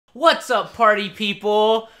What's up, party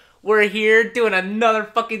people? We're here doing another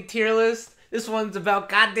fucking tier list. This one's about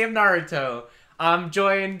goddamn Naruto. I'm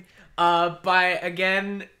joined by,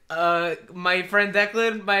 again, my friend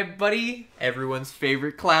Declan, my buddy. Everyone's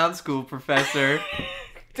favorite clown school professor,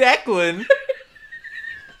 Declan.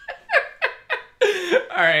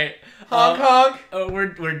 Alright. Honk honk.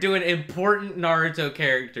 We're doing important Naruto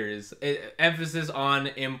characters. Emphasis on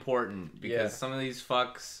important, because some of these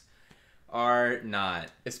fucks are not.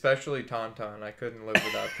 Especially Tauntaun. I couldn't live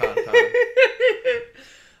without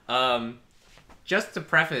Tauntaun. Just to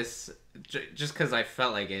preface, just because I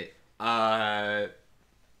felt like it,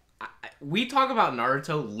 we talk about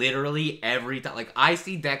Naruto literally every time. Like, I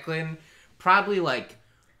see Declan probably, like,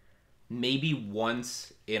 maybe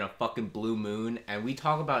once in a fucking blue moon, and we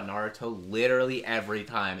talk about Naruto literally every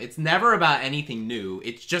time. It's never about anything new.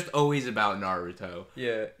 It's just always about Naruto.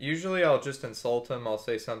 Yeah, usually I'll just insult him. I'll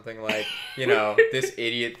say something like, this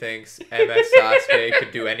idiot thinks MS Sasuke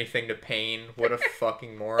could do anything to Pain. What a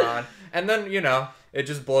fucking moron. And then, it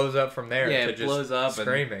just blows up from there. Yeah, to it blows just up.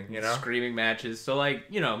 Screaming, Screaming matches. So, like,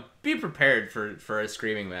 be prepared for a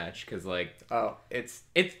screaming match, because, like... Oh,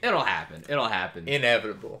 it'll happen. It'll happen.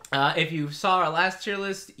 Inevitable. If you saw our last tier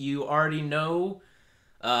list, you already know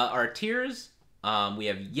our tiers. We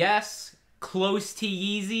have yes, close to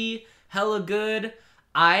Yeezy, hella good,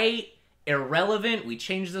 irrelevant, we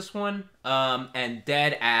changed this one, and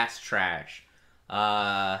dead ass trash.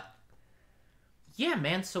 Yeah,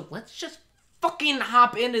 man, so let's just fucking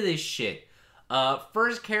hop into this shit.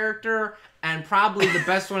 First character, and probably the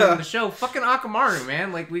best one in the show, fucking Akamaru,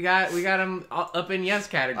 man. Like, we got him up in yes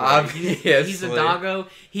category. Obviously. He's a doggo.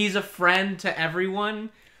 He's a friend to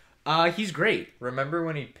everyone. He's great. Remember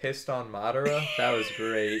when he pissed on Madara? That was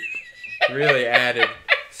great. Really added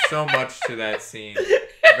so much to that scene.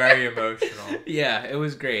 Very emotional. Yeah, it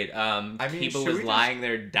was great. Kiba was lying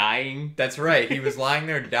there dying. That's right. He was lying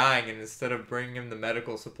there dying, and instead of bringing him the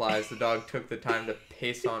medical supplies, the dog took the time to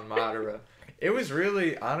piss on Madara. It was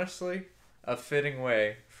really, honestly, a fitting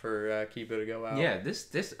way for Kiba to go out. Yeah,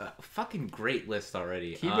 this fucking great list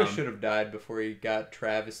already. Kiba should have died before he got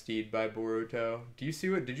travestied by Boruto. Did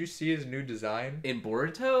you see his new design? In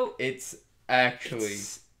Boruto? It's actually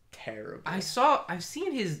terrible. I've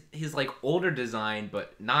seen his like older design,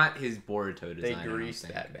 but not his Boruto design. They greased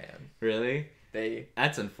that man. Really?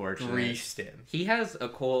 That's unfortunate. Greased him. He has a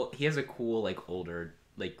cool like older,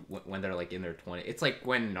 like when they're like in their 20s. It's like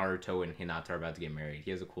when Naruto and Hinata are about to get married.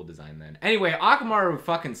 He has a cool design then. Anyway, Akamaru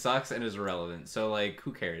fucking sucks and is irrelevant. So, like,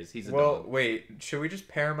 who cares? He's a dog. Wait, should we just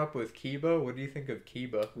pair him up with Kiba? What do you think of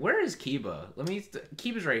Kiba? Where is Kiba?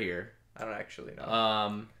 Kiba's right here. I don't actually know.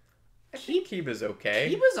 I think Kiba's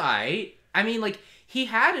okay. Kiba's aight. I mean, like, he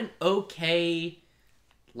had an okay,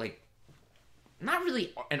 like, not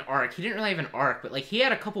really an arc. He didn't really have an arc, but, like, he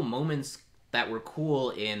had a couple moments that were cool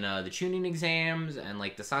in the tuning exams and,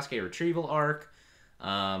 like, the Sasuke retrieval arc.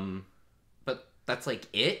 But that's, like,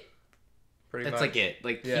 it. Pretty much. That's, like, it.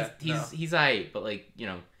 Like, he's aight, but, like, he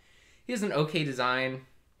has an okay design.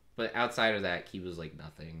 But outside of that, Kiba's, like,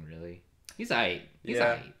 nothing, really. He's aight. He's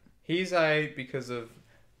aight. He's aight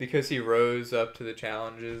because he rose up to the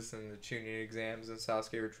challenges and the tuning exams and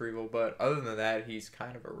Sasuke retrieval, but other than that, he's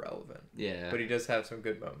kind of irrelevant. Yeah. But he does have some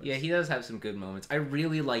good moments. Yeah, he does have some good moments. I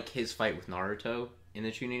really like his fight with Naruto in the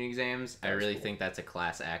tuning exams. I really think that's a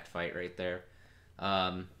class act fight right there.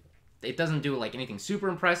 It doesn't do, like, anything super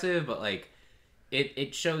impressive, but, like,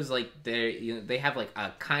 it shows, like, they have, like,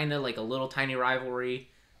 a kind of, like, a little tiny rivalry.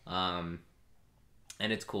 And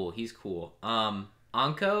it's cool. He's cool.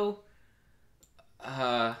 Anko...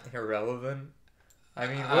 irrelevant. I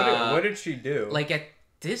mean, what did she do? Like, at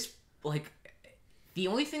this, like, the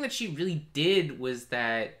only thing that she really did was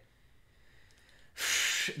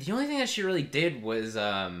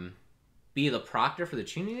be the proctor for the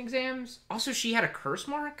tuning exams. Also, she had a curse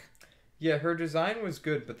mark. Yeah, her design was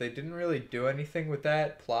good, but they didn't really do anything with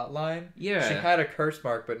that plot line. Yeah. She had a curse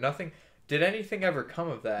mark, but nothing... Did anything ever come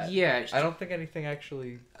of that? Yeah. I don't think anything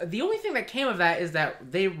actually... The only thing that came of that is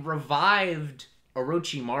that they revived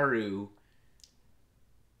Orochimaru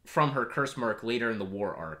from her curse mark later in the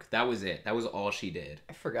war arc. That was it. That was all she did.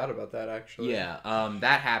 I forgot about that, actually. Yeah,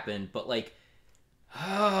 that happened, but, like...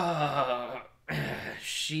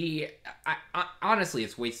 honestly,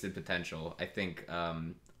 it's wasted potential. I think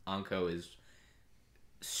Anko is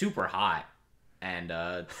super hot, and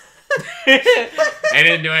I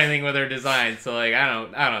didn't do anything with her design, so, like, I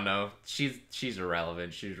don't know. She's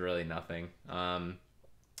irrelevant. She's really nothing.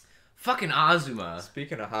 Fucking Azuma.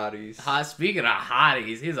 Speaking of hotties. Speaking of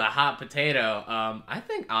hotties, he's a hot potato. I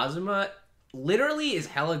think Azuma literally is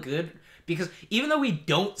hella good because even though we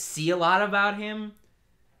don't see a lot about him,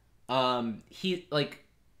 He like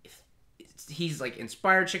he's like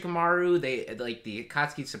inspired Shikamaru. They like the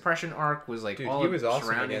Akatsuki suppression arc was like Dude, all he was awesome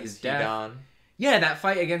surrounding his against death. Hidan. Yeah, that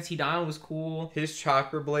fight against Hidan was cool. His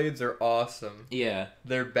chakra blades are awesome. Yeah.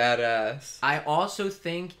 They're badass. I also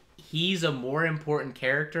think he's a more important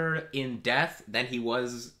character in death than he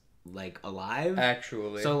was like alive.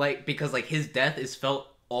 Actually. So like because like his death is felt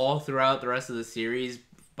all throughout the rest of the series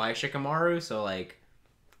by Shikamaru, so like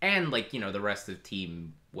and like, you know, the rest of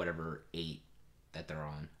team whatever 8 that they're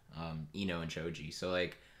on. Ino and Choji. So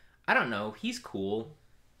like I don't know, he's cool.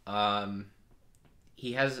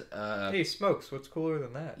 He has Hey, smokes, what's cooler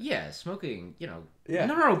than that? yeah, smoking, you know. Yeah.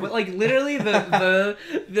 No, but like literally the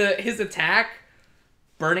his attack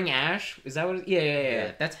burning ash, is that what it,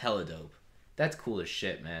 yeah. That's hella dope. That's cool as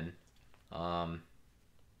shit, man. Also,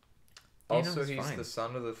 he's fine. the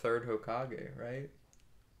son of the third Hokage, right?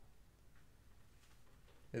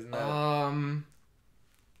 Isn't that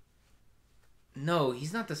No,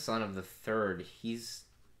 he's not the son of the third.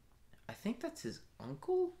 I think that's his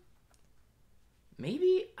uncle?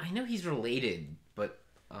 Maybe? I know he's related, but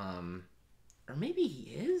or maybe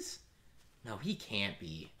he is? No, he can't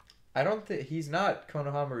be. I don't think he's not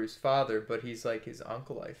Konohamaru's father, but he's like his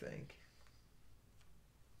uncle, I think.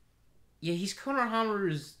 Yeah, he's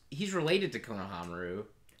related to Konohamaru.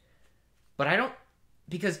 But I don't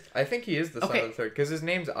because I think he is the son of the third because his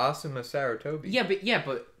name's Asuma Sarutobi. Yeah,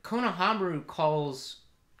 but Konohamaru calls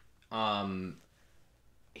Hiruzen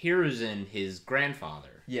his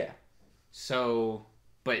grandfather. Yeah. So,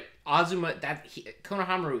 but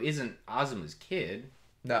Konohamaru isn't Azuma's kid.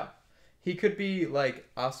 No. He could be like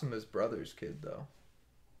Asuma's brother's kid though.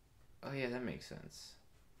 Oh yeah, that makes sense.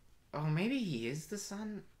 Oh, maybe he is the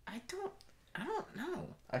son. I don't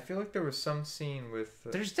know. I feel like there was some scene with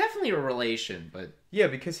There's definitely a relation, but yeah,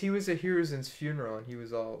 because he was at Hiruzen's funeral and he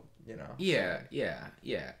was all, you know. Yeah.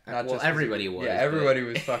 Not Well, just everybody was. Yeah, everybody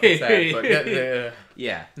was fucking sad, but yeah.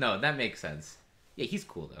 Yeah, no, that makes sense. Yeah, he's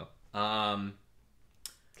cool though.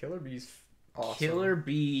 Killer Bee's awesome. Killer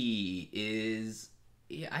Bee is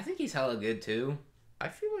yeah, I think he's hella good too. I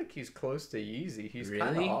feel like he's close to Yeezy. He's Really?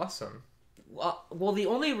 kind of awesome. Well, the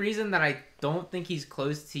only reason that I don't think he's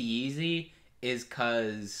close to Yeezy is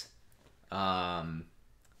because,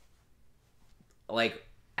 like,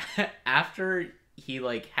 after he,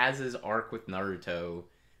 like, has his arc with Naruto,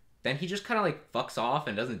 then he just kind of, like, fucks off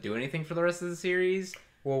and doesn't do anything for the rest of the series.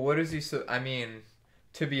 Well, what is he so... I mean,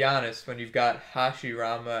 to be honest, when you've got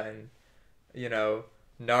Hashirama and, you know,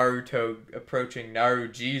 Naruto approaching Naru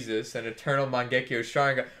Jesus and Eternal Mangekyo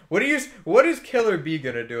Sharingan, what is Killer Bee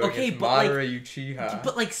gonna do against Madara Uchiha?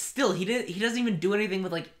 But, like, still, he doesn't even do anything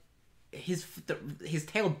with, like, his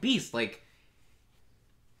tailed beast. Like,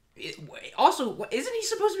 also, isn't he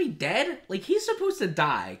supposed to be dead? Like, he's supposed to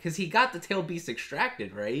die because he got the tailed beast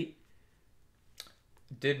extracted, right?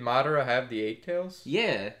 Did Madara have the 8 tails?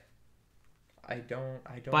 Yeah. I don't.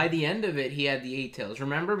 By the end of it, he had the 8 tails.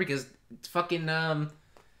 Remember, because fucking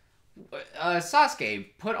Sasuke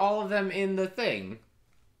put all of them in the thing.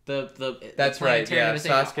 That's the right. Yeah,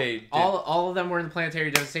 devastation. Sasuke. Did. All of them were in the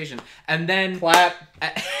planetary devastation, and then Clap.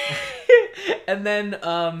 and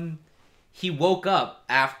then he woke up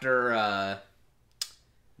after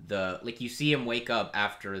you see him wake up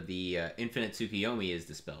after the infinite Tsukiyomi is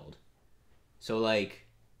dispelled. So like,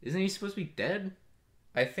 isn't he supposed to be dead?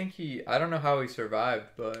 I think I don't know how he survived,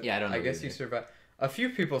 but yeah, I don't know. I guess either. he survived. A few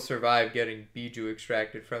people survived getting Biju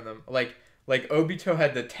extracted from them. Like Obito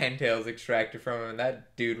had the 10 tails extracted from him, and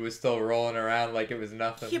that dude was still rolling around like it was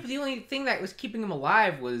nothing. Yeah, but the only thing that was keeping him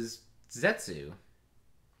alive was Zetsu.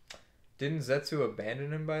 Didn't Zetsu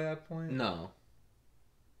abandon him by that point? No.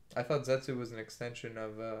 I thought Zetsu was an extension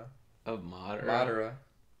of Madara.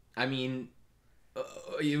 I mean,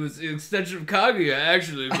 it was an extension of Kaguya,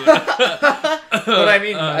 actually. But, but I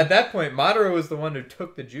mean, at that point, Madara was the one who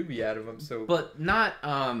took the Jubi out of him. So, but not.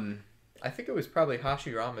 I think it was probably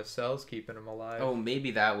Hashirama's cells keeping him alive. Oh,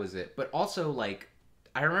 maybe that was it. But also, like,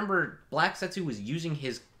 I remember Black Zetsu was using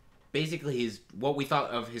basically what we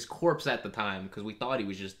thought of his corpse at the time, because we thought he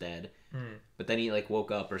was just dead. But then he, like,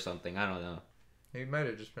 woke up or something. I don't know. He might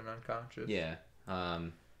have just been unconscious. Yeah.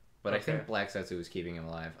 But I think Black Zetsu was keeping him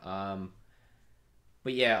alive.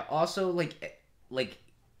 But yeah, also, like,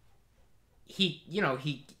 Killer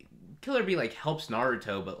Bee, like, helps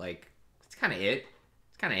Naruto, but, like, it's kind of it.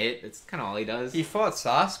 It's kind of all he does. He fought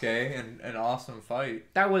Sasuke in an awesome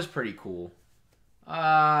fight. That was pretty cool.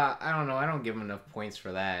 I don't know. I don't give him enough points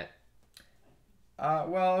for that.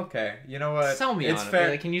 Well, okay. You know what? Sell me it's on fair.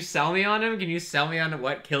 him. Like, can you sell me on him? Can you sell me on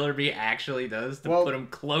what Killer Bee actually does to put him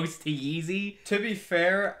close to Yeezy? To be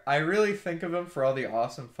fair, I really think of him for all the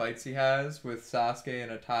awesome fights he has with Sasuke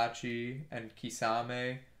and Itachi and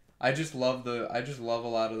Kisame. I just love a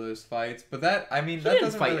lot of those fights. But that, I mean, that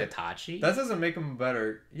doesn't fight really, Itachi. That doesn't make him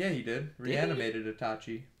better. Yeah, he did. Reanimated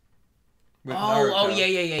Itachi. With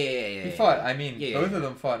yeah. He fought. I mean, both of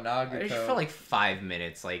them fought Nagato. It felt like 5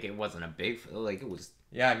 minutes. Like it wasn't a big. Like it was.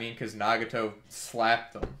 Yeah, I mean, because Nagato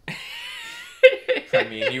slapped him. I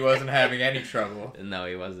mean, he wasn't having any trouble. No,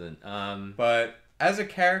 he wasn't. But as a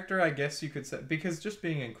character, I guess you could say, because just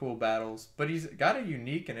being in cool battles. But he's got a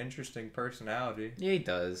unique and interesting personality. Yeah, he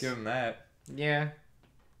does. Give him that. Yeah.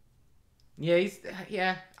 Yeah,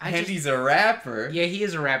 He's a rapper. Yeah, he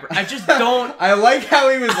is a rapper. I just don't... I like how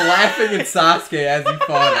he was laughing at Sasuke as he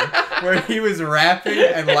fought him. Where he was rapping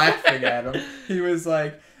and laughing at him. He was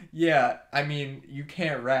like, yeah, I mean, you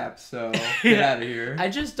can't rap, so get out of here. I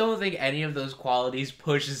just don't think any of those qualities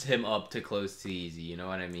pushes him up to close to Easy, you know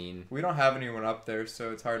what I mean? We don't have anyone up there,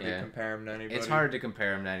 so it's hard to compare him to anybody. It's hard to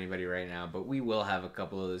compare him to anybody right now, but we will have a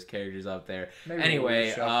couple of those characters up there. Maybe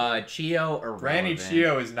anyway, Chio or Granny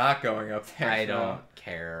Chio is not going up there. I don't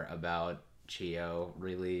care about Chio,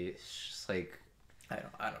 really. It's just like... I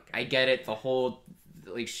don't care. I get it, the whole...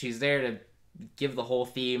 Like, she's there to give the whole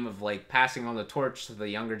theme of like passing on the torch to the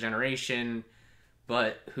younger generation,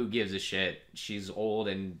 but who gives a shit? She's old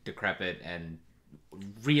and decrepit and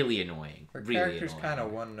really annoying. Her character's kind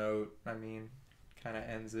of one note. I mean, kind of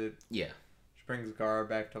ends it. Yeah. She brings Gaara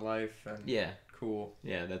back to life and cool.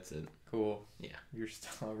 Yeah, that's it. Cool. Yeah. You're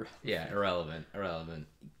still irrelevant. Yeah, irrelevant.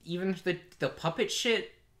 Even the puppet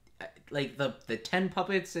shit, like the 10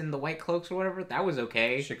 puppets in the white cloaks or whatever, that was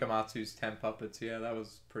okay. Shikamatsu's 10 puppets, yeah, that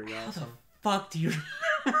was pretty awesome. Fuck, do you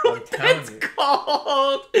remember what that's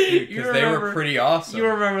called? Because they were pretty awesome. You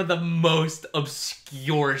remember the most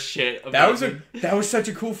obscure shit. That was such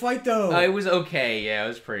a cool fight, though. It was okay. Yeah, it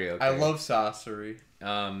was pretty okay. I love Sasori.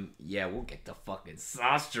 Yeah, we'll get to fucking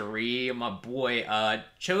Sasori, my boy.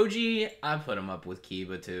 Choji, I put him up with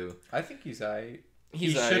Kiba too. I think he's aight. He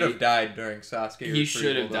should have died during Sasuke retrieval. He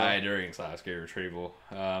should have died during Sasuke retrieval.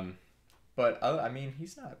 But I mean,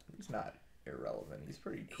 he's not irrelevant. He's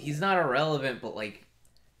pretty cool. He's not irrelevant, but like...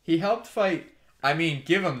 He helped fight... I mean,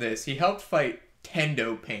 give him this. He helped fight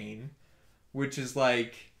Tendo Pain, which is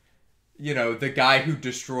like, you know, the guy who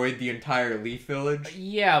destroyed the entire Leaf Village.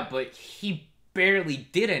 Yeah, but he barely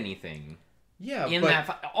did anything. Yeah,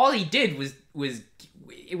 all he did was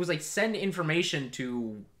it was like send information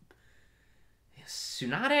to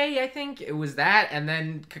Tsunade, I think. It was that, and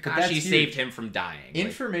then Kakashi saved him from dying.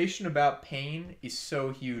 Information about Pain is so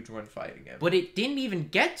huge when fighting him. But it didn't even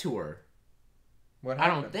get to her. What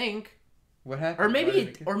happened? I don't think. What happened?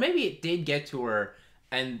 Or maybe it did get to her,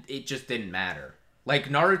 and it just didn't matter. Like,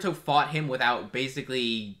 Naruto fought him without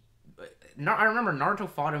basically... I remember Naruto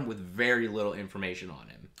fought him with very little information on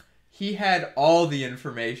him. He had all the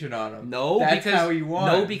information on him. That's how he won.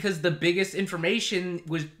 No, because the biggest information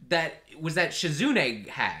was that Shizune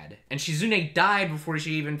had. And Shizune died before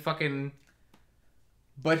she even fucking...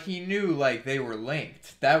 But he knew, like, they were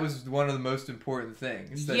linked. That was one of the most important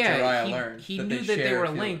things that Jiraiya learned. He knew that they were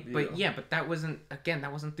linked, but that wasn't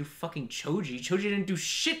through fucking Choji. Choji didn't do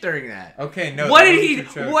shit during that. Okay, no. What did he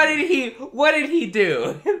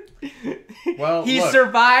do? Well, he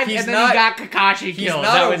survived, and then he got Kakashi killed. He's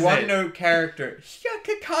not a one-note character. He got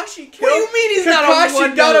Kakashi killed. What do you mean he's not a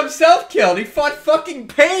one-note? Kakashi got himself killed. He fought fucking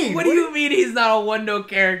Pain. What do you mean he's not a one-note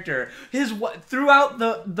character? Throughout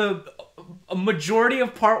a majority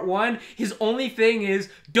of part 1, his only thing is,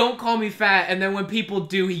 don't call me fat, and then when people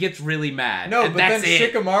do, he gets really mad. No, but then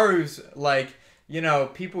Shikamaru's like, you know,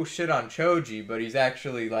 people shit on Choji, but he's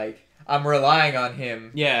actually like, I'm relying on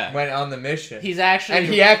him when on the mission. He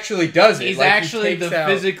actually does it. He's like, actually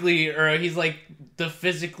he's like the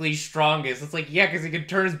physically strongest. It's like, yeah, because he could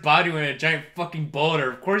turn his body into a giant fucking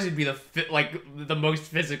boulder. Of course he'd be the most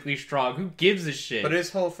physically strong. Who gives a shit? But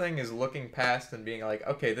his whole thing is looking past and being like,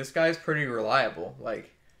 okay, this guy's pretty reliable.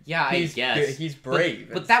 Like, yeah, I guess he's brave.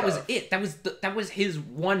 But that was it. That was his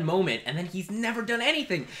one moment, and then he's never done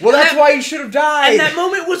anything. Well, that's why he should have died. And that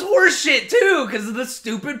moment was horseshit too, because of the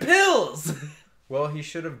stupid pills. Well, he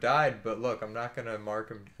should have died, but look, I'm not gonna mark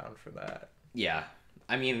him down for that. Yeah.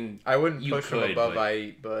 I mean, I wouldn't push him above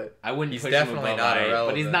aight, but I wouldn't he's push definitely him above not aight, irrelevant.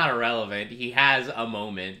 But he's not irrelevant. He has a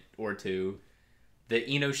moment or two.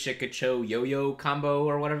 The Ino Shikacho yo-yo combo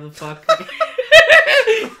or whatever the fuck.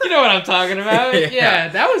 You know what I'm talking about? Yeah,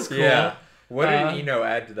 that was cool. Yeah. What did Ino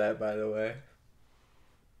add to that, by the way?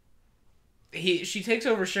 She takes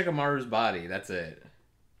over Shikamaru's body. That's it.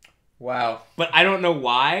 Wow. But I don't know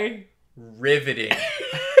why. Riveting.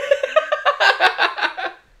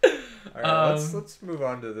 Alright, let's move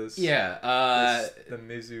on to this. Yeah.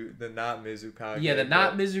 The not Mizukage. Yeah, the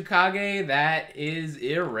not Mizukage, that is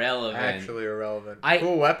irrelevant. Actually irrelevant.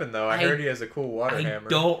 Cool weapon though. I heard he has a cool water hammer. I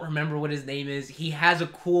don't remember what his name is. He has a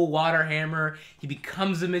cool water hammer. He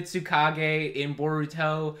becomes a Mitsukage in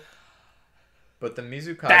Boruto. But the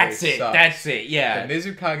Mizukage sucks. That's it, yeah. The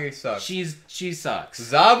Mizukage sucks. She sucks.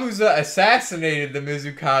 Zabuza assassinated the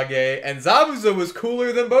Mizukage, and Zabuza was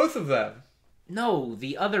cooler than both of them. No,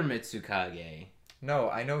 the other Mitsukage. No,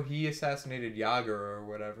 I know he assassinated Yagura or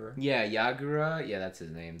whatever. Yeah, Yagura. Yeah, that's his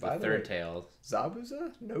name. The third tail.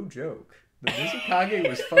 Zabuza? No joke. The Mizukage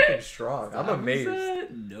was fucking strong. I'm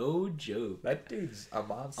amazed. No joke. That dude's a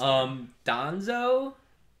monster. Danzo?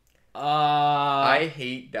 I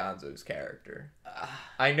hate Danzo's character.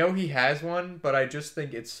 I know he has one, but I just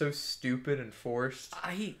think it's so stupid and forced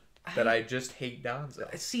that I just hate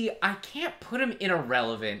Danzo. See, I can't put him in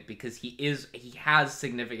irrelevant because he has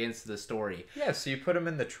significance to the story. Yeah, so you put him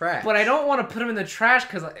in the trash. But I don't want to put him in the trash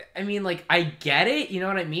because, I mean, like, I get it, you know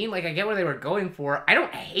what I mean? Like, I get what they were going for. I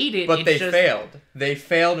don't hate it. But failed. They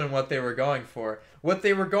failed in what they were going for. What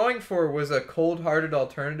they were going for was a cold-hearted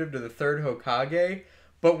alternative to the third Hokage.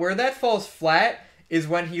 But where that falls flat is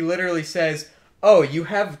when he literally says, oh, you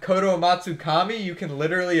have Kodo Matsukami? You can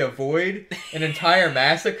literally avoid an entire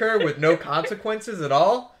massacre with no consequences at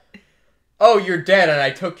all? Oh, you're dead and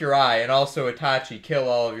I took your eye, and also Itachi, kill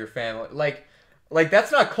all of your family. Like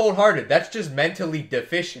that's not cold-hearted. That's just mentally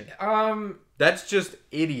deficient. That's just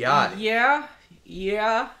idiotic.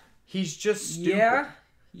 Yeah. He's just stupid.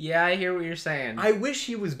 Yeah, I hear what you're saying. I wish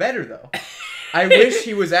he was better, though. I wish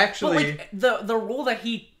he was actually... But, the role that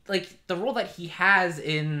he has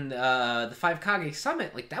in the Five Kage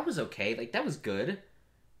Summit, like, that was okay. Like, that was good.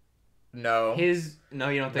 No. No,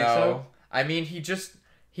 you don't think so? I mean,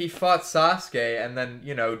 he fought Sasuke and then,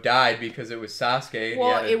 died because it was Sasuke.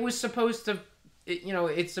 Well, it was supposed to...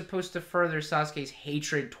 it's supposed to further Sasuke's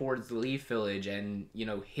hatred towards the Leaf Village, and,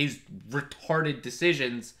 his retarded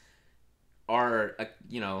decisions are,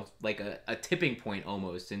 a tipping point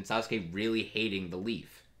almost in Sasuke really hating the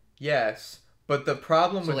Leaf. Yes, but the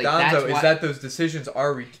problem with Danzo is that those decisions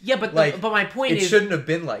are... Yeah, but my point is... It shouldn't have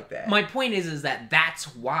been like that. My point is that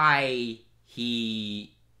that's why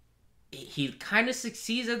he kind of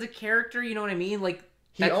succeeds as a character, you know what I mean? Like,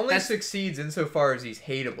 he only succeeds insofar as he's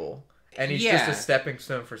hateable, and he's just a stepping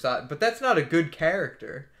stone for Sasuke. But that's not a good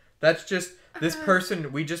character. That's just... This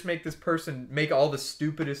person, we just make this person make all the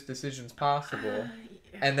stupidest decisions possible,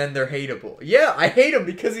 and then they're hateable. Yeah, I hate him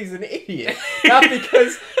because he's an idiot, not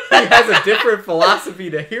because he has a different philosophy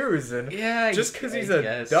to Hiruzen. Yeah, just because he's a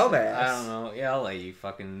dumbass. I don't know. Yeah, I'll let you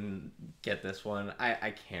fucking get this one.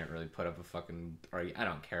 I can't really put up a fucking argument. I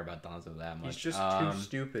don't care about Danzo that much. He's just too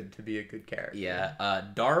stupid to be a good character. Yeah,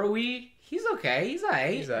 Darui, he's okay. He's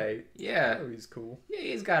alright. He's alright. Yeah. Darui's cool. Yeah,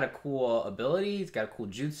 he's got a cool ability. He's got a cool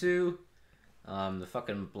jutsu. The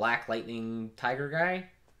fucking Black Lightning Tiger guy.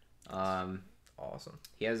 Awesome.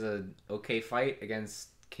 He has a okay fight against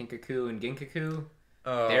Kinkaku and Ginkaku.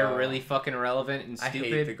 They're really fucking irrelevant and stupid. I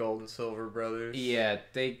hate the Gold and Silver brothers. Yeah,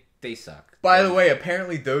 they suck. By the way,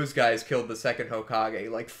 apparently those guys killed the second Hokage.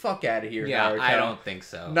 Like, fuck out of here, yeah, Naruto. I don't think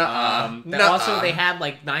so. Nuh-uh. Also, they had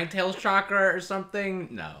like Nine Tails chakra or something.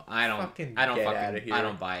 No, I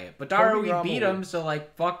don't buy it. But Darui beat him, so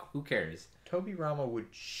like, fuck, who cares? Tobirama would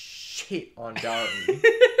shit on Darui.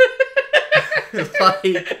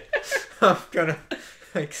 Like, I'm gonna...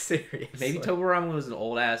 Like, seriously. Maybe Tobirama was an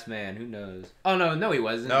old-ass man. Who knows? Oh, no, he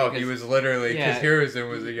wasn't. No, he was literally... Because Hiruzen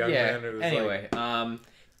was a young man. It was anyway,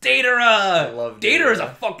 Datara! I love Datara's a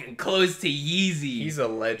fucking close to Yeezy. He's a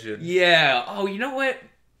legend. Yeah. Oh, you know what?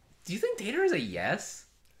 Do you think Datara's a yes?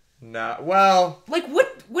 Nah, well... Like,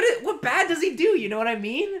 what bad does he do? You know what I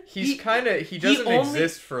mean? He doesn't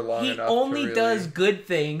exist for long enough. He only does good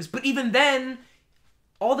things, but even then...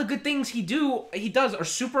 All the good things he does are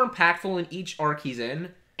super impactful in each arc he's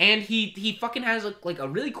in. And he fucking has like a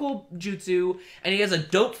really cool jutsu. And he has a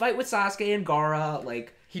dope fight with Sasuke and Gaara.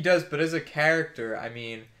 Like, he does, but as a character, I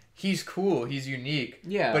mean, he's cool. He's unique.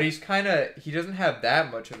 Yeah. But he doesn't have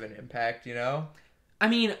that much of an impact, you know? I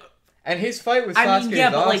mean... And his fight with Sasuke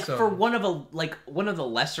is awesome. Like, for one of the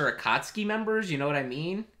lesser Akatsuki members, you know what I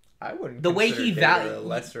mean? I wouldn't. The way he a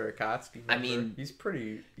lesser Akatsuki member. I mean, he's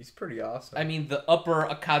pretty awesome. I mean, the upper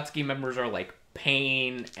Akatsuki members are like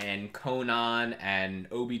Pain and Konan and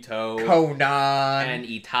Obito, and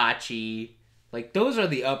Itachi. Like, those are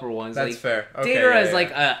the upper ones. That's like, fair. Okay, Datara is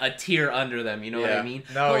like a tier under them. You know what I mean?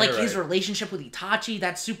 No, but like you're his right. relationship with Itachi,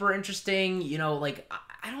 that's super interesting. You know, like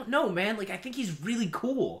I don't know, man. Like, I think he's really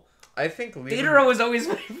cool. I think Datara was always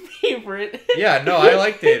my favorite. Yeah, no, I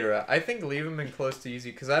like Datara. I think leave him in close to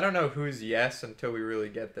easy because I don't know who's yes until we really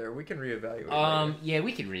get there. We can reevaluate. Later. Yeah,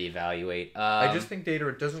 we can reevaluate. I just think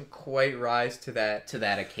Datara doesn't quite rise to that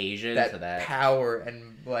occasion, to that power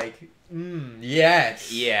and like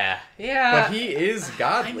yes. Yeah. But he is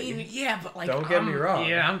godly. I mean, yeah, but like don't get me wrong.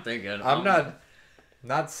 Yeah, I'm thinking. I'm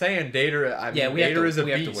not saying Datara. I mean, Datara is a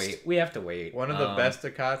beast. We have to wait. We have to wait. One of the best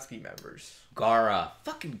Akatsuki members. Gaara.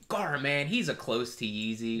 Fucking Gaara, man. He's a close to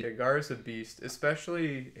easy. Yeah, Gaara's a beast.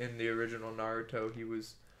 Especially in the original Naruto, he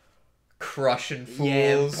was crushing fools.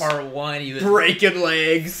 Yeah, in part 1, he was breaking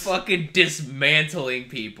legs. Fucking dismantling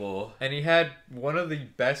people. And he had one of the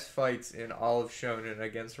best fights in all of Shonen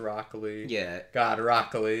against Rock Lee. Yeah. God,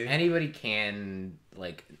 Rock Lee. Anybody can,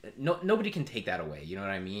 like, nobody can take that away. You know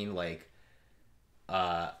what I mean? Like,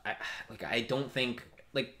 I don't think,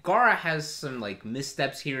 like, Gaara has some, like,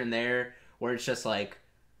 missteps here and there where it's just like,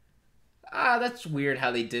 that's weird how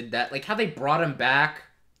they did that. Like, how they brought him back,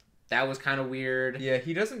 that was kind of weird. Yeah,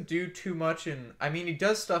 he doesn't do too much in... I mean, he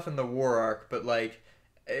does stuff in the war arc, but, like...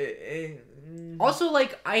 Also,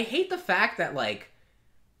 like, I hate the fact that, like,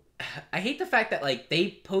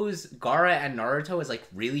 they pose Gaara and Naruto as, like,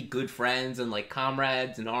 really good friends and, like,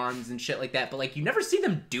 comrades in arms and shit like that. But, like, you never see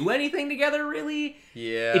them do anything together, really.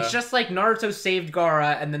 Yeah. It's just, like, Naruto saved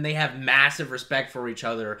Gaara, and then they have massive respect for each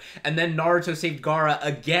other. And then Naruto saved Gaara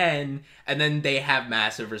again, and then they have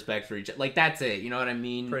massive respect for each other. Like, that's it. You know what I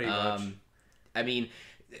mean? Pretty much. I mean,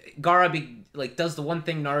 Gaara, does the one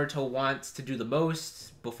thing Naruto wants to do the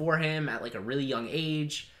most before him at, like, a really young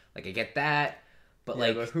age. Like, I get that. But,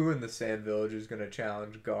 yeah, but who in the Sand Village is going to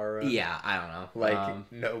challenge Gaara? Yeah, I don't know.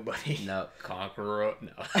 Like, nobody. No, Kankuro.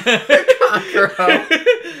 No.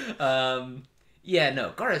 Kankuro. Yeah,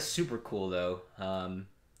 no, Gaara's super cool, though.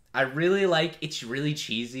 I really like, it's really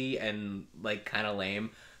cheesy and, like, kind of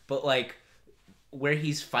lame. But, like, where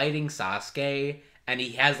he's fighting Sasuke, and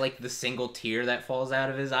he has, like, the single tear that falls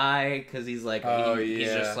out of his eye, because he's, like,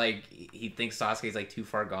 he's just, like, he thinks Sasuke's, like, too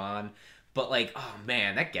far gone. But, like, oh,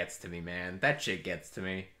 man, that gets to me, man. That shit gets to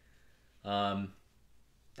me.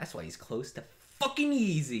 That's why he's close to fucking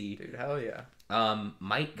easy. Dude, hell yeah.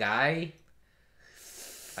 Might Guy?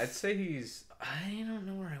 I'd say he's... I don't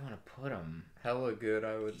know where I want to put him. Hella good,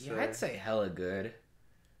 I would say. Yeah, I'd say hella good.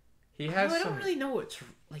 He has I don't really know what's...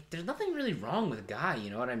 Like, there's nothing really wrong with Guy, you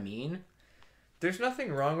know what I mean? There's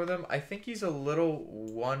nothing wrong with him. I think he's a little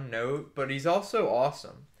one note, but he's also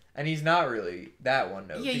awesome. And he's not really that one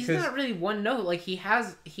note. Yeah, he's not really one note. Like, he's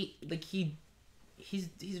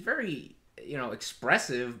very, you know,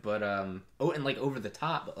 expressive, but, and, like, over the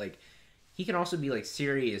top, but, like, he can also be, like,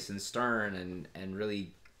 serious and stern and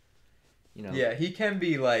really, you know. Yeah, he can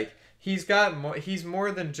be, like, he's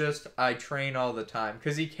more than just, I train all the time,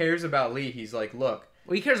 because he cares about Lee. He's like, look.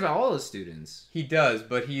 Well, he cares about all his students. He does,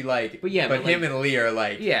 but he, like, but him and Lee are,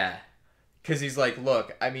 like. Yeah. Because he's like,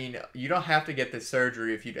 look, I mean, you don't have to get this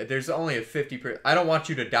surgery if you... There's only a 50%... I don't want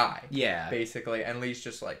you to die. Yeah. Basically. And Lee's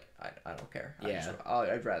just like, I don't care.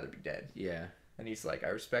 I'd rather be dead. Yeah. And he's like, I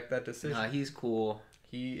respect that decision. Nah, he's cool.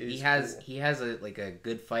 He has a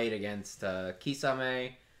good fight against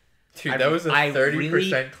Kisame. Dude, that was a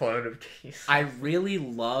 30% clone of Kisame. I really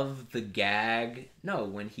love the gag. No,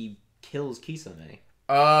 when he kills Kisame.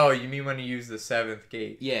 Oh, you mean when he used the 7th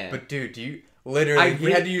gate? Yeah. But dude, literally,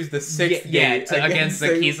 he had to use the 6th gate against the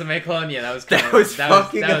Kisame clone. Yeah, that was kind of absurd.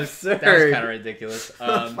 That was kind of ridiculous.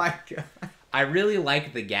 Oh my god! I really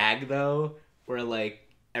like the gag though, where like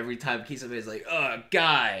every time Kisame is like, "Oh,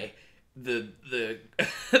 Guy, the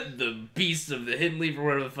beast of the hidden leaf," or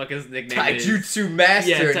whatever the fuck his nickname is. Taijutsu master.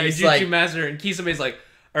 Yeah, Taijutsu master, and Kisame's like,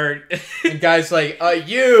 and Guy's like,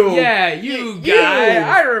 you. Yeah, you Guy.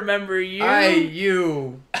 I remember you.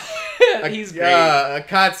 You. He's great.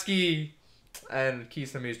 Akatsuki. And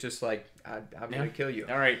Kisame's just like, I'm gonna kill you.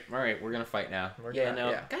 All right, we're gonna fight now.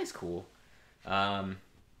 Guy's cool.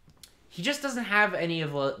 He just doesn't have any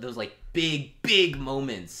of those like big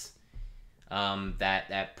moments.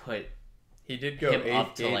 That put he did go him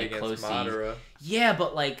up to like close Madara. Yeah,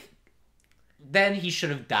 but like then he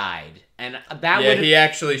should have died, and he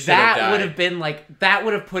actually should have died. That would have been like that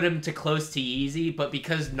would have put him to close to easy, but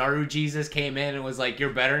because Naru Jesus came in and was like,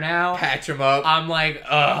 "You're better now," patch him up. I'm like,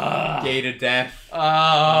 ugh, gate of death. Oh,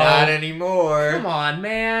 not anymore. Come on,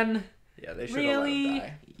 man. Yeah, they should have let him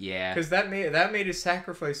die. Yeah, because that made his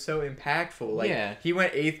sacrifice so impactful. Like he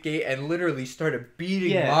went 8th gate and literally started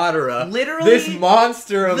beating Madara. Literally, this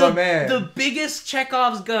monster of a man. The biggest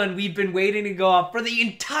Chekhov's gun we've been waiting to go off for the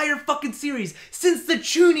entire fucking series since the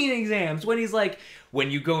Chunin exams. When he's like, when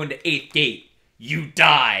you go into 8th gate, you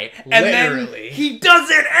die. And Literally. then he does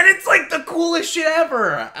it, and it's like the coolest shit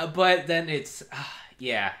ever. But then it's,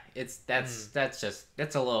 that's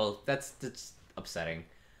upsetting.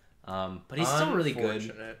 But he's still really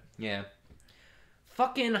good. Yeah.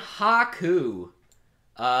 Fucking Haku.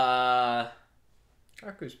 Haku's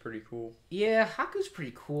pretty cool. Yeah, Haku's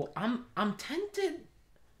pretty cool. I'm tempted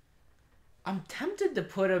to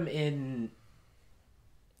put him in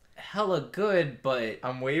hella good, but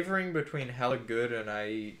I'm wavering between hella good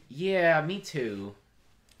and yeah, me too.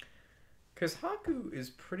 Cause Haku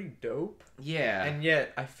is pretty dope. Yeah. And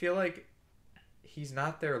yet I feel like he's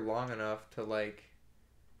not there long enough to like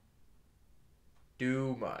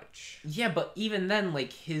do much. Yeah, but even then,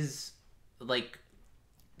 like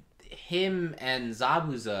him and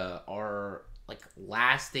Zabuza are like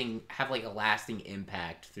have like a lasting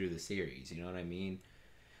impact through the series. You know what I mean?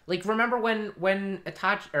 Like, remember when when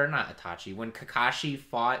Kakashi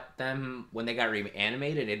fought them when they got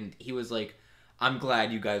reanimated, and he was like, "I'm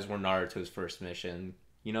glad you guys were Naruto's first mission."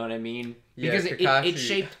 You know what I mean? Yeah, because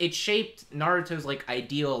Kakashi... it shaped Naruto's like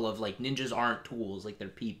ideal of like ninjas aren't tools, like they're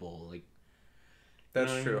people. Like,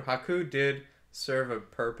 that's true. Haku did serve a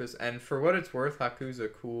purpose, and for what it's worth, Haku's a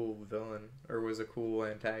cool villain, or was a cool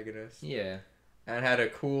antagonist. Yeah. And had a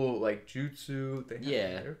cool like jutsu.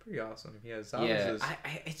 They're pretty awesome. Yeah, Zabuza's...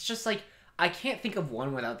 it's just like I can't think of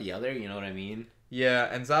one without the other. You know what I mean? Yeah,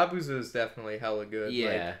 and Zabuza is definitely hella good.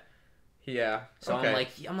 Yeah. Yeah. So okay.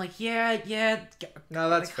 I'm like, yeah. No,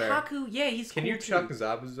 that's like, fair. Haku, yeah, he's Can cool you chuck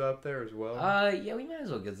Zabuza up there as well? Yeah, we might as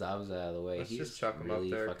well get Zabuza out of the way. Let's he's just chuck him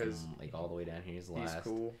really up there fucking, because like all the way down here. He's last. He's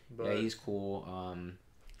cool. But yeah, he's cool.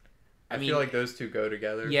 I feel like those two go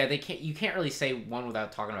together. Yeah, they can't. You can't really say one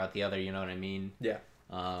without talking about the other. You know what I mean? Yeah.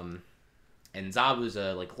 And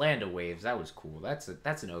Zabuza, like Land of Waves, that was cool. That's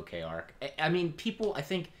an okay arc. I mean, people. I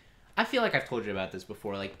feel like I've told you about this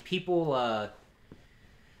before. Like people,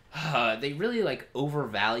 they really like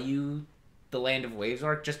overvalue the Land of Waves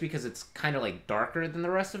arc just because it's kind of like darker than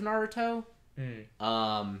the rest of Naruto.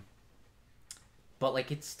 But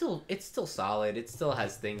like it's still solid. It still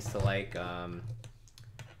has things to like.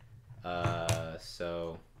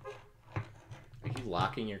 So, are you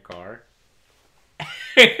locking your car?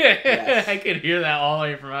 Yes. I could hear that all the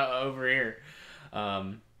way from over here.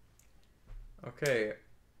 Okay.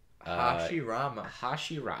 Hashirama.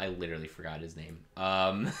 I literally forgot his name.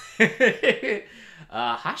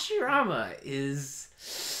 Hashirama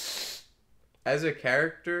is... As a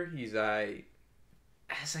character, he's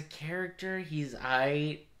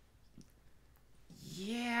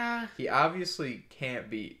Yeah. He obviously can't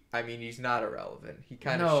be... I mean, he's not irrelevant. He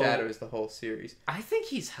kind of shadows the whole series. I think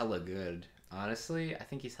he's hella good. Honestly, I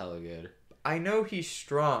think he's hella good. I know he's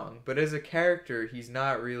strong, but as a character, he's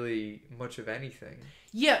not really much of anything.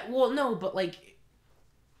 Yeah, well, no, but like...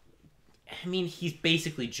 I mean, he's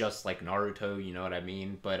basically just like Naruto, you know what I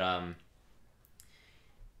mean? But,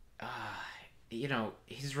 you know,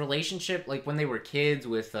 his relationship, like, when they were kids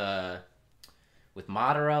with Madara,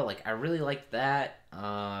 like, I really liked that.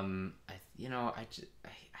 I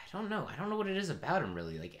don't know. I don't know what it is about him,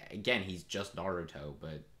 really. Like, again, he's just Naruto,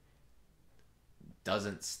 but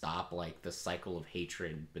doesn't stop, like, the cycle of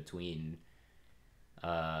hatred between,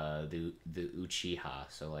 the Uchiha.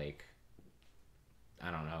 So, like,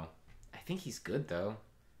 I don't know. I think he's good, though.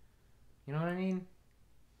 You know what I mean?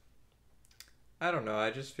 I don't know.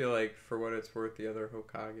 I just feel like, for what it's worth, the other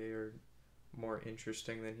Hokage are more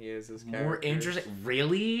interesting than he is as characters. More interesting?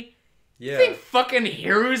 Really? Yeah. You think fucking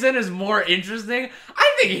Hiruzen is more interesting?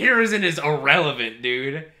 I think Hiruzen is irrelevant,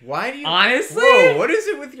 dude. Why do you... Honestly? Whoa, what is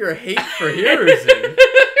it with your hate for Hiruzen?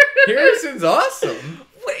 Hiruzen's awesome.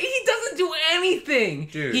 He doesn't do anything.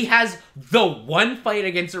 Dude. He has the one fight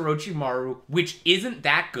against Orochimaru, which isn't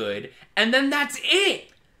that good, and then that's it.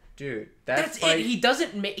 Dude, that's it. He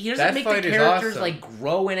doesn't make the characters awesome. like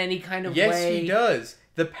grow in any kind of way. Yes, he does.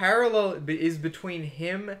 The parallel is between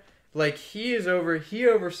him, like he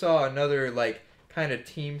oversaw another like kind of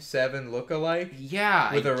Team 7 lookalike.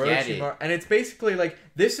 Yeah, with Orochimaru, and it's basically like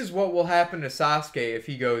this is what will happen to Sasuke if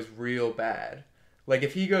he goes real bad. Like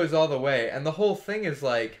if he goes all the way, and the whole thing is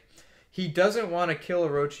like he doesn't want to kill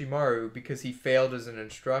Orochimaru because he failed as an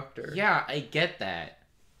instructor. Yeah, I get that.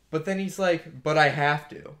 But then he's like, but I have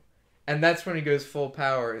to. And that's when he goes full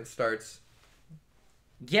power and starts...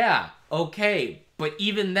 Yeah, okay. But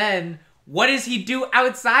even then, what does he do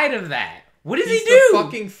outside of that? What does he do? He's the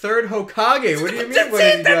fucking third Hokage. What do you mean?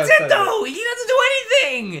 That's it, though. He doesn't do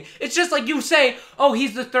anything. It's just like you say, oh,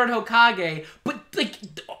 he's the third Hokage. But, like,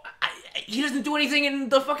 he doesn't do anything in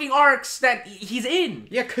the fucking arcs that he's in.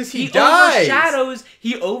 Yeah, because he dies.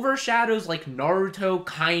 He overshadows, like, Naruto,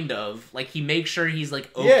 kind of. Like, he makes sure he's,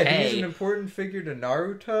 like, okay. Yeah, he's an important figure to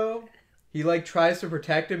Naruto. He, like, tries to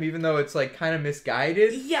protect him, even though it's, like, kind of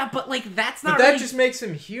misguided. Yeah, but, like, that's not But that just makes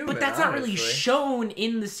him human, But that's not really shown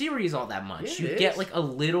in the series all that much. Yeah, you get, like, a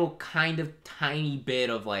little kind of tiny bit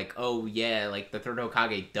of, like, oh, yeah, like, the third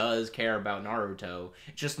Hokage does care about Naruto.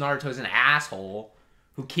 It's just Naruto's an asshole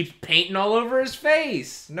who keeps painting all over his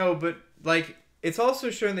face. No, but, like, it's also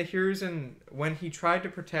shown that Hiruzen, when he tried to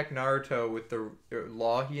protect Naruto with the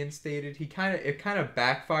law he instated, it kind of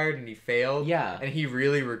backfired and he failed. Yeah. And he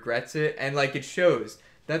really regrets it. And, like, it shows.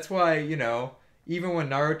 That's why, you know, even when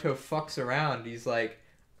Naruto fucks around, he's like,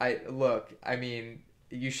 I mean,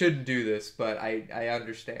 you shouldn't do this, but I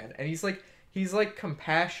understand. And he's like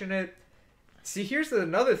compassionate. See, here's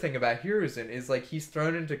another thing about Hiruzen is, like, he's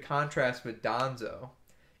thrown into contrast with Danzo.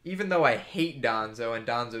 Even though I hate Danzo and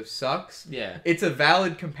Danzo sucks, yeah, it's a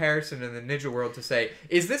valid comparison in the ninja world to say,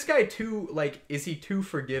 is this guy is he too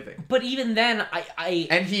forgiving? But even then,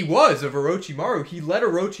 And he was of Orochimaru. He let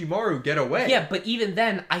Orochimaru get away. Yeah, but even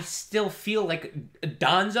then, I still feel like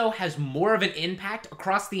Danzo has more of an impact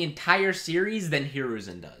across the entire series than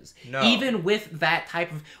Hiruzen does. No. Even with that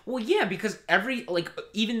type of... Well, yeah, because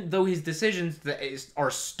even though his decisions are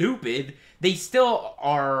stupid, they still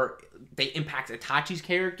are... They impact Itachi's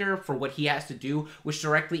character for what he has to do, which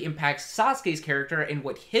directly impacts Sasuke's character and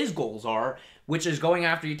what his goals are, which is going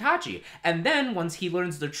after Itachi. And then, once he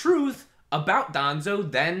learns the truth about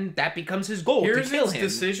Danzo, then that becomes his goal, to kill him. Hiruzen's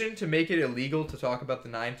decision to make it illegal to talk about the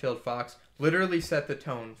nine-tailed fox literally set the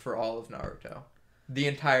tone for all of Naruto. The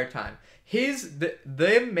entire time.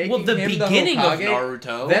 Them making him the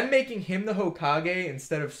Hokage, them making him the Hokage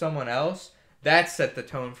instead of someone else... That set the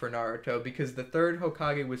tone for Naruto, because the third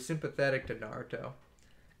Hokage was sympathetic to Naruto.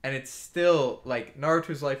 And it's still, like,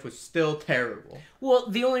 Naruto's life was still terrible. Well,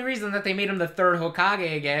 the only reason that they made him the third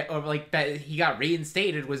Hokage again, or, like, that he got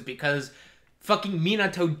reinstated was because fucking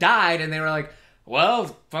Minato died, and they were like,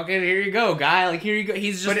 well, fucking here you go, guy. Like, here you go.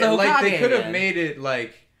 He's just the Hokage like, they could have again. made it,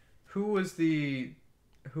 like, who was the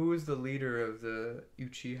leader of the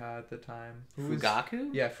Uchiha at the time?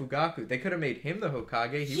 Fugaku? Yeah, Fugaku. They could have made him the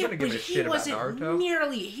Hokage. He wouldn't give a shit about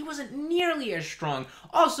Naruto. He wasn't nearly as strong.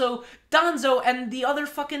 Also, Danzo and the other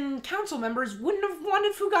fucking council members wouldn't have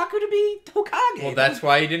wanted Fugaku to be Hokage. Well, that's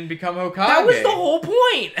why he didn't become Hokage. That was the whole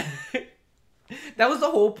point. That was the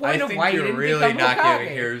whole point of why he didn't become Hokage. I think you're really not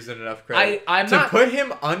giving Hiruzen enough credit. I'm not... put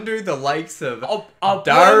him under the likes of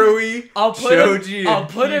Darui, Shoji, I'll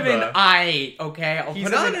put him in okay?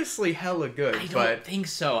 He's honestly hella good, I don't think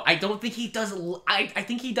so. I don't think he does... I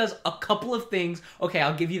think he does a couple of things. Okay,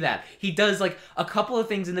 I'll give you that. He does, like, a couple of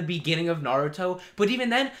things in the beginning of Naruto, but even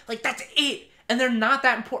then, like, that's it. And they're not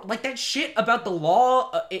that important. Like, that shit about the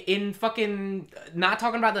law in fucking not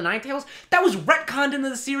talking about the Nine Tails, that was retconned into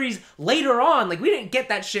the series later on. Like, we didn't get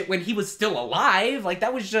that shit when he was still alive. Like,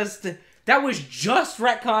 that was just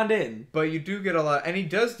retconned in. But you do get a lot, and he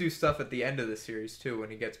does do stuff at the end of the series, too, when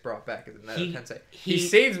he gets brought back as another Tensei. He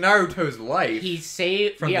saves Naruto's life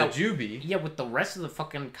from the Jubi. Yeah, with the rest of the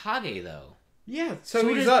fucking Kage, though. Yeah, so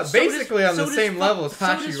he's basically on the same level as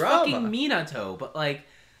Hashirama. So does fucking Minato, but, like...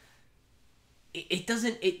 It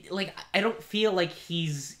doesn't, like, I don't feel like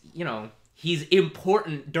he's, you know, he's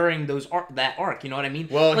important during that arc, you know what I mean?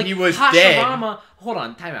 Well, like, he was dead. Hold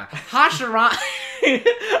on, time out. Hashirama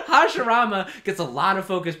gets a lot of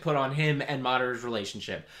focus put on him and Madara's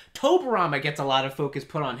relationship. Tobirama gets a lot of focus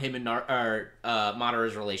put on him and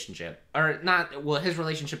Madara's relationship. Or not, well, his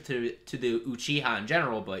relationship to the Uchiha in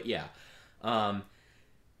general, but yeah.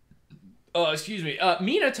 Excuse me.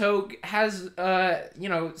 Minato has, you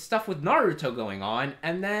know, stuff with Naruto going on,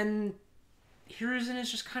 and then Hiruzen is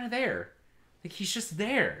just kind of there. Like, he's just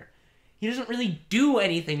there. He doesn't really do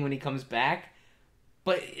anything when he comes back,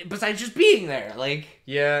 but besides just being there. Like,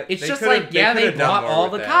 yeah, it's just like, yeah, they brought all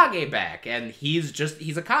the Kage back, and he's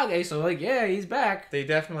a Kage, so, like, yeah, he's back. They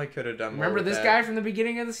definitely could have done more. Remember this guy from the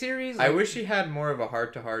beginning of the series? Like, I wish he had more of a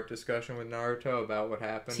heart-to-heart discussion with Naruto about what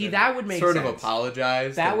happened. See, that would make sense. Sort of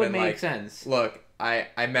apologize. That would make sense. Look,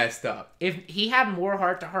 I messed up. If he had more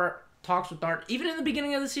heart-to-heart talks with Naruto, even in the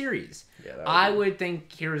beginning of the series, I would think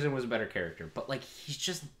Hiruzen was a better character. But, like, he's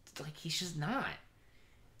just not.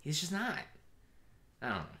 He's just not. I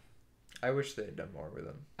don't know. I wish they had done more with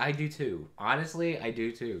him. I do too. Honestly, I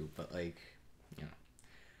do too. But, like, you know.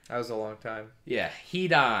 That was a long time. Yeah,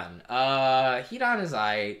 Hidan. Hidan is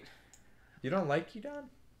aight. You don't like Hidan?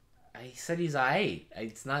 I said he's aight.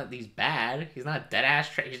 It's not he's bad. He's not dead ass.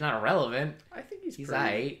 He's not irrelevant. I think he's He's pretty,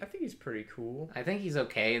 aight. I think he's pretty cool. I think he's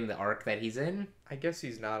okay in the arc that he's in. I guess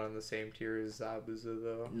he's not on the same tier as Zabuza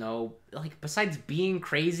though. No, like besides being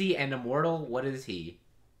crazy and immortal, what is he?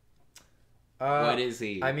 What is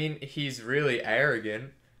he? I mean, he's really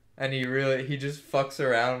arrogant, and he just fucks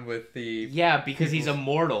around with the because he's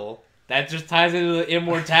immortal. That just ties into the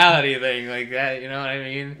immortality thing, like that. You know what I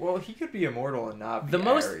mean? Well, he could be immortal and not be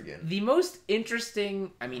arrogant. The most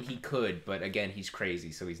interesting. I mean, he could, but again, he's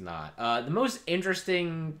crazy, so he's not. The most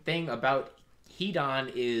interesting thing about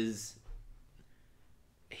Hidan is,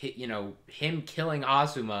 him killing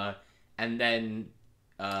Asuma, and then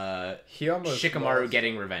he almost Shikamaru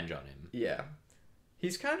getting revenge on him. Yeah,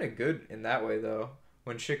 he's kind of good in that way though.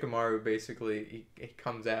 When Shikamaru basically he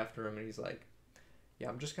comes after him and he's like, yeah,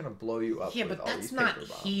 I'm just gonna blow you up. Yeah, with but all that's these not paper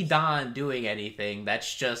bombs. Hidan doing anything.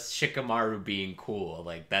 That's just Shikamaru being cool.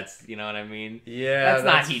 Like that's, you know what I mean? Yeah, that's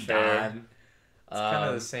not Hidan. Hidan. It's kind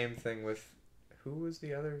of the same thing with who was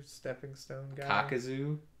the other stepping stone guy?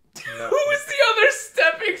 Kakuzu. No. Who was the other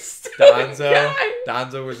stepping stone guy?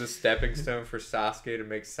 Danzo was a stepping stone for Sasuke to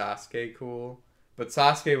make Sasuke cool. But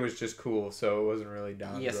Sasuke was just cool, so it wasn't really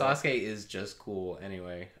Danzo. Yeah, Sasuke is just cool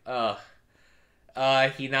anyway.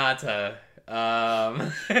 Hinata.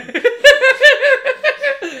 Why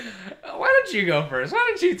don't you go first? Why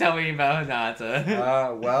don't you tell me about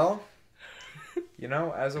Hinata? Well,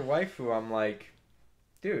 as a waifu, I'm like,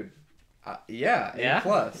 dude, yeah, A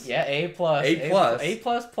plus. Yeah, A plus. A plus. A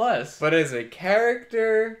plus plus. But as a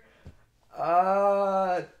character,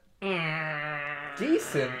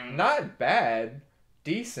 decent, not bad,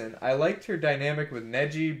 decent. I liked her dynamic with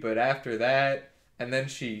Neji, but after that, and then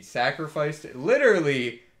she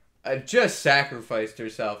literally just sacrificed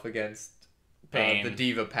herself against the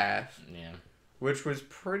Diva Path. Yeah. Which was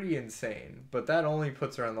pretty insane, but that only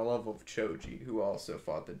puts her on the level of Choji, who also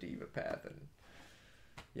fought the Diva Path, and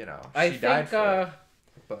she died for it.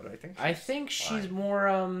 But I think she's more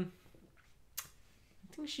I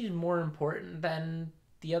think she's more important than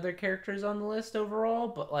the other characters on the list overall,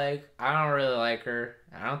 but like I don't really like her.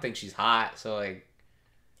 I don't think she's hot, so like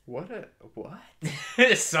what?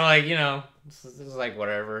 so like, this is like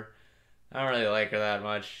whatever. I don't really like her that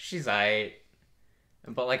much. She's aight.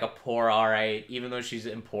 But like a poor alright, even though she's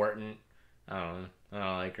important. I don't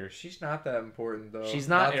like her. She's not that important though. She's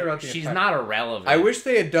not irrelevant. I wish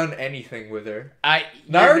they had done anything with her.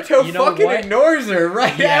 Naruto fucking ignores her,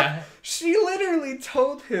 right? Yeah. She literally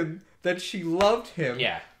told him that she loved him.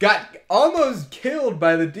 Yeah. Got almost killed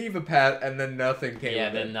by the Diva Path, and then nothing came. Yeah,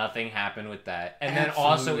 of then it. nothing happened with that. And Absolutely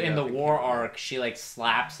then also in the war nothing came arc, she like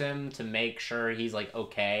slaps him to make sure he's like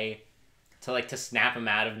okay, to snap him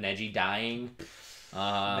out of Neji dying.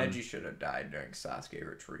 Neji should have died during Sasuke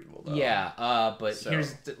retrieval, though. Yeah, but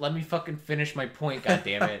let me fucking finish my point,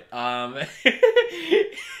 goddammit.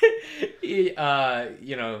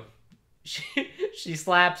 She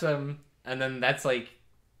slaps him, and then that's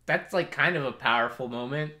kind of a powerful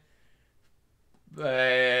moment. But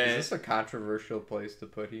is this a controversial place to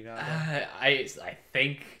put Hinata? I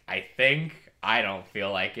think I don't feel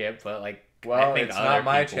like it, but like, well, I think it's other not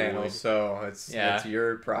my people channel, would. so it's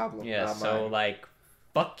your problem. Yeah, not so mine. like,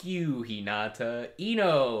 fuck you, Hinata.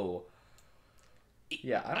 Ino.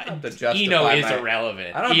 Yeah, I don't have to justify Ino is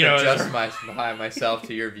irrelevant. I don't have to justify myself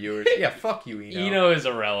to your viewers. Yeah, fuck you, Ino. Ino is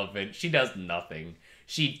irrelevant. She does nothing.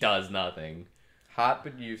 Hot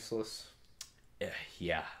but useless.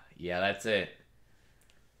 Yeah, that's it.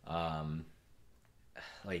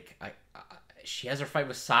 She has her fight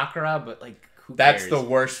with Sakura, but like, who cares? That's the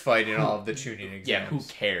worst fight in all of the tuning exams. Yeah, who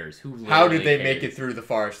cares? How did they make it through the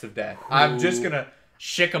Forest of Death? I'm just gonna...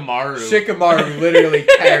 Shikamaru literally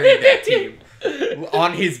carried that team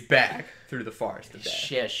on his back through the Forest of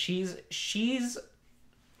Death. Yeah, she's...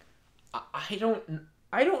 I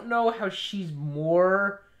don't know how she's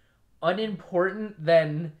more unimportant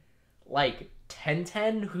than, like,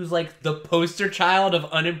 Tenten, who's like the poster child of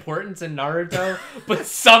unimportance in Naruto, but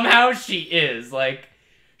somehow she is. Like,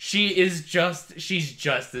 she's just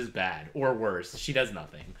as bad, or worse. She does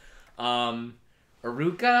nothing.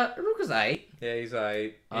 Iruka's aight. Yeah, he's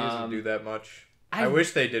aight. He doesn't do that much. I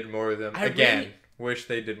wish they did more with him. Wish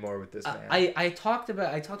they did more with this man. I talked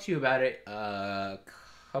to you about it a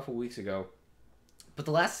couple weeks ago, but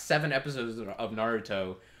the last 7 episodes of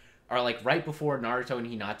Naruto are like right before Naruto and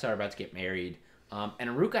Hinata are about to get married. And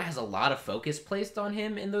Iruka has a lot of focus placed on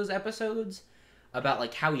him in those episodes about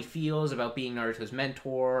like how he feels about being Naruto's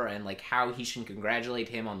mentor and like how he should congratulate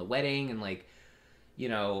him on the wedding and like, you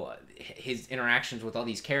know, his interactions with all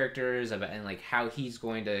these characters and like how he's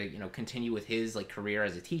going to, you know, continue with his like career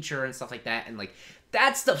as a teacher and stuff like that, and like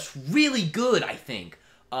that stuff's really good, I think.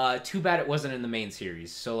 Too bad it wasn't in the main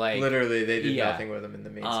series. So like literally they did nothing with him in the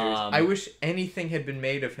main series. I wish anything had been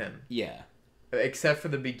made of him. Yeah. Except for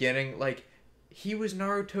the beginning, like he was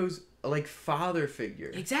Naruto's like father figure.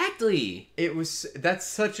 Exactly. That's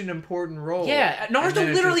such an important role. Yeah,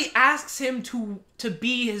 Naruto literally asks him to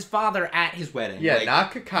be his father at his wedding. Yeah, like,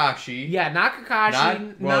 not Kakashi. Yeah, not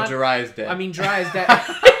Kakashi. Jiraiya's dead. I mean, Jiraiya's dead.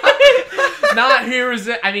 Not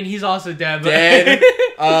Hiruzen. I mean, he's also dead. But Dead.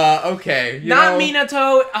 Okay. Not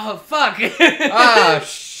Minato. Oh fuck.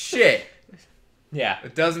 Shit. Yeah.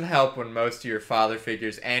 It doesn't help when most of your father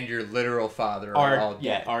figures and your literal father are all dead.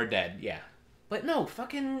 Yeah, are dead. Yeah. But no,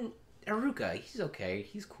 fucking Iruka, he's okay.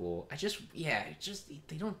 He's cool.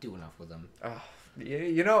 They don't do enough with him. Yeah,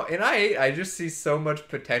 you know, in I just see so much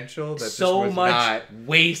potential that so just was much not,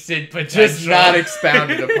 wasted potential. just not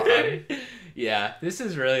expounded upon. Yeah, this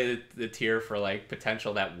is really the tier for like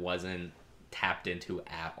potential that wasn't tapped into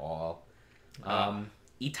at all.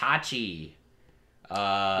 Itachi.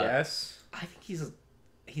 Yes. I think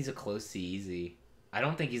he's a close C easy. I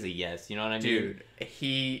don't think he's a yes. You know what I mean? Dude,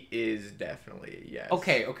 he is definitely a yes.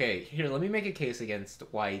 Okay. Here, let me make a case against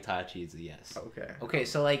why Itachi is a yes. Okay,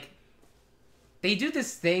 so like they do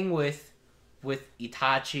this thing with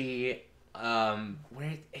Itachi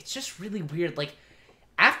where it's just really weird. Like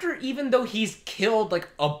after, even though he's killed like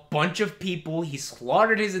a bunch of people, he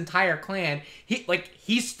slaughtered his entire clan,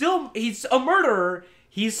 he's a murderer.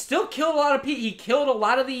 He's still killed a lot of people. He killed a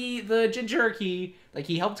lot of the Jinchuriki. Like,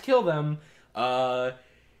 he helped kill them.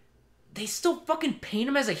 They still fucking paint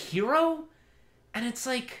him as a hero? And it's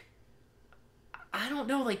like, I don't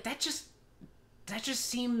know, like, that just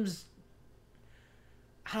seems,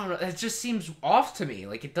 I don't know, that just seems off to me.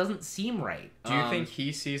 Like, it doesn't seem right. Do you think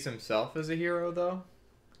he sees himself as a hero, though?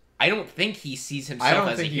 I don't think he sees himself as a hero. I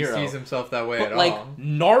don't think he sees himself that way at all. Like,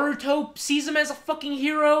 Naruto sees him as a fucking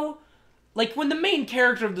hero? Like, when the main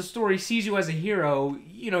character of the story sees you as a hero,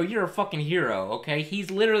 you know, you're a fucking hero, okay? He's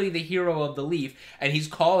literally the hero of the Leaf, and he's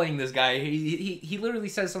calling this guy, he literally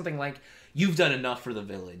says something like, you've done enough for the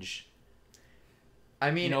village.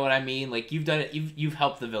 I mean... You know what I mean? Like, you've done it, you've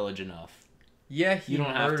helped the village enough. Yeah, you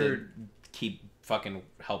don't have to keep fucking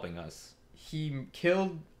helping us. He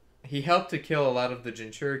helped to kill a lot of the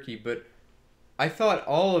Jinchuriki, but I thought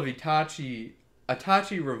all of Itachi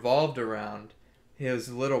revolved around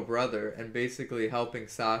his little brother and basically helping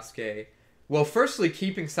Sasuke. Well, firstly,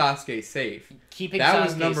 keeping Sasuke safe. That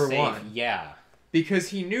was number one. Yeah. Because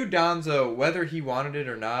he knew Danzo, whether he wanted it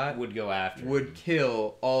or not, would go after would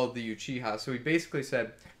kill all of the Uchiha. So he basically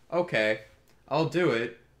said, okay, I'll do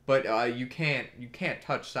it, but you can't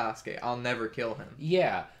touch Sasuke. I'll never kill him.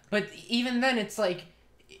 Yeah. But even then, it's like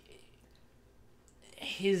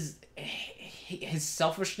his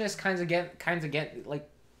selfishness kind of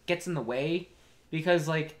gets in the way. Because,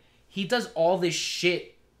 like, he does all this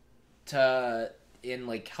shit helps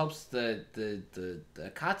the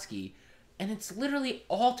Akatsuki, and it's literally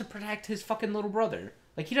all to protect his fucking little brother.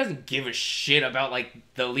 Like, he doesn't give a shit about, like,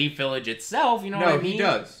 the Leaf Village itself, you know what I mean? No, he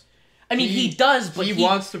does. I mean, he does, but he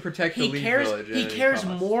wants to protect the Leaf Village. He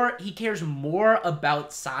cares more about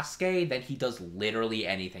Sasuke than he does literally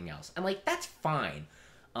anything else. And, like, that's fine.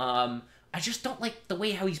 I just don't like the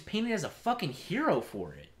way how he's painted as a fucking hero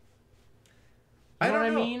for it. You know what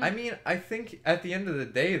I mean? I mean, I think at the end of the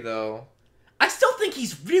day, though, I still think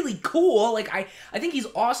he's really cool. Like, I think he's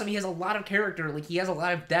awesome. He has a lot of character. Like, he has a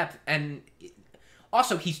lot of depth. And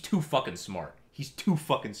also, he's too fucking smart. He's too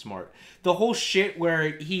fucking smart. The whole shit where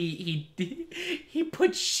he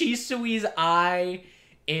put Shisui's eye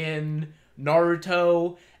in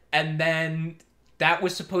Naruto, and then that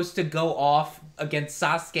was supposed to go off against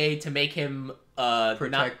Sasuke to make him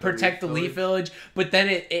protect the Leaf Village, but then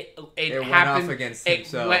it happened, went off against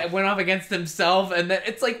himself. It went off against himself, and then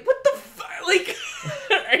it's like, what the fuck? Like,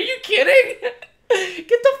 are you kidding? Get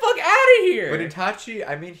the fuck out of here! But Itachi,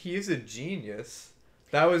 I mean, he is a genius.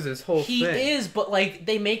 That was his whole thing. He is, but like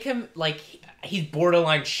they make him like he's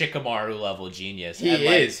borderline Shikamaru level genius. He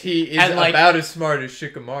is about as smart as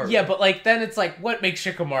Shikamaru. Yeah, but like then it's like, what makes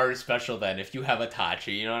Shikamaru special then if you have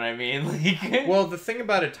Itachi? You know what I mean? Like, well, the thing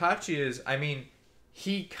about Itachi is, I mean,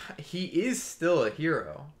 he is still a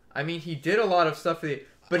hero. I mean, he did a lot of stuff,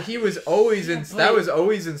 but he was always that was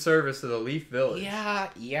always in service of the Leaf Village.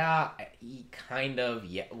 Yeah, kind of.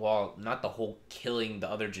 Yeah, well, not the whole killing the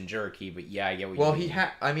other Jinchuriki, but yeah, I get what you mean.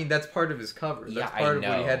 Well, I mean, that's part of his cover. That's part of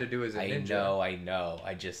what he had to do as a ninja. I know.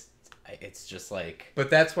 It's just like. But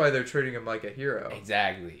that's why they're treating him like a hero.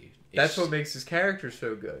 Exactly. That's what makes his character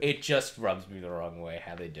so good. It just rubs me the wrong way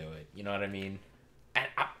how they do it. You know what I mean? And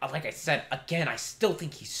like I said, again, I still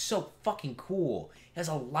think he's so fucking cool. He has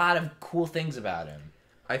a lot of cool things about him.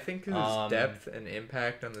 I think his depth and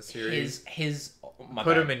impact on the series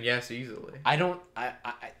put him in yes easily.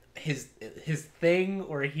 His thing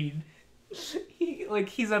where he like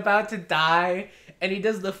he's about to die and he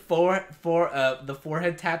does the forehead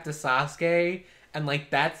tap to Sasuke, and like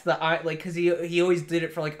that's the like because he always did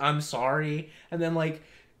it for like I'm sorry, and then like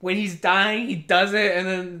when he's dying he does it and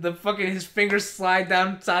then the fucking his fingers slide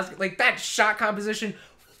down Sasuke, like that shot composition.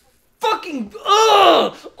 Fucking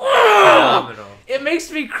phenomenal. It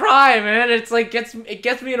makes me cry, man. It's like it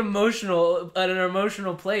gets me at an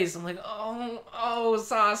emotional place. I'm like, oh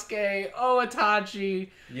Sasuke, oh Itachi.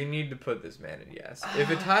 You need to put this man in yes. If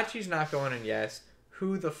Itachi's not going in yes,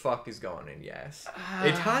 who the fuck is going in yes?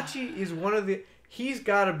 Itachi is he's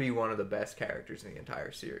got to be one of the best characters in the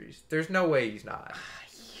entire series. There's no way he's not.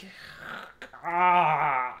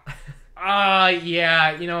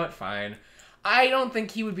 Yeah, you know what? Fine. I don't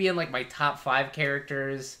think he would be in like my top 5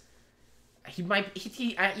 characters. He might.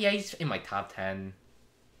 He's in my top 10.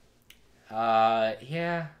 No.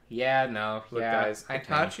 Look, guys,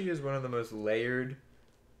 Itachi is one of the most layered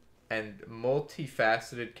and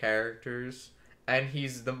multifaceted characters, and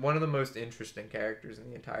he's one of the most interesting characters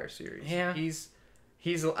in the entire series. Yeah.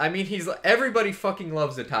 Everybody fucking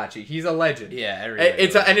loves Itachi. He's a legend. Yeah, everybody.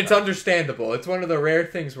 It's understandable. It's one of the rare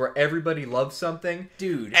things where everybody loves something,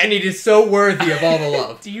 dude, and it is so worthy of all the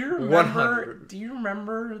love. Do you remember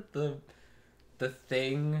the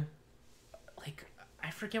thing? Like, I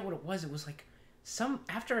forget what it was. It was like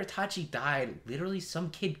after Itachi died, literally some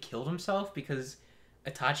kid killed himself because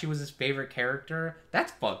Itachi was his favorite character.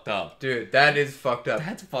 That's fucked up, dude. That is fucked up.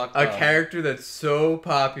 That's fucked up. A character that's so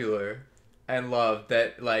popular and loved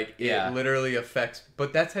that like it literally affects,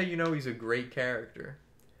 but that's how you know he's a great character.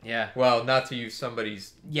 Yeah. Well, not to use somebody's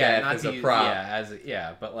death as a prop.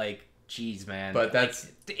 But like, jeez, man. But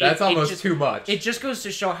that's almost too much. It just goes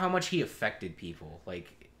to show how much he affected people.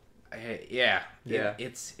 Like,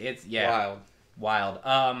 it's wild.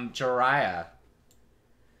 Jiraiya.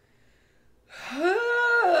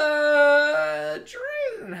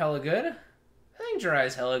 Jiraiya's hella good. I think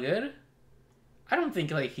Jiraiya's hella good. I don't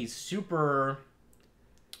think like he's super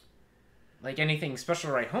like anything special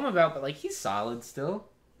to write home about, but like he's solid still.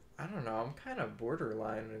 I don't know. I'm kind of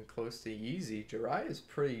borderline and close to easy. Jiraiya's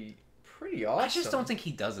pretty awesome. I just don't think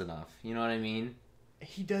he does enough. You know what I mean?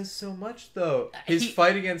 He does so much though. His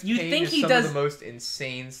fight against Pain is some of the most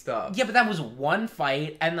insane stuff. Yeah, but that was one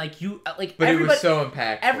fight, and like But it was so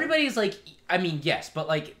impactful. Everybody's like, I mean, yes, but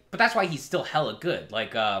that's why he's still hella good.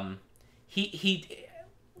 Like,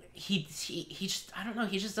 he just, I don't know,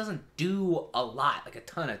 he just doesn't do a lot, like a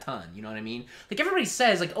ton, you know what I mean? Like, everybody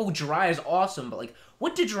says, like, oh, Jiraiya's awesome, but, like,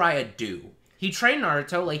 what did Jiraiya do? He trained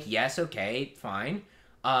Naruto, like, yes, okay, fine.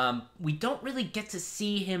 We don't really get to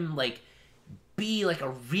see him, like, be, like, a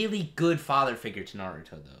really good father figure to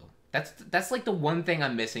Naruto, though. That's like, the one thing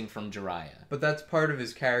I'm missing from Jiraiya. But that's part of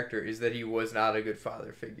his character, is that he was not a good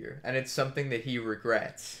father figure, and it's something that he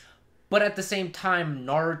regrets. But at the same time,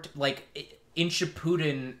 Naruto, like, in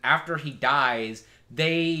Shippuden, after he dies,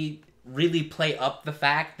 they really play up the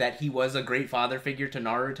fact that he was a great father figure to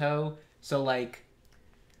Naruto. So like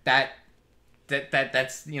that's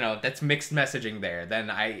that's mixed messaging there.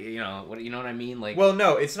 Then you know what I mean? Like, well,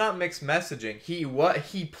 no, it's not mixed messaging.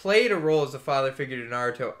 He played a role as a father figure to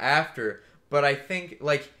Naruto after, but I think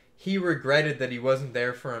like he regretted that he wasn't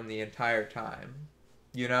there for him the entire time.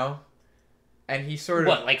 You know? And he sort of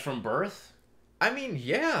what, like from birth? I mean,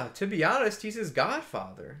 yeah, to be honest, he's his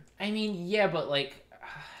godfather. I mean, yeah, but like...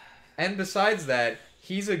 And besides that,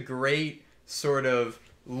 he's a great sort of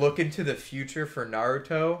look into the future for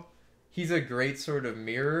Naruto. He's a great sort of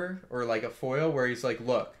mirror, or like a foil, where he's like,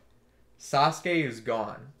 look, Sasuke is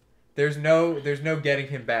gone. There's no getting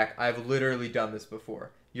him back. I've literally done this before.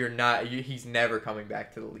 He's never coming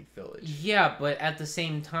back to the Leaf Village. Yeah, but at the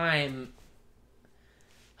same time...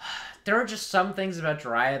 There are just some things about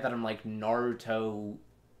Jiraiya that I'm like, Naruto...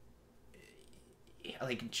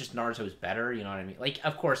 Like, just Naruto's better, you know what I mean? Like,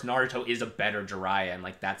 of course, Naruto is a better Jiraiya, and,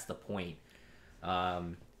 like, that's the point.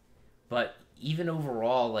 But even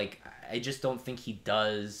overall, like, I just don't think he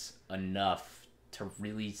does enough to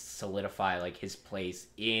really solidify, like, his place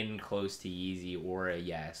in close to Yeezy or a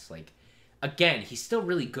yes. Like, again, he's still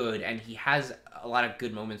really good, and he has a lot of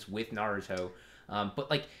good moments with Naruto. But,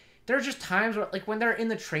 like... There are just times where, like, when they're in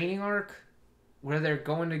the training arc, where they're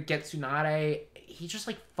going to get Tsunade, he just,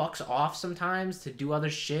 like, fucks off sometimes to do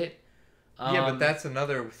other shit. Yeah, but that's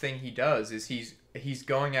another thing he does, is he's he's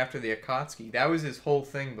going after the Akatsuki. That was his whole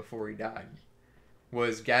thing before he died.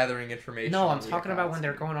 Was gathering information. No, on I'm the talking about when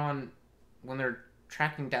they're Akatsuki. going on, when they're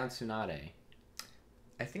tracking down Tsunade.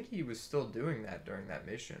 I think he was still doing that during that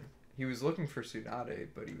mission. He was looking for Tsunade,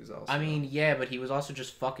 but he was also... I mean, yeah, but he was also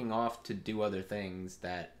just fucking off to do other things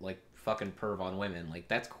that, like, fucking perv on women. Like,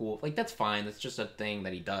 that's cool. Like, that's fine. That's just a thing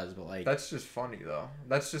that he does, but, like... That's just funny, though.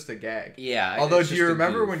 That's just a gag. Yeah. Although, it's do you just a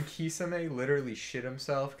remember goof. when Kisame literally shit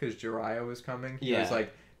himself because Jiraiya was coming? He Yeah. was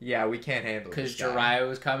like, yeah, we can't handle this Because guy. Jiraiya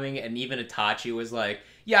was coming, and even Itachi was like,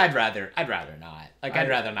 yeah, I'd rather not. Like, I'd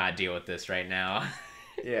rather not deal with this right now.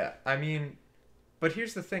 Yeah, I mean... But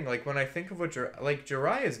here's the thing, like, when I think of what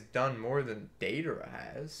Jiraiya's done more than Deidara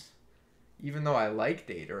has. Even though I like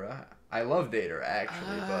Deidara. I love Deidara,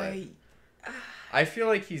 actually, but... I feel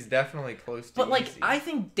like he's definitely close to But, like, easy. I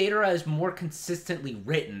think Deidara is more consistently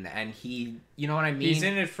written, and he... You know what I mean? He's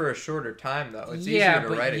in it for a shorter time, though. It's yeah, easier to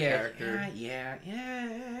but write yeah, a character.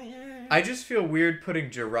 Yeah. I just feel weird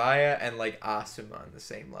putting Jiraiya and, like, Asuma on the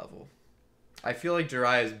same level. I feel like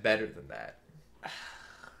Jiraiya is better than that.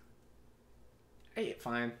 Hey,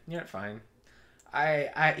 fine. Yeah, fine.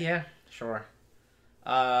 Yeah, sure.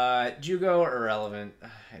 Jugo, irrelevant.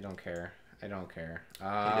 I don't care. He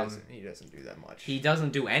doesn't do that much. He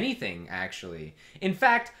doesn't do anything, actually. In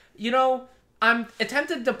fact, you know, I'm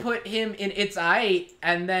tempted to put him in It's Ai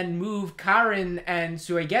and then move Karin and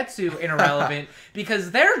Suigetsu in irrelevant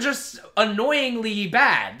because they're just annoyingly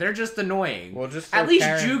bad. They're just annoying. Well, just at throw least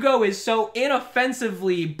Karen- Jugo is so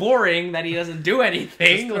inoffensively boring that he doesn't do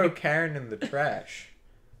anything. Just throw Like, Karen in the trash.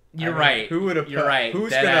 you're right. Who would You're right. Who's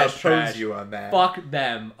Dead gonna ass oppose trash. you on that? Fuck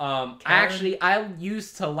them. Actually, I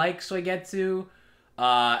used to like Suigetsu,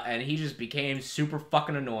 and he just became super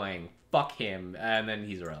fucking annoying. Fuck him, and then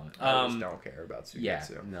he's irrelevant. I just don't care about Suigetsu. Yeah,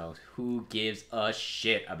 no. Who gives a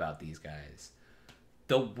shit about these guys?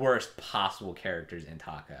 The worst possible characters in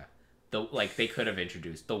Taka. They could have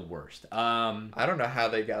introduced the worst. I don't know how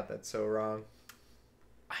they got that so wrong.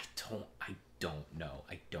 I don't know.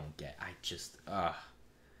 I don't get. I just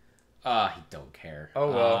I don't care.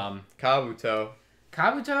 Oh well. Kabuto.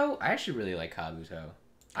 Kabuto? I actually really like Kabuto.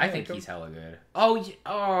 I think like him. he's hella good.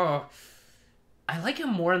 Oh, I like him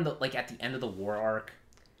more in the at the end of the war arc.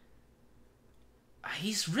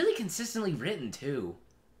 He's really consistently written too.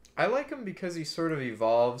 I like him because he sort of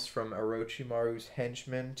evolves from Orochimaru's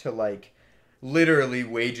henchman to like literally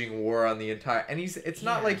waging war on the entire. And it's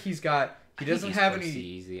not like he doesn't have any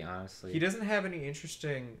easy, honestly. He doesn't have any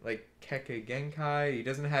interesting like Kekkei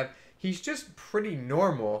Genkai. He's just pretty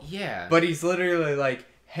normal. Yeah. But he's literally like,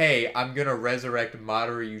 hey, I'm gonna resurrect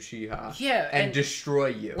Madara Uchiha. Yeah, and destroy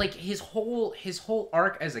you. Like his whole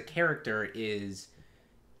arc as a character is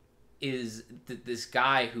this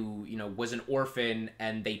guy who was an orphan,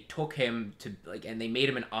 and they took him to and they made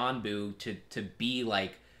him an Anbu to be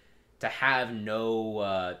to have no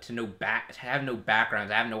background,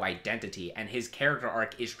 to have no identity, and his character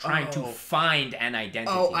arc is trying to find an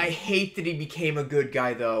identity. Oh, I hate that he became a good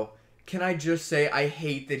guy though. Can I just say I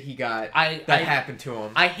hate that he got that happened to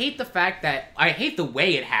him. I hate the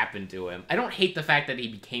way it happened to him. I don't hate the fact that he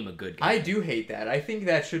became a good guy. I do hate that. I think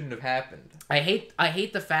that shouldn't have happened. I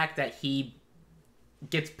hate the fact that he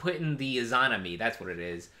gets put in the Izanami. That's what it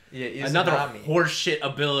is. Yeah, Izanami. Another horseshit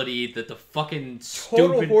ability that the fucking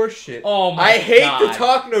total stupid horseshit. Oh my I hate God. the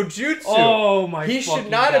Talk No Jutsu. Oh my He fucking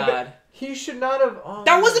should not God. have been. He should not have.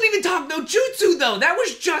 That wasn't even Talk No Jutsu though. That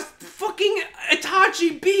was just fucking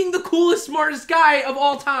Itachi being the coolest, smartest guy of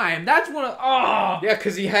all time. That's one of Yeah,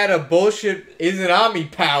 because he had a bullshit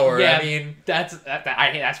Izanami power. Yeah, I mean, that's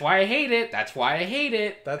why I hate it. That's why I hate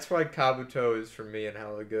it. That's why Kabuto is for me and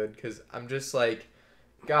hella good, because I'm just like,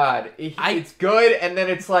 God, it's good, and then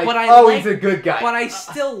it's like, he's a good guy. But I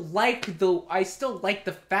still like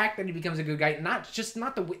the fact that he becomes a good guy. Not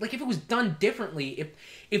the way, if it was done differently.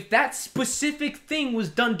 If that specific thing was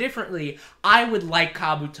done differently, I would like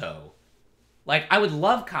Kabuto. I would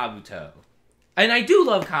love Kabuto, and I do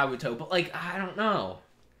love Kabuto. But I don't know.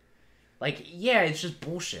 It's just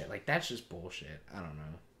bullshit. That's just bullshit. I don't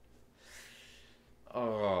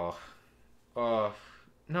know. Oh.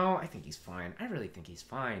 No, I think he's fine. I really think he's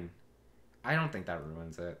fine. I don't think that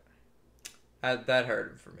ruins it. That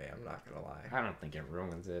hurt for me. I'm not gonna lie. I don't think it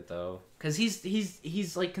ruins it though, because he's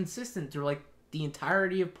consistent through the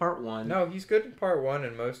entirety of part 1. No, he's good in part 1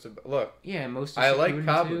 and most of. Look, yeah, most. Of I like Shippuden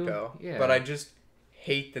Kabuto, too. Yeah, but I just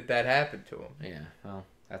hate that happened to him. Yeah, well,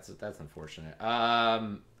 that's unfortunate.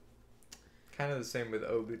 Kind of the same with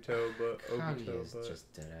Obito, but Kaguya is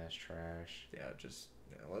just dead ass trash. Yeah,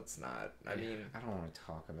 let's not. I mean, I don't want to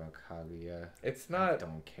talk about Kaguya. It's not. I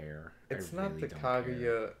don't care. It's I not really the don't Kaguya.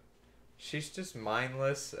 care. She's just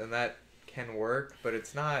mindless, and that can work, but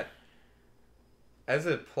it's not as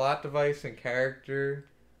a plot device and character.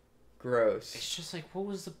 Gross. It's just like, what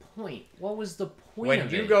was the point? What was the point when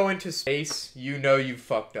of you it? go into space, you know you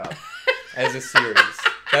fucked up as a series.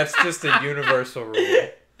 That's just a universal rule.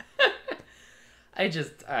 I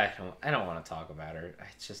don't want to talk about her.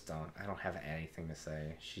 I don't have anything to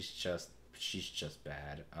say. She's just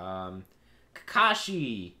bad.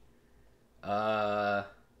 Kakashi.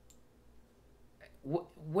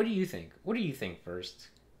 What do you think? What do you think first?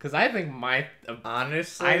 Because I think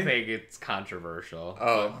honestly, I think it's controversial.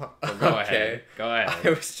 Oh, but go okay. ahead. Go ahead. I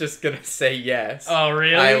was just gonna say yes. Oh,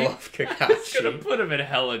 really? I love Kakashi. I was gonna put him in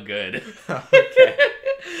hella good. Okay.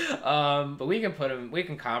 But we can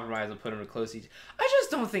compromise and put him to close each. I just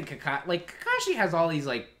don't think Kakashi has all these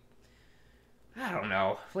I don't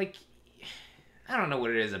know, I don't know what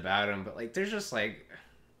it is about him, but there's just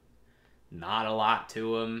not a lot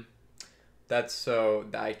to him. That's so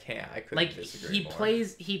I couldn't disagree more.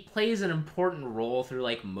 He plays an important role through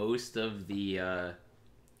most of the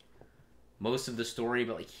story,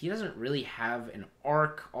 but he doesn't really have an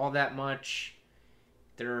arc all that much.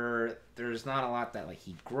 There's not a lot that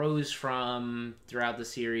he grows from throughout the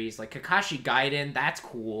series. Kakashi Gaiden, that's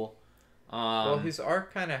cool. Well, his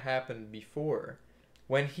arc kind of happened before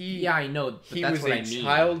when I know, but he that's was what a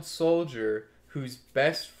child soldier whose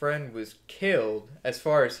best friend was killed, as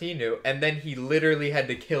far as he knew, and then he literally had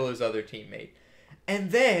to kill his other teammate.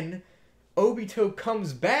 And then Obito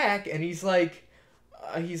comes back, and he's like,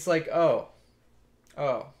 oh,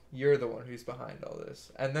 you're the one who's behind all this.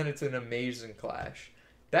 And then it's an amazing clash.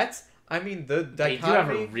 The dichotomy... They do have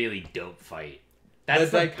a really dope fight.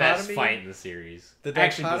 That's the best fight in the series. The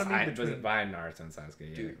dichotomy between behind Naruto and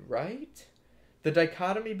Sasuke. Yeah. Dude, right? The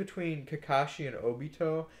dichotomy between Kakashi and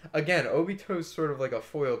Obito... Again, Obito's sort of like a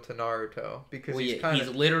foil to Naruto. Because he's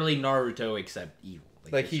literally Naruto except evil.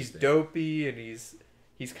 He's dopey and he's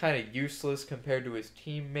kind of useless compared to his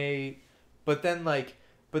teammate. But then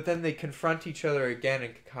they confront each other again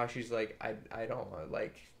and Kakashi's like, I don't want,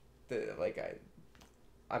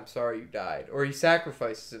 I'm sorry you died. Or he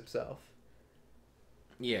sacrifices himself.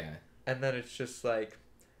 Yeah. And then it's just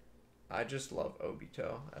I just love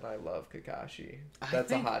Obito, and I love Kakashi.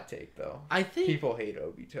 That's a hot take, though. I think... People hate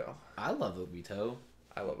Obito. I love Obito.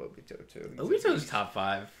 I love Obito, too. Obito's top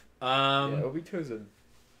 5. Yeah, Obito's a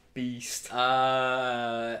beast.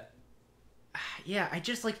 Yeah, I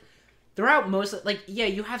just, throughout most...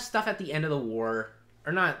 you have stuff at the end of the war,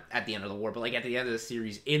 or not at the end of the war, but, at the end of the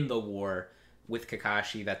series in the war with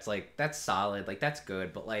Kakashi that's, that's solid. That's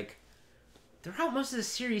good, but, throughout most of the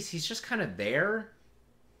series, he's just kind of there.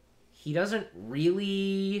 He doesn't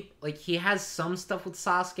really he has some stuff with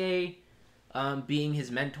Sasuke being his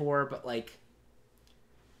mentor, but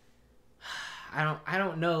I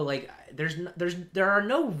don't know, there are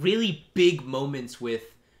no really big moments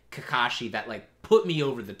with Kakashi that put me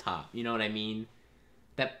over the top, you know what I mean?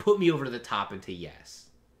 That put me over the top into yes.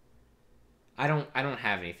 I don't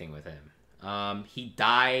have anything with him. He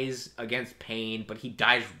dies against Pain, but he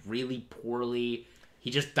dies really poorly. He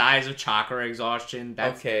just dies of chakra exhaustion.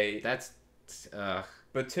 But to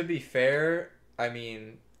be fair, I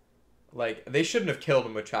mean, they shouldn't have killed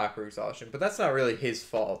him with chakra exhaustion, but that's not really his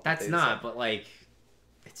fault. That's not, but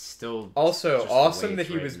it's still... Also, awesome that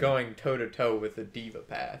he was going toe-to-toe with the Diva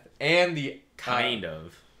path. And the... Kind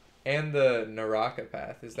of. And the Naraka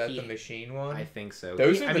path. Is that the machine one? I think so.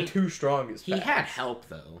 Those are the two strongest paths. He had help,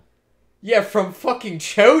 though. Yeah, from fucking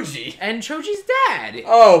Choji. And Choji's dad.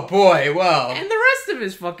 Oh, boy, well. And the rest of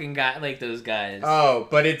his fucking those guys. Oh,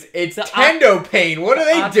 but it's Tendo Pain. What are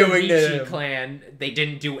they doing to him? Clan, they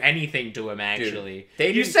didn't do anything to him, actually.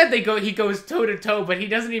 Dude, you said he goes toe-to-toe, but he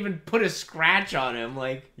doesn't even put a scratch on him,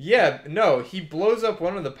 Yeah, no, he blows up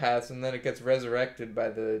one of the paths, and then it gets resurrected by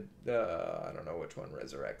the... I don't know which one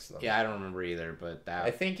resurrects them. Yeah, I don't remember either, but that...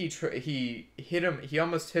 I think he hit him... He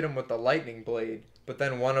almost hit him with the lightning blade. But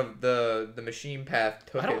then one of the machine path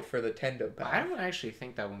took it for the Tendo path. I don't actually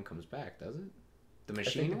think that one comes back, does it? The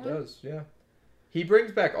machine one? It does, yeah. He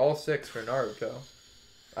brings back all 6 for Naruto.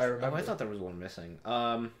 I remember. Oh, I thought there was one missing.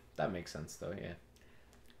 That makes sense though, yeah.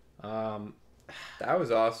 That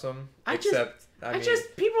was awesome.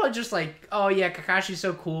 People are just oh yeah, Kakashi's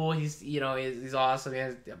so cool. He's he's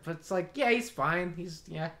awesome. But it's yeah, he's fine. He's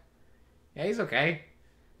he's okay.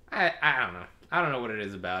 I don't know. I don't know what it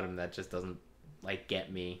is about him that just doesn't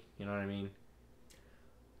get me, you know what I mean?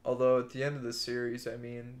 Although at the end of the series, I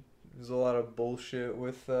mean, there's a lot of bullshit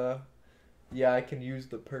with I can use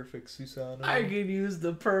the perfect Susanoo. I can use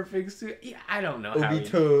the perfect Yeah, I don't know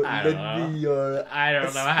Obito, how I don't know your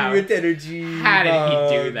how spirit energy. How did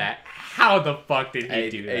he do that? How the fuck did he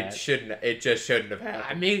do that? It just shouldn't have happened.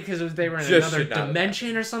 I mean, because they were in another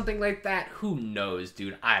dimension or something like that. Who knows,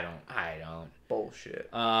 dude? I don't.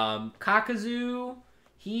 Bullshit. Kakazu,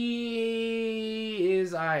 he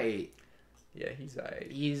is I. Yeah, he's I.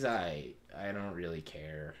 He's I don't really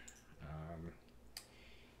care.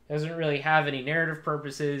 Doesn't really have any narrative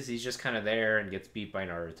purposes. He's just kind of there and gets beat by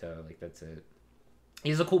Naruto. Like, that's it. He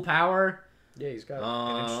has a cool power. Yeah, he's got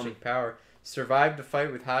an interesting power. Survived a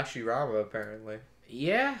fight with Hashirama, apparently.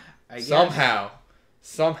 Yeah, I guess. Somehow.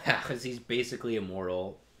 Because he's basically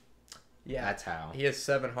immortal. Yeah. That's how. He has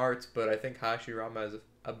 7 hearts, but I think Hashirama has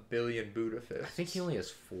a billion Buddha fists. I think he only has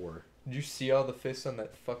 4. Did you see all the fists on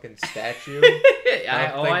that fucking statue?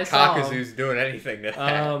 I don't think Kakazu's doing anything to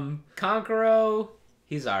that. Kankuro,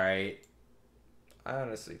 he's alright. I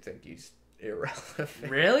honestly think he's irrelevant.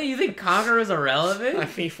 Really? You think Kankuro's irrelevant? I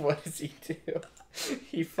mean, what does he do?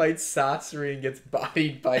 He fights Sasori and gets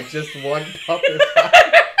bodied by just one puppet.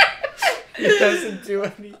 He doesn't do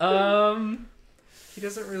anything. He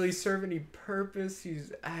doesn't really serve any purpose.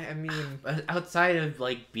 I mean... Outside of,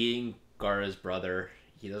 like, being Gaara's brother...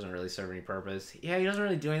 He doesn't really serve any purpose. Yeah, he doesn't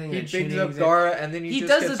really do anything. He bigs up Gaara and then he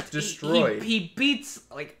just gets destroyed. He beats,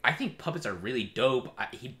 like, I think puppets are really dope.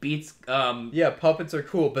 He beats, Yeah, puppets are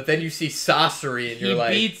cool, but then you see Sasori and you're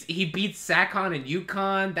like... He beats Sakon and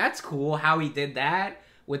Yukon. That's cool how he did that.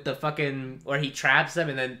 With the fucking... Where he traps them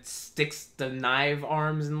and then sticks the knife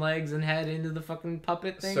arms and legs and head into the fucking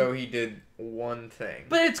puppet thing. So he did one thing.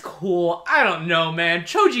 But it's cool. I don't know, man.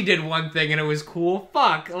 Choji did one thing and it was cool.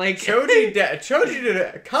 Fuck. Like... Choji did...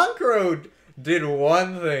 Kankuro did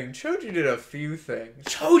one thing. Choji did a few things.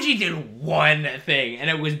 Choji did one thing and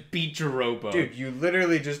it was beat Jirobo. Dude, you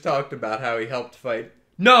literally just talked about how he helped fight...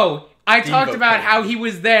 No, I talked about how he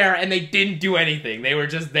was there and they didn't do anything. They were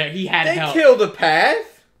just there. He had help. They killed a path?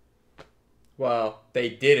 Well, they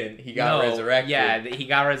didn't. He got resurrected. Yeah, he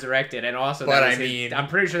got resurrected, and also, I'm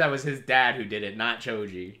pretty sure that was his dad who did it, not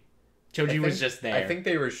Choji. Choji was just there. I think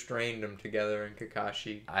they restrained him together, and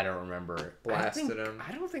Kakashi. I don't remember. Blasted him.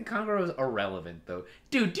 I don't think Kanguro's irrelevant though.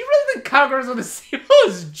 Dude, do you really think Kanguro's on the same level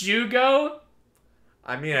as Jugo?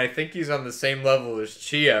 I mean, I think he's on the same level as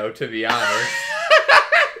Chio, to be honest.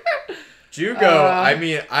 Jugo. I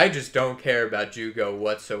mean, I just don't care about Jugo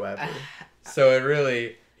whatsoever. So it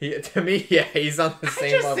really. To me, yeah, he's on the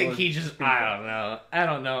same level. I think he just... I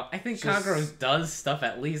don't know. I think Kankuro does stuff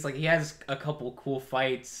at least. Like, he has a couple cool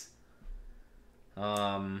fights.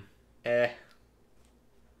 That's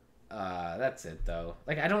it, though.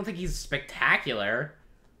 Like, I don't think he's spectacular.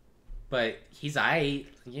 But he's aight.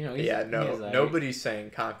 You know, he's nobody's saying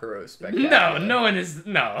Kankuro's spectacular. No one is...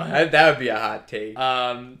 No. That would be a hot take.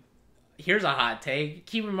 Here's a hot take.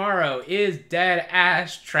 Kimimaro is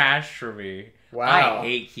dead-ass trash for me. Wow. I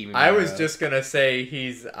hate Kimimaro. I was just gonna say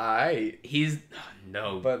he's aight.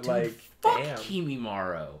 No, but dude, fuck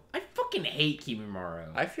Kimimaro. I fucking hate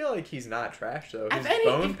Kimimaro. I feel like he's not trash though. His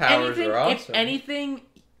bone powers are awesome. If anything,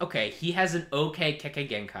 okay, he has an okay Kekkei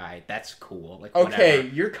Genkai. That's cool. Like, okay,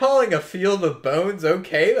 whatever. You're calling a field of bones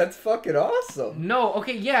okay? That's fucking awesome. No,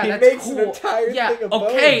 okay, yeah, he that's makes cool. An entire thing of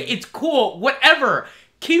okay, bones. It's cool. Whatever.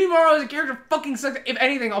 Kimimaro as a character fucking sucks. If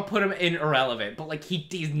anything, I'll put him in irrelevant. But, like,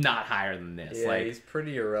 he's not higher than this. Yeah, like, he's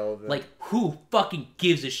pretty irrelevant. Like, who fucking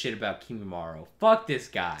gives a shit about Kimimaro? Fuck this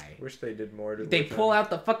guy. Wish they did more to They pull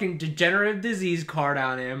out the fucking degenerative disease card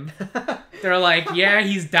on him. They're like, yeah,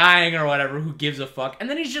 he's dying or whatever. Who gives a fuck? And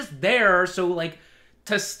then he's just there, so, like,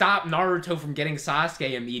 to stop Naruto from getting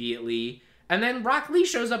Sasuke immediately. And then Rock Lee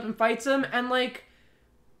shows up and fights him, and, like,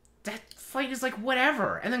 that fight is, like,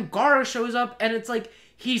 whatever. And then Gaara shows up, and it's like...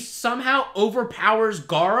 He somehow overpowers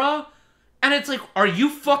Gaara, and it's like, are you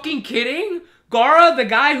fucking kidding? Gaara, the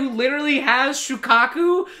guy who literally has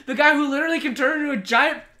Shukaku, the guy who literally can turn into a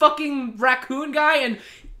giant fucking raccoon guy and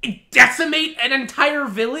decimate an entire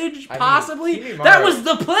village, possibly? That was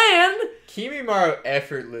the plan! Kimimaro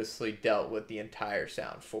effortlessly dealt with the entire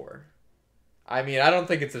Sound 4. I mean, I don't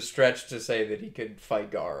think it's a stretch to say that he could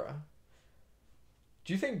fight Gaara.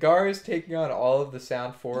 Do you think Gaara is taking on all of the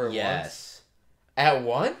Sound 4 at once? At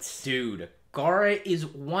once? Dude, Gaara is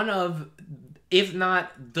one of, if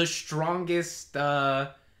not the strongest,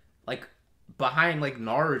 like, behind, like,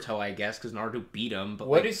 Naruto, I guess, because Naruto beat him. But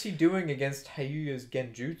what is he doing against Hyuga's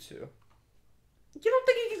Genjutsu? You don't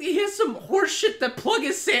think he has some horse shit that plug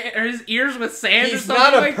his ears with sand or something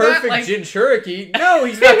like that? He's not a perfect Jinchuriki. No,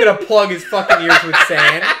 he's not gonna plug his fucking ears with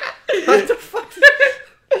sand. What the fuck?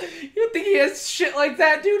 You don't think he has shit like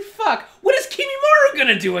that, dude? Fuck. What is Kimimaro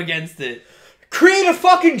gonna do against it? Create a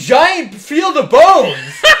fucking giant field of bones!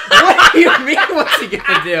 What do you mean, what's he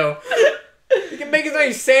gonna do? He can make as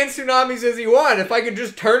many sand tsunamis as he wants. If I could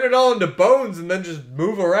just turn it all into bones and then just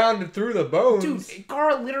move around and through the bones. Dude,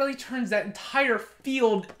 Gaara literally turns that entire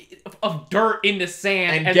field of dirt into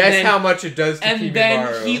sand. And guess how much it does to Kimimaro. And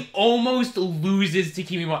then he almost loses to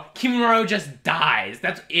Kimimaro. Kimimaro just dies.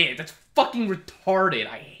 That's it. That's fucking retarded.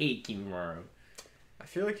 I hate Kimimaro. I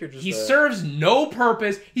feel like you're just He serves no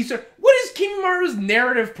purpose. What is Kimimaro's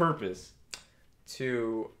narrative purpose?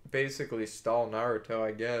 To basically stall Naruto,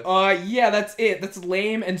 I guess. Yeah, that's it. That's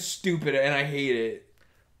lame and stupid, and I hate it.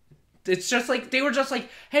 It's just like, they were just like,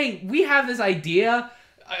 hey, we have this idea.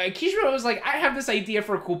 Kishimoto was like, I have this idea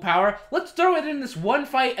for a cool power. Let's throw it in this one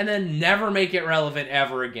fight and then never make it relevant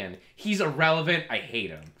ever again. He's irrelevant. I hate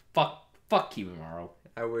him. Fuck Kimimaro.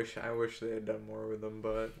 I wish they had done more with him,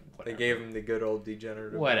 but they gave him the good old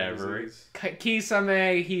degenerative. Whatever.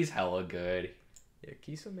 Kisame, he's hella good. Yeah,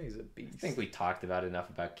 Kisame's a beast. I think we talked about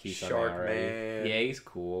enough about Kisame Shark already. Man. Yeah, he's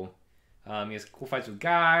cool. He has cool fights with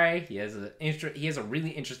Guy. He has a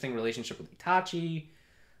really interesting relationship with Itachi.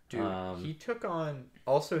 Dude, he took on.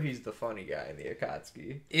 Also, he's the funny guy in the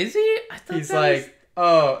Akatsuki. Is he? I thought he's like,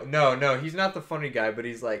 oh no, he's not the funny guy, but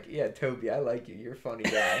he's like, yeah, Toby, I like you. You're a funny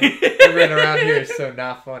guy. Everyone around here is so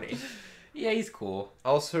not funny. Yeah, he's cool.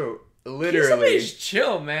 Also, literally, Kisame's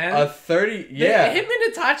chill, man. A 30, yeah. Him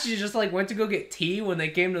and Itachi just like went to go get tea when they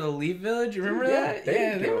came to the Leaf Village. Remember that?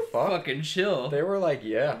 They were fuck. fucking chill. They were like,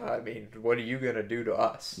 yeah, I mean, what are you gonna do to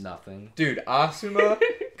us? Nothing. Dude, Asuma,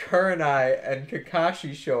 Kurenai, and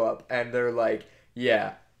Kakashi show up, and they're like,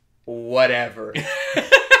 yeah, whatever.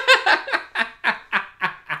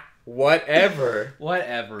 Whatever.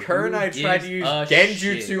 Kurenai tried to use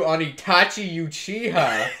Genjutsu on Itachi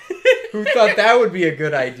Uchiha. Who thought that would be a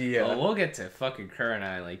good idea? Well, we'll get to fucking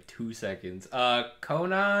Kurenai in like 2 seconds.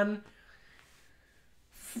 Conan.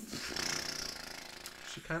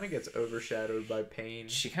 She kind of gets overshadowed by Pain.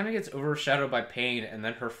 And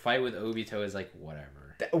then her fight with Obito is like, whatever.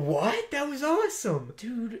 What? That was awesome.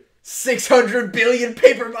 Dude. 600 billion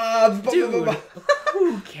paper mobs! Dude,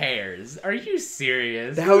 who cares? Are you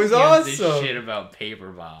serious? That was awesome. Who gives a shit about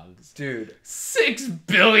paper bombs? Dude. 6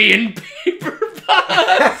 billion paper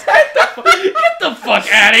bombs! Get the fuck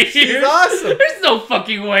out of here! She's awesome! There's no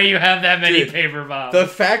fucking way you have that many Dude, paper bombs. The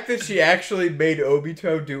fact that she actually made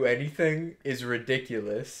Obito do anything is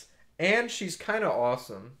ridiculous. And she's kind of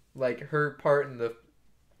awesome. Like, her part in the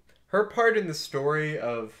story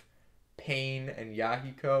of Pain and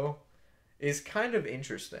Yahiko is kind of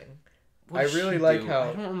interesting. I really like how...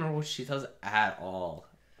 I don't remember what she does at all.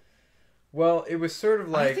 Well, it was sort of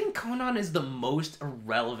like... I think Conan is the most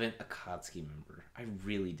irrelevant Akatsuki member. I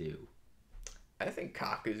really do. I think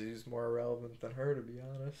Kakuzu's more irrelevant than her, to be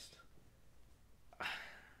honest.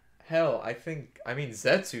 Hell, I mean,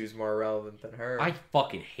 Zetsu's more relevant than her. I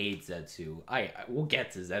fucking hate Zetsu. We'll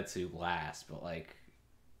get to Zetsu last, but like...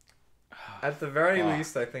 At the very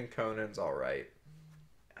least, I think Conan's alright.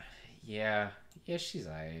 Yeah, she's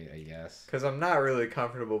I guess. Because I'm not really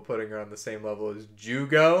comfortable putting her on the same level as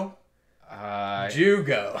Jugo.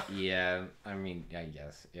 Jugo. Yeah, I mean, I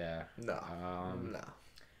guess, yeah. No. No.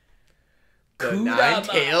 The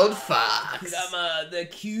nine-tailed fox. Kurama the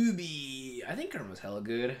QB. I think Kurama's hella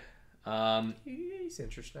good. He's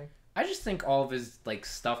interesting. I just think all of his like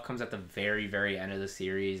stuff comes at the very, very end of the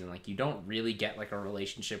series, and like you don't really get like a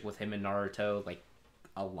relationship with him and Naruto like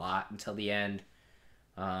a lot until the end.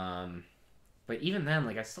 But even then,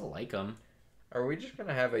 like I still like him. Are we just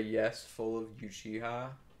gonna have a yes full of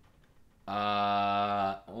Uchiha?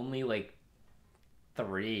 Only like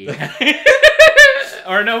 3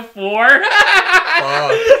 or no 4.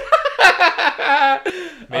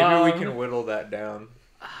 Maybe we can whittle that down.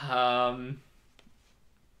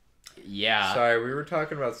 Yeah. Sorry, we were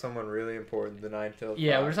talking about someone really important, the nine-tailed fox.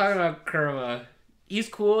 Yeah, we're talking about Kurama. He's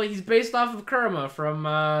cool. He's based off of Kurama from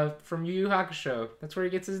Yu Yu Hakusho. That's where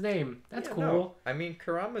he gets his name. That's cool. No. I mean,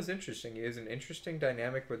 Kurama's interesting. He has an interesting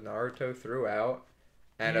dynamic with Naruto throughout,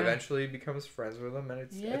 and eventually becomes friends with him, and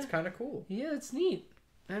it's kind of cool. Yeah, it's neat.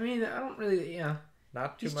 I mean, I don't really,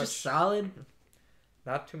 Not too He's much. just solid.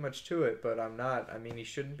 Not too much to it, but I'm not. I mean, he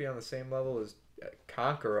shouldn't be on the same level as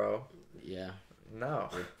Kankuro. Yeah. No.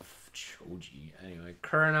 Choji. Anyway,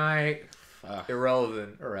 Kurenai.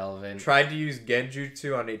 Irrelevant. Tried to use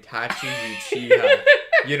Genjutsu on Itachi Uchiha.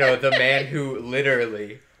 You know, the man who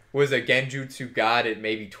literally was a Genjutsu god at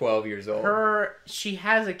maybe 12 years old. She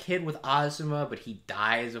has a kid with Azuma, but he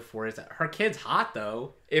dies before it's... Her kid's hot,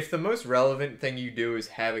 though. If the most relevant thing you do is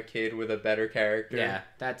have a kid with a better character... Yeah,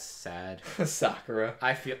 that's sad. Sakura.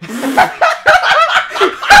 I feel...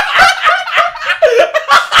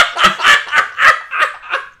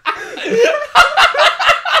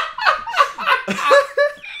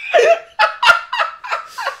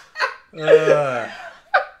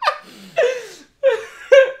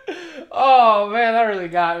 Oh man, that really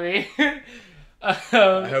got me. I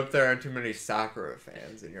hope there aren't too many Sakura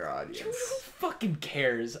fans in your audience. Who fucking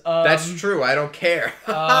cares? That's true. I don't care.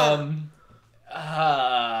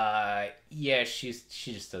 Yeah, she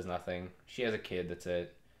just does nothing. She has a kid. That's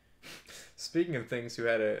it. Speaking of things who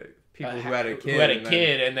had a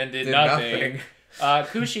kid, and then did nothing.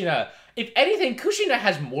 Kushina. If anything, Kushina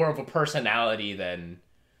has more of a personality than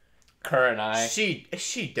Kurenai.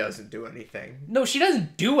 She doesn't do anything. No, she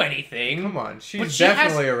doesn't do anything. Come on, she's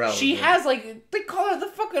definitely irrelevant. She has, like, they call her the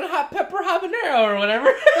fucking hot pepper habanero or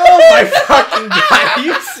whatever. Oh my fucking god, are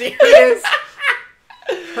you serious?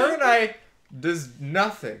 Kurenai does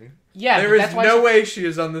nothing. Yeah, there is no way she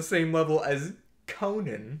is on the same level as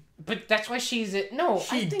Conan. But that's why she's no.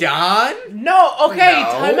 She done? No, okay,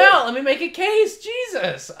 No. time out. Let me make a case.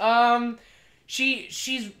 Jesus.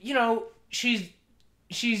 She's you know, she's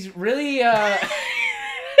really I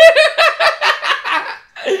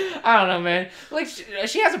don't know, man. Like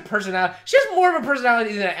she has a personality. She has more of a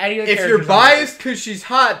personality than any other character. If you're biased because she's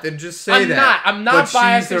hot, then just say that. I'm not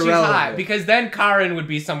biased because she's hot, because then Karen would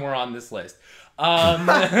be somewhere on this list.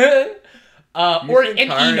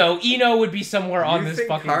 Ino would be somewhere on this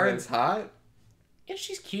fucking Karen's list. hot? Yeah,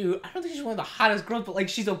 she's cute. I don't think she's one of the hottest girls, but like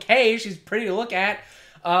she's okay. She's pretty to look at.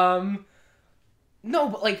 No,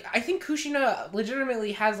 but like I think Kushina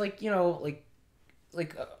legitimately has like, you know,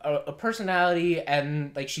 like a personality,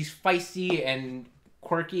 and like she's feisty and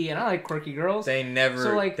quirky, and I like quirky girls. They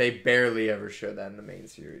barely ever show that in the main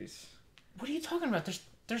series. What are you talking about?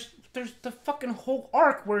 There's the fucking whole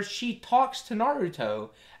arc where she talks to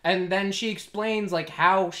Naruto, and then she explains like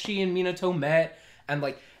how she and Minato met, and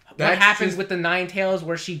like what happens with the Nine Tails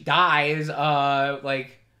where she dies.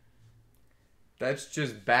 That's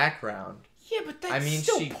just background. Yeah, but that's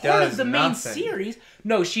still part of the main series.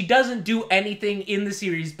 No, she doesn't do anything in the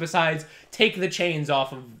series besides take the chains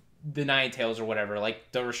off of the Nine Tails or whatever,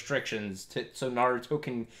 like the restrictions, so Naruto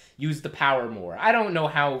can use the power more. I don't know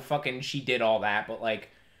how fucking she did all that, but like,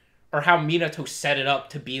 or how Minato set it up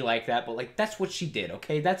to be like that, but like that's what she did.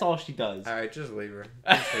 Okay, that's all she does. All right, just leave her.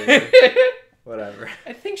 Whatever.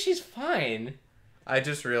 I think she's fine. I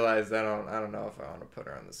just realized I don't know if I want to put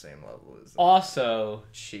her on the same level as also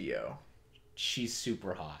Chio. She's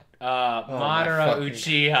super hot. Madara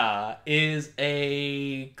Uchiha is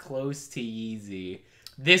a close to Yeezy.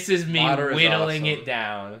 This is me whittling it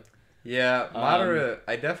down. Yeah, Madara,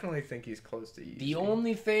 I definitely think he's close to Yeezy. The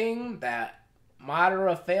only thing that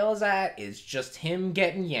Madara fails at is just him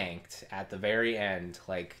getting yanked at the very end.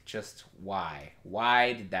 Like, just why?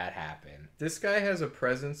 Why did that happen? This guy has a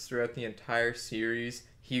presence throughout the entire series.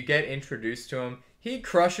 You get introduced to him. He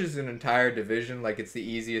crushes an entire division like it's the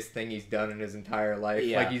easiest thing he's done in his entire life.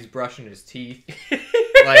 Yeah. Like he's brushing his teeth.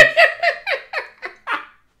 Like,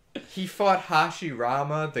 he fought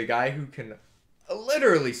Hashirama, the guy who can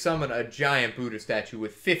literally summon a giant Buddha statue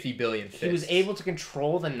with 50 billion fists. He was able to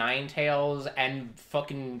control the Nine Tails and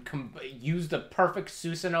fucking use the perfect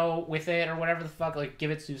Susanoo with it or whatever the fuck, like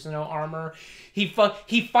give it Susanoo armor. He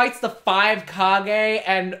fights the 5 Kage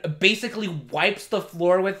and basically wipes the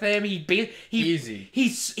floor with him. Easy.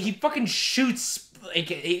 He fucking shoots like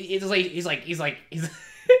he's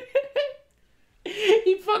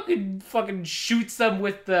he fucking shoots them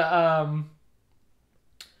with the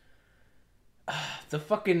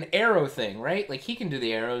fucking arrow thing, right? Like, he can do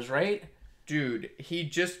the arrows, right? Dude, he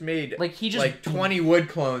just made, like 20 wood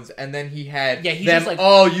clones, and then he had them just, like,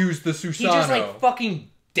 all use the Susanoo. He just, like, fucking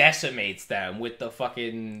decimates them with the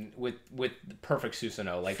fucking, with the perfect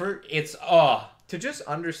Susanoo. Like, To just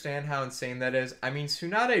understand how insane that is, I mean,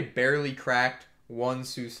 Tsunade barely cracked one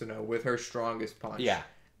Susanoo with her strongest punch. Yeah.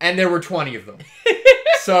 And there were 20 of them.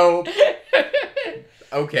 So,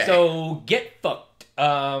 okay. So, get fucked.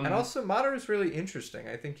 And also, Madara's really interesting.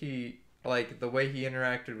 I think he, like, the way he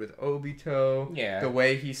interacted with Obito. Yeah. The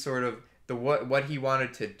way he sort of, what he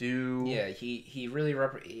wanted to do. Yeah, he really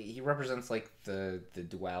represents, like, the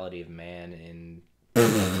duality of man in...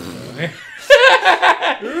 It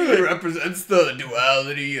really represents the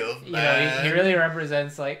duality of man. He really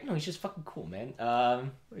represents, like, no, he's just fucking cool, man.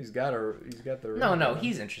 He's got the... No,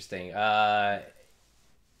 he's interesting. By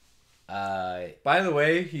the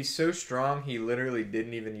way, he's so strong, he literally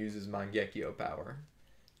didn't even use his Mangekyo power.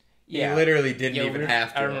 Yeah. He literally didn't even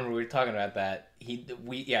have to. I remember we were talking about that.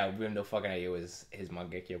 We have no fucking idea what his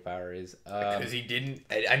Mangekyo power is. Because he didn't,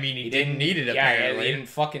 he didn't need it, apparently. Yeah, he didn't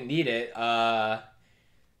fucking need it.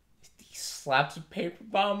 He slaps a paper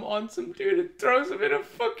bomb on some dude and throws him in a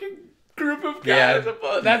fucking group of guys.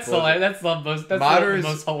 Yeah, that's the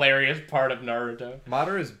most hilarious part of Naruto.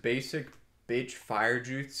 Madara's basic bitch fire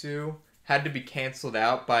jutsu had to be canceled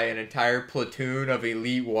out by an entire platoon of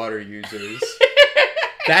elite water users.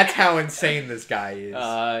 That's how insane this guy is.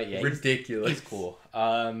 Yeah, ridiculous. He's cool.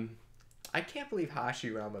 I can't believe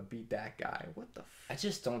Hashirama beat that guy. What the I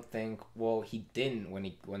just don't think... Well, he didn't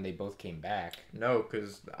when they both came back. No,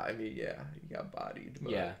 because, I mean, yeah, he got bodied.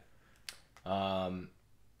 But... Yeah.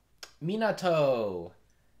 Minato.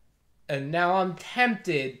 And now I'm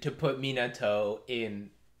tempted to put Minato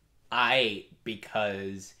in I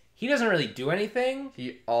because he doesn't really do anything.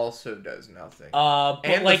 He also does nothing. But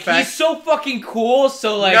and like he's so fucking cool,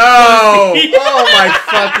 so like... No! Oh my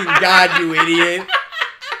fucking god, you idiot.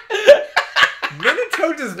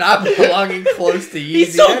 Minato does not belong in close to Yeezy.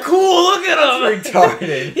 He's so cool, look at him! That's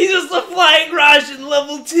retarded. He's just a flying Rasen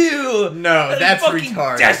level 2! No, that's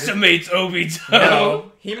retarded. Decimates Obito!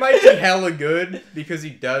 No, he might be hella good because he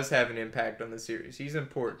does have an impact on the series. He's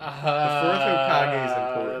important. The fourth Hokage is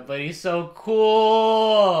important. But he's so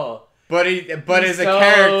cool! But as a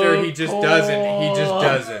character, he just doesn't. He just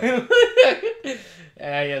doesn't.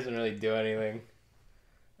 Yeah, he doesn't really do anything.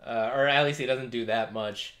 Or at least he doesn't do that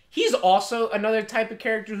much. He's also another type of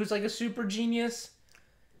character who's like a super genius.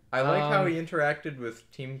 I like how he interacted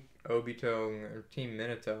with Team Obito or Team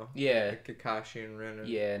Minato. Yeah. Like Kakashi and Ren.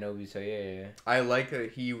 Yeah, and Obito, yeah. I like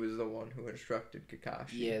that he was the one who instructed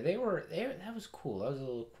Kakashi. Yeah, that was cool. That was a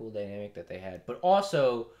little cool dynamic that they had. But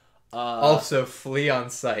also... flee on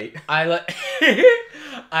sight. I like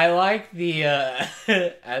the...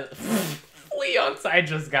 flee on sight,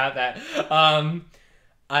 just got that.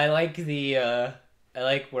 I like the... I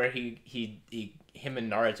like where him and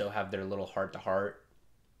Naruto have their little heart-to-heart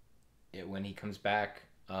when he comes back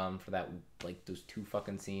for that, like, those 2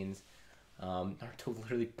 fucking scenes. Naruto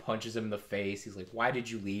literally punches him in the face. He's like, "Why did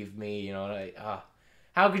you leave me?" You know, like,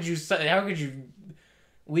 how could you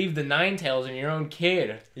leave the Nine Tails and your own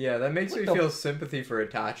kid? Yeah, that makes me feel sympathy for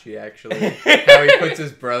Itachi, actually. How he puts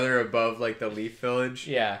his brother above, like, the Leaf Village.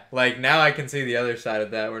 Yeah. Like, now I can see the other side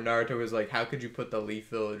of that, where Naruto was like, how could you put the Leaf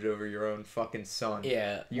Village over your own fucking son?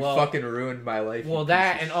 Yeah. You fucking ruined my life. Well,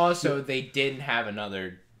 that, and also, they didn't have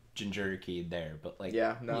another Jinchuriki there, but, like,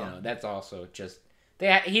 yeah, no. You know, that's also just...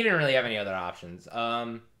 he didn't really have any other options.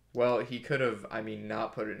 Well, he could have,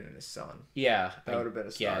 not put it in his son. Yeah. That would have been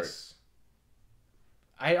a start. Yes.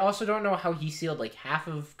 I also don't know how he sealed like half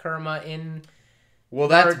of Kurama in. Well,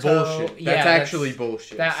 that's Naruto. Bullshit. That's actually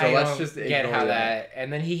bullshit. Let's just get how that.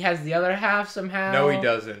 And then he has the other half somehow. No, he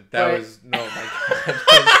doesn't. That was no, my god,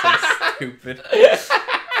 that was so stupid.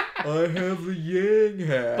 I have a yang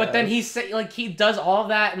half. But then he does all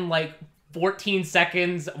that in like 14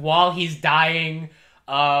 seconds while he's dying,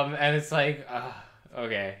 and it's like,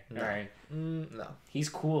 okay, all right. No. He's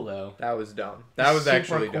cool, though. That was dumb. That was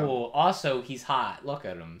actually cool. Dumb. Also, he's hot. Look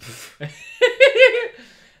at him.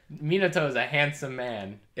 Minato is a handsome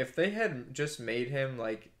man. If they had just made him,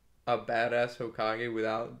 like, a badass Hokage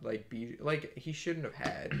without, like, he shouldn't have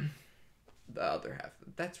had the other half.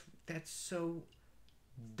 That's so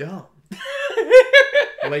dumb.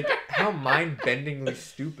 Like, how mind-bendingly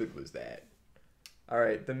stupid was that?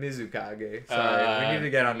 Alright, the Mizukage. Sorry, we need to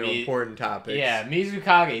get on to important topics. Yeah,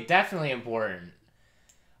 Mizukage, definitely important.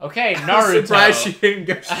 Okay, Naruto. I'm surprised she didn't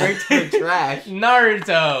go straight to the trash.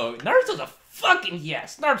 Naruto's a fucking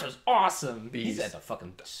yes. Naruto's awesome. Beast. He's at the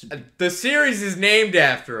fucking... The series is named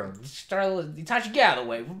after him. Itachi, get out of the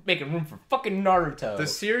way. We're making room for fucking Naruto. The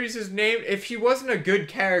series is named... If he wasn't a good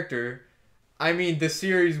character, the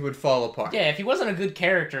series would fall apart. Yeah, if he wasn't a good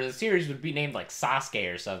character, the series would be named like Sasuke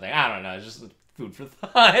or something. I don't know, it's just... food for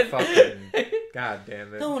thought. Fucking god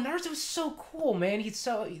damn it. No, Naruto's so cool, man. He's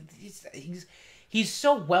so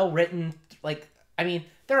well written. Like,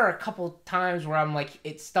 there are a couple times where I'm like,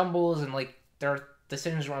 it stumbles, and like there are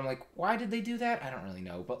decisions where I'm like, why did they do that? I don't really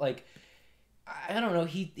know, but like, I don't know.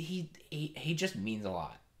 He just means a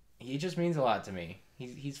lot. He just means a lot to me.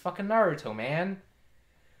 He's fucking Naruto, man.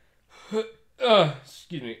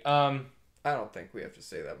 Excuse me. I don't think we have to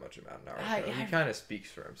say that much about Naruto. He kind of speaks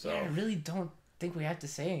for himself. Yeah, I really don't think we have to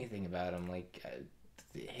say anything about him. Like,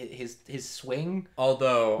 his swing.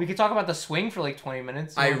 Although we could talk about the swing for like 20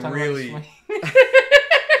 minutes. I really.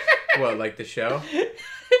 What, like the show?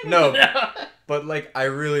 No, but like I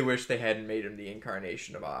really wish they hadn't made him the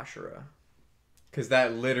incarnation of Ashura, because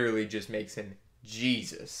that literally just makes him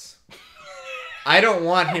Jesus. I don't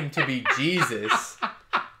want him to be Jesus.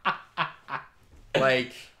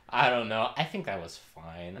 Like. I don't know. I think that was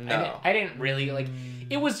fine. No. I didn't really, like...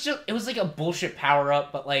 It was like a bullshit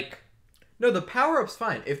power-up, but, like... No, the power-up's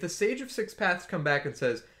fine. If the Sage of Six Paths come back and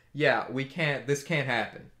says, yeah, this can't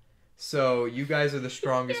happen. So, you guys are the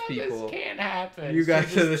strongest people. This can't happen. You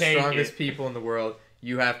guys are the strongest people in the world.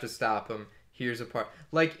 You have to stop him. here's a part.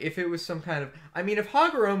 Like, if it was some kind of... I mean, if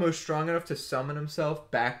Hagoromo's strong enough to summon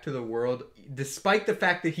himself back to the world, despite the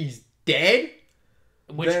fact that he's dead...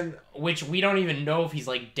 Which we don't even know if he's,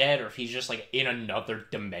 like, dead or if he's just, like, in another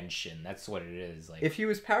dimension. That's what it is. Like, if he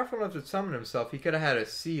was powerful enough to summon himself, he could have had a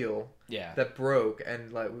seal that broke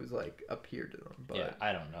and, like, was, like, up here to them. But yeah,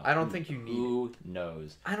 I don't know. I don't think you need... Who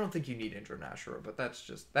knows? I don't think you need International, but that's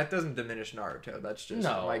just... That doesn't diminish Naruto. That's just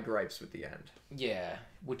my gripes with the end. Yeah,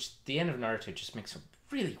 which the end of Naruto just makes some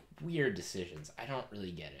really weird decisions. I don't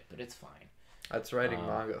really get it, but it's fine. That's writing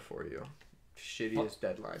manga for you. Shittiest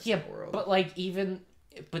deadlines in the world. But, like, even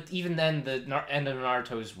then, the end of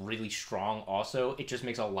Naruto is really strong. Also, it just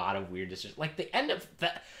makes a lot of weird decisions. Like the end of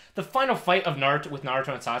the final fight of Naruto with Naruto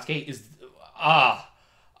and Sasuke is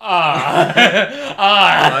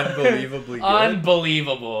unbelievably good.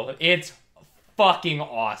 Unbelievable. It's fucking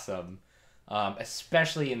awesome,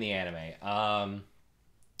 especially in the anime.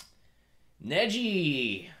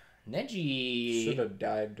 Neji should have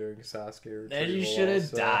died during Sasuke retrieval. Neji should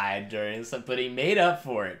have died during some, but he made up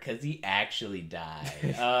for it because he actually died.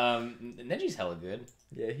 Neji's hella good.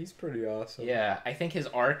 Yeah, he's pretty awesome. Yeah, I think his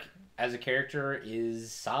arc as a character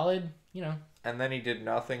is solid. You know. And then he did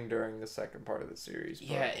nothing during the second part of the series. But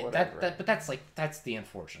yeah, but that's the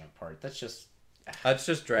unfortunate part. That's just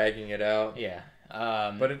dragging it out. Yeah.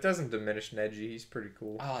 But it doesn't diminish Neji. He's pretty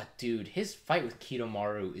cool. Oh, dude, his fight with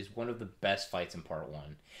Kidomaru is one of the best fights in part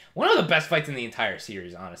 1. One of the best fights in the entire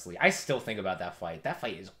series, honestly. I still think about that fight. That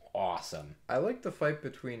fight is awesome. I like the fight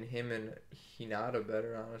between him and Hinata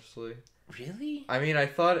better, honestly. Really? I mean, I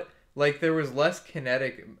thought, like, there was less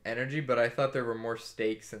kinetic energy, but I thought there were more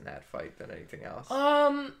stakes in that fight than anything else.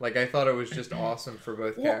 Like, I thought it was just awesome for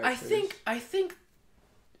both characters. I think...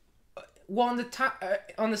 Well, on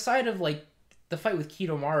the side of, like, the fight with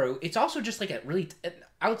Kidomaru, it's also just like a really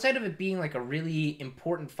outside of it being like a really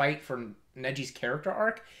important fight for Neji's character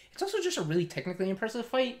arc, it's also just a really technically impressive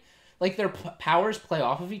fight. Like their powers play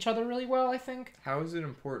off of each other really well, I think. How is it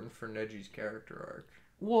important for Neji's character arc?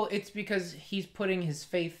 Well, it's because he's putting his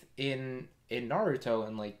faith in Naruto,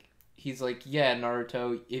 and like he's like, yeah,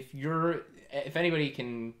 Naruto, if anybody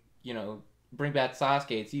can, you know, bring back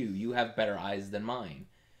Sasuke, it's you. You have better eyes than mine.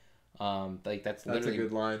 Like that's a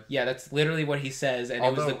good line. Yeah, that's literally what he says, and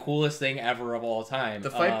it was the coolest thing ever of all time. The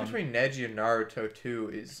fight between Neji and Naruto too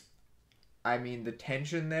is, I mean, the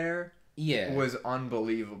tension there was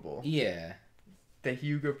unbelievable. Yeah. The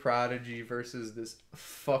Hyuga prodigy versus this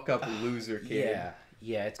fuck up loser kid.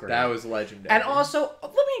 Yeah, it's great. That was legendary. And also,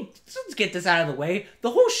 let's get this out of the way. The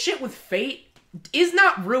whole shit with Fate is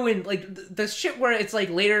not ruined. Like the shit where it's like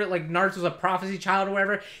later, like Naruto's a prophecy child or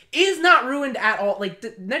whatever, is not ruined at all. Like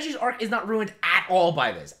Neji's arc is not ruined at all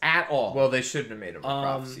by this, at all. Well, they shouldn't have made him a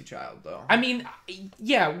prophecy child, though. I mean,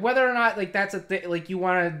 yeah, whether or not like that's a thing, like you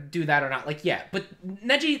want to do that or not, like yeah, but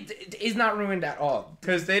Neji is not ruined at all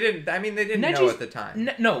because they didn't. I mean, they didn't know at the time.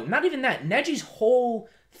 No, not even that. Neji's whole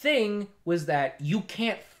thing was that you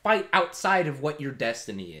can't fight outside of what your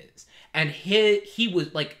destiny is, and he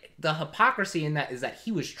was like. The hypocrisy in that is that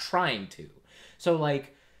he was trying to. So,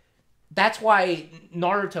 like, that's why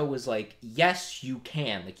Naruto was like, yes, you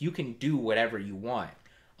can. Like, you can do whatever you want.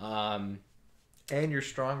 And you're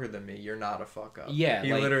stronger than me. You're not a fuck up. Yeah.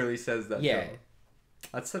 He literally says that. Yeah.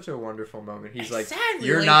 That's such a wonderful moment. He's exactly, like,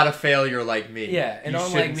 you're not a failure like me. Yeah, and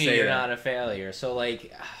unlike me, you're not a failure. So,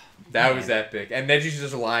 like... That was epic. And Neji's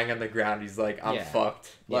just lying on the ground. He's like, I'm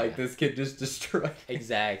fucked. Like, this kid just destroyed me.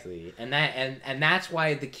 Exactly. And that's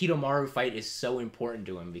why the Kidomaru fight is so important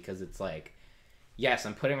to him, because it's like, yes,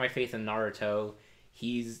 I'm putting my faith in Naruto.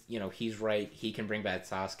 He's right. He can bring back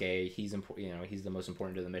Sasuke. He's the most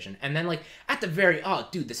important to the mission. And then, like, at the very... Oh,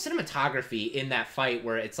 dude, the cinematography in that fight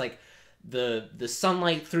where it's, like, the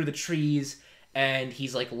sunlight through the trees, and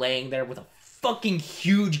he's, like, laying there with a fucking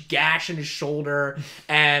huge gash in his shoulder,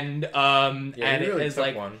 and and really it's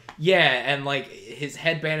like one. And like his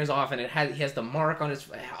headband is off, and he has the mark on his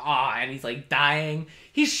and he's like dying.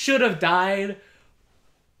 He should have died,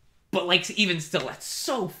 but like even still, that's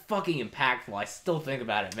so fucking impactful. I still think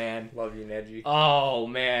about it, man. Love you, Neji. Oh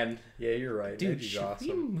man. Yeah, you're right. Dude, Neji's should awesome.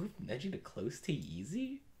 we move Neji to close to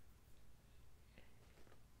easy?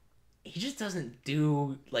 He just doesn't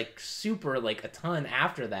do like super like a ton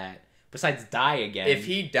after that. Besides die again. If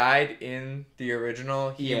he died in the original,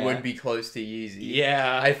 he would be close to Yeezy.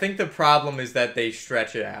 Yeah. I think the problem is that they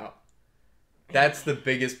stretch it out. That's the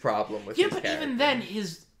biggest problem with his character. Yeah, but even then,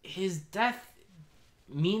 his death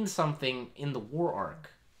means something in the war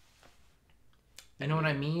arc. You know what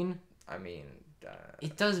I mean? I mean...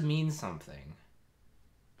 it does mean something.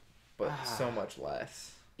 But so much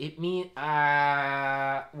less. It mean...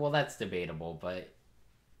 well, that's debatable, but...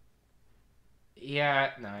 Yeah,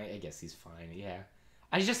 no, I guess he's fine. Yeah,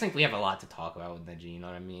 I just think we have a lot to talk about with Neji. You know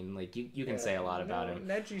what I mean? Like you can say a lot about him.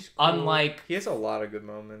 Neji's cool. Unlike he has a lot of good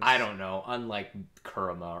moments. I don't know. Unlike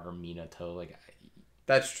Kurama or Minato, like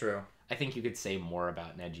that's true. I think you could say more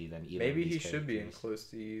about Neji than either. Maybe of these he should be in characters. close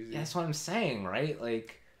to easy. Yeah, that's what I'm saying, right?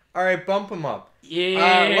 Like, all right, bump him up.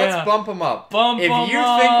 yeah, let's bump him up. Bump if him you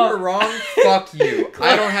up. think we're wrong, fuck you.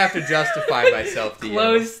 I don't have to justify myself to you.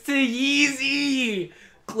 Close to Yeezy.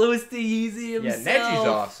 Close to Yeezy himself. Yeah, Neji's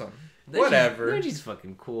awesome. Whatever. Neji's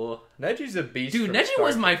fucking cool. Neji's a beast. Dude, from Neji start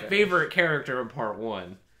was my to finish. favorite character in part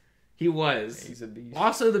 1. He was. He's a beast.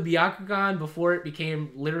 Also, the Byakugan, before it became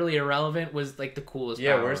literally irrelevant, was like the coolest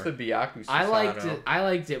Yeah, power. where's the Byaku Susanoo? I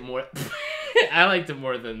liked it more. I liked it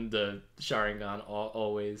more than the Sharingan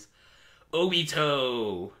always.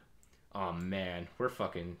 Obito. Oh man, we're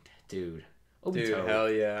fucking dude. Obito. Dude, hell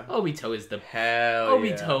yeah. Obito is the Hell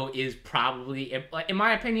yeah. Obito is probably, in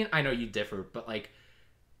my opinion, I know you differ, but like,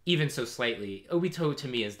 even so slightly, Obito to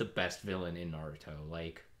me is the best villain in Naruto.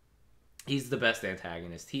 Like, he's the best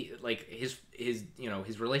antagonist. He like his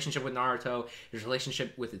his relationship with Naruto, his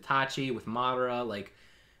relationship with Itachi, with Madara, like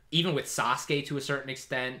even with Sasuke to a certain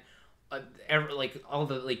extent. Like all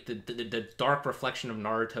the dark reflection of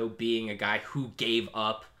Naruto being a guy who gave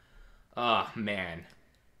up. Oh man,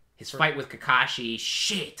 his fight with Kakashi,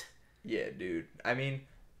 shit. Yeah, dude. I mean,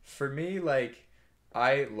 for me, like,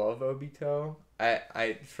 I love Obito.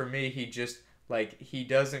 For me, he just like he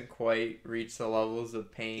doesn't quite reach the levels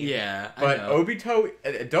of pain. Yeah, but I know.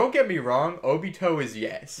 Obito. Don't get me wrong. Obito is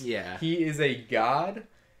yes. Yeah. He is a god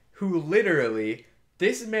who literally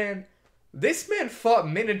this man fought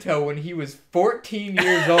Minato when he was 14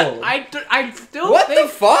 years old. I still what think, the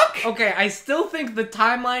fuck? Okay, I still think the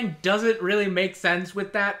timeline doesn't really make sense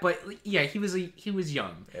with that, but yeah, he was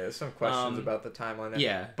young. Yeah, there's some questions about the timeline.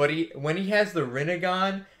 Yeah. But when he has the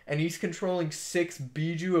Rinnegan and he's controlling 6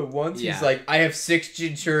 Biju at once, Yeah. he's like, I have 6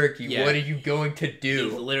 Jinchuriki. Yeah. What are you going to He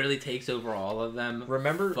do? literally takes over all of them.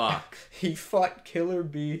 Remember? Fuck. He fought Killer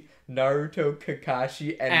Bee, Naruto,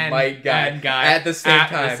 Kakashi, and Might Guy at the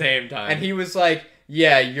same time. And he was like,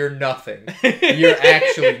 yeah, you're nothing. You're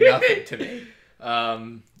actually nothing to me.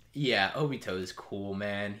 Yeah, Obito is cool,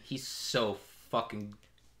 man. He's so fucking...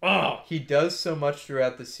 Oh! He does so much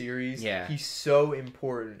throughout the series. Yeah. He's so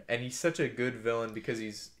important. And he's such a good villain because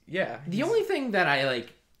he's... Yeah. The only thing that I,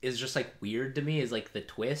 like, is just, like, weird to me is, like, the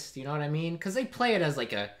twist, you know what I mean? Because they play it as,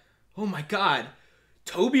 like, oh my god,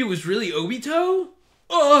 Toby was really Obito?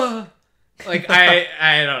 Ugh! Like,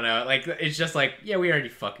 I don't know. Like, it's just like, yeah, we already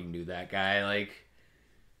fucking knew that guy. Like,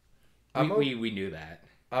 we knew that.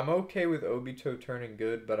 I'm okay with Obito turning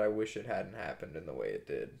good, but I wish it hadn't happened in the way it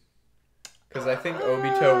did. Because I think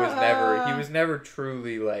Obito was never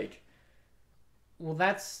truly, like... Well,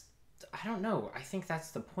 that's... I don't know. I think that's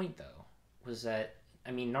the point, though. Was that...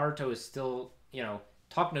 I mean, Naruto is still,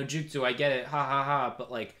 talk no jutsu, I get it, ha ha ha,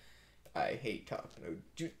 but, like... I hate talk no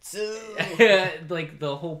jutsu! Like,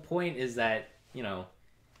 the whole point is that,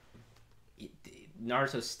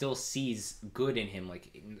 Naruto still sees good in him.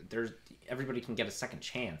 Like, everybody can get a second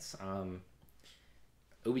chance.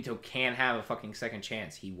 Obito can have a fucking second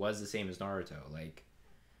chance. He was the same as Naruto. Like,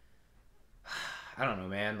 I don't know,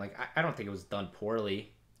 man. Like, I don't think it was done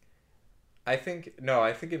poorly. I think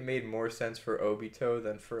it made more sense for Obito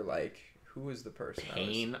than for, like, who was the person?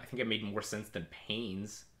 Pain. I think it made more sense than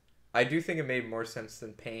Pain's. I do think it made more sense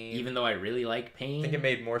than Pain. Even though I really like Pain. I think it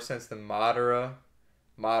made more sense than Madara.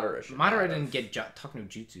 Madara didn't get talk no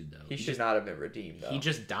jutsu, though. He should not have been redeemed, though. He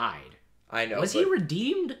just died. I know. Was he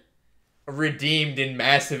redeemed? Redeemed in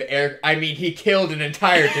massive air. I mean, he killed an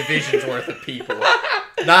entire division's worth of people.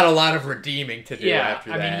 Not a lot of redeeming to do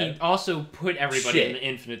after that. I mean, he also put everybody in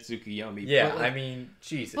Infinite Tsukuyomi. Yeah, but, I mean,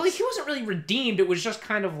 Jesus. But, like, he wasn't really redeemed. It was just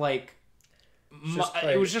kind of like...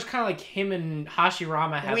 it was just kind of like him and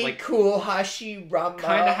Hashirama had, like... cool Hashirama.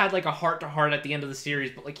 Kind of had, like, a heart-to-heart at the end of the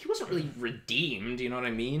series, but, like, he wasn't really redeemed, you know what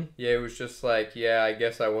I mean? Yeah, it was just like, yeah, I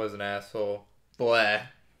guess I was an asshole. Blah.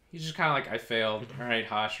 He's just kind of like, I failed. Alright,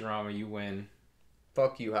 Hashirama, you win.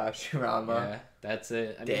 Fuck you, Hashirama. Yeah, that's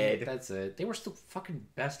it. I Dead. mean, that's it. They were still fucking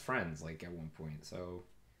best friends, like, at one point, so...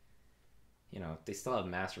 they still have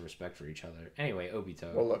massive respect for each other. Anyway,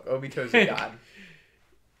 Obito. Well, look, Obito's a god.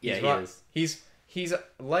 Yeah, he is. He's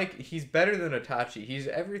better than Itachi. He's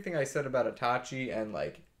everything I said about Itachi and,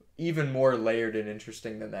 like, even more layered and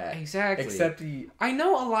interesting than that. Exactly. Except I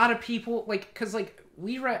know a lot of people, like, because, like,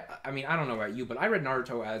 we read... I mean, I don't know about you, but I read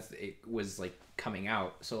Naruto as it was, like, coming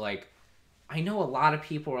out. So, like, I know a lot of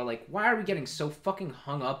people are like, why are we getting so fucking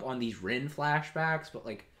hung up on these Rin flashbacks? But,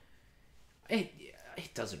 like, it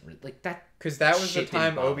doesn't... Like, that... Because that was the shit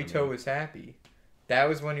time didn't bother Obito me. was happy. That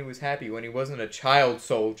was when he was happy, when he wasn't a child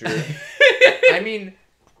soldier. I mean,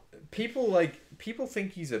 people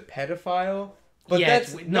think he's a pedophile, but Yeah,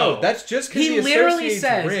 that's just because he literally associates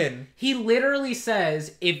says Rin. he literally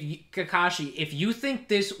says, Kakashi, if you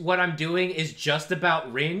think what I'm doing is just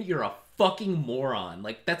about Rin, you're a fucking moron.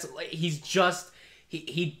 Like that's he's just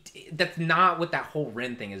he that's not what that whole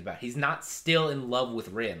Rin thing is about. He's not still in love with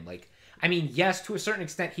Rin. Like, I mean, yes, to a certain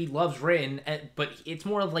extent he loves Rin, but it's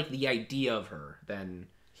more of like the idea of her than...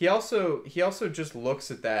 He also just looks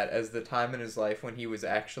at that as the time in his life when he was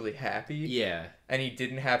actually happy. Yeah. And he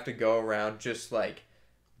didn't have to go around just like,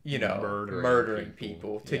 you know, murdering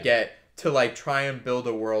people to try and build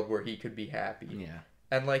a world where he could be happy. Yeah.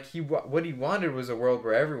 And like what he wanted was a world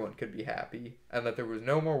where everyone could be happy and that there was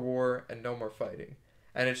no more war and no more fighting.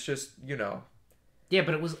 And it's just, you know, yeah,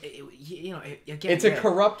 but it was, you know, again, it's a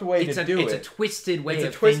corrupt way to do it. It's a twisted way. It's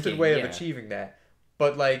a twisted way of achieving that.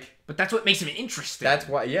 But like, but that's what makes him interesting. That's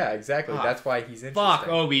why, yeah, exactly. That's why he's interesting. Fuck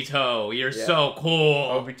Obito, you're so cool.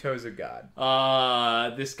 Obito's a god.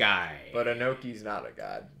 This guy. But Inoki's not a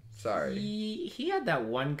god. Sorry. He had that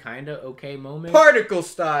one kind of okay moment. Particle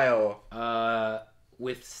style.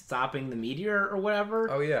 With stopping the meteor or whatever.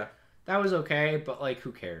 Oh yeah. That was okay, but like,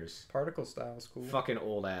 who cares? Particle style is cool. Fucking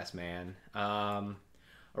old ass man.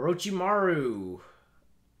 Orochimaru.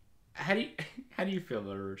 How do you feel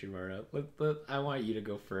about Orochimaru? I want you to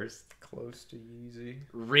go first. Close to Yeezy.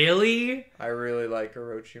 Really? I really like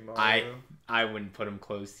Orochimaru. I wouldn't put him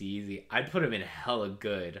close to Yeezy. I'd put him in hella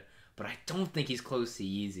good, but I don't think he's close to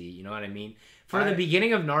Yeezy. You know what I mean? For the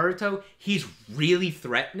beginning of Naruto, he's really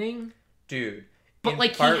threatening. Dude. But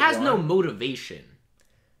like, he has no motivation.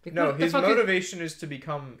 Like, no, his motivation is to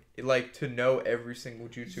become, like, to know every single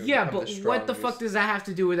jutsu. Yeah, but what the fuck does that have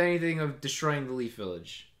to do with anything of destroying the Leaf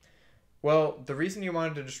Village? Well, the reason he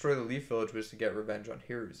wanted to destroy the Leaf Village was to get revenge on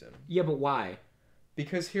Hiruzen. Yeah, but why?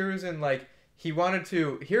 Because Hiruzen, like,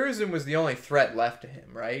 Hiruzen was the only threat left to him,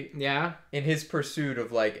 right? Yeah. In his pursuit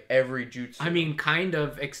of, like, every jutsu. I mean, kind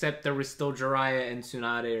of, except there was still Jiraiya and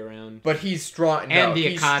Tsunade around. But he's strong. No,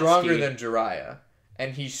 he's stronger than Jiraiya.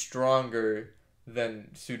 And he's stronger than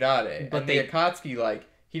Tsunade. But the Akatsuki, like,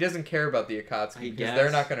 he doesn't care about the Akatsuki because they're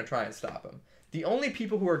not going to try and stop him. The only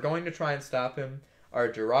people who are going to try and stop him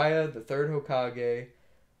are Jiraiya, the third Hokage.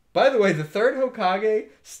 By the way, the third Hokage,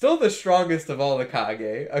 still the strongest of all the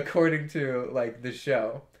Kage, according to, like, the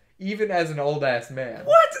show. Even as an old-ass man.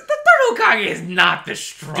 What? The third Hokage is not the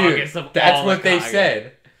strongest of all the Kage. That's what they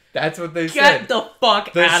said. That's what they said. Get the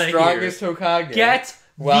fuck out of here. The strongest Hokage. Get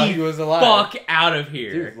while he was alive. Fuck out of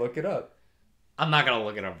here. Dude, look it up. I'm not gonna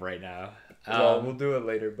look it up right now. Well, we'll do it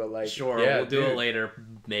later, but like... Sure, we'll do it later,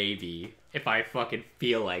 maybe. If I fucking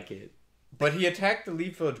feel like it. But he attacked the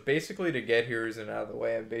Leaf Village basically to get Hiruzen out of the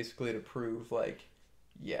way and basically to prove, like,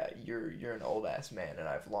 yeah, you're an old-ass man and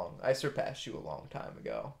I surpassed you a long time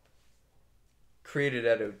ago. Created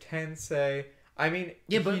Edo Tensei. I mean...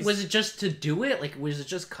 Yeah, but was it just to do it? Like, was it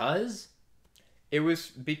just 'cause? It was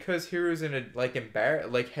because Hiruzen had,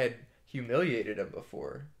 like, had humiliated him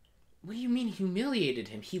before. What do you mean humiliated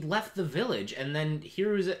him? He left the village, and then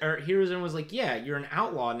Hiruzen was like, yeah, you're an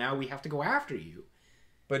outlaw now, we have to go after you.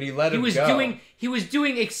 But he let him go. He was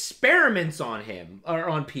doing experiments on him, or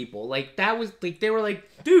on people. Like, that was, like, they were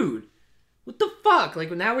like, dude, what the fuck?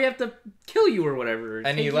 Like, now we have to kill you or whatever.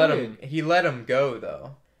 And he let him go,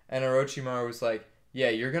 though. And Orochimaru was like, yeah,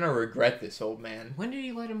 you're gonna regret this, old man. When did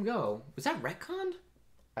he let him go? Was that retconned?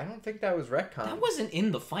 I don't think that was retconned. That wasn't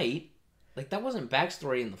in the fight. Like, that wasn't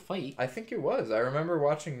backstory in the fight. I think it was. I remember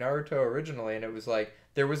watching Naruto originally, and it was like,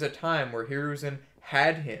 there was a time where Hiruzen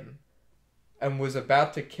had him and was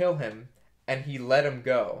about to kill him, and he let him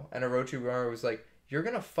go. And Orochimaru was like, you're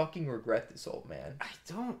gonna fucking regret this, old man. I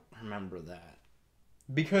don't remember that.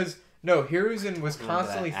 Because... No, Hiruzen was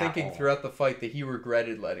constantly thinking throughout the fight that he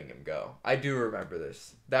regretted letting him go. I do remember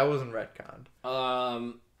this. That wasn't retconned.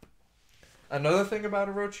 Another thing about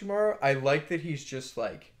Orochimaru, I like that he's just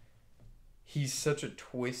like... He's such a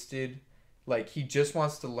twisted... Like, he just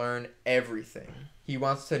wants to learn everything. He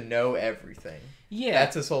wants to know everything. Yeah.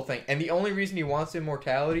 That's his whole thing. And the only reason he wants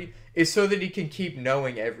immortality is so that he can keep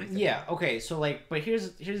knowing everything. Yeah, okay, so like... But here's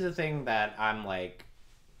the thing that I'm like...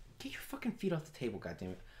 Get your fucking feet off the table,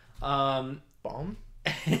 goddammit. Bomb?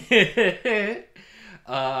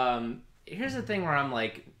 Here's the thing where I'm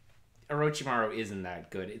like, Orochimaru isn't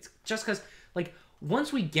that good. It's just because, like,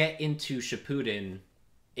 once we get into Shippuden,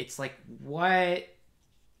 it's like, what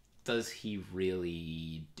does he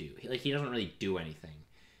really do? Like, he doesn't really do anything.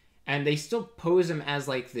 And they still pose him as,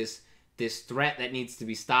 like, this threat that needs to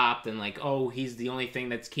be stopped, and, like, oh, he's the only thing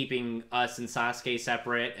that's keeping us and Sasuke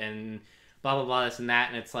separate, and blah, blah, blah, this and that,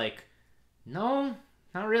 and it's like... no,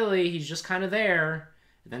 not really. He's just kind of there.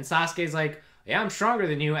 And then Sasuke's like, yeah, I'm stronger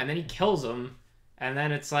than you, and then he kills him. And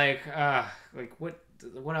then it's like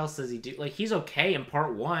what else does he do? Like, he's okay in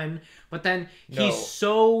part 1, but then he's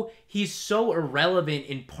so irrelevant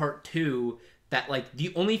in part 2 that, like,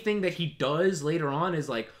 the only thing that he does later on is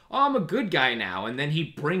like, oh, I'm a good guy now, and then he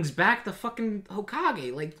brings back the fucking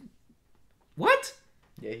Hokage. Like, what?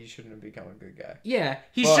 Yeah, he shouldn't have become a good guy. Yeah,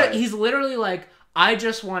 he's literally like, I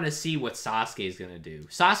just want to see what Sasuke's gonna do.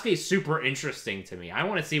 Sasuke's super interesting to me. I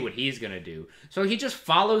want to see what he's gonna do. So he just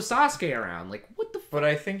follows Sasuke around. Like, what the fuck? But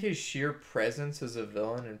I think his sheer presence as a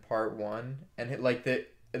villain in part 1, and like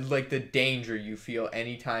the danger you feel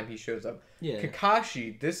anytime he shows up. Yeah.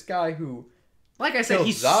 Kakashi, this guy who, like I said,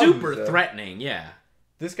 he's Zabuza, super threatening. Yeah.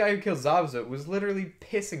 This guy who killed Zabuza was literally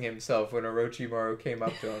pissing himself when Orochimaru came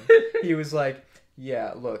up to him. He was like,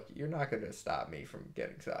 yeah, look, you're not gonna stop me from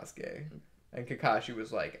getting Sasuke. And Kakashi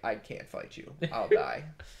was like, I can't fight you. I'll die.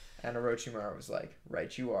 And Orochimaru was like,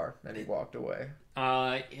 right you are. And he walked away.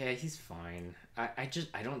 Yeah, he's fine. I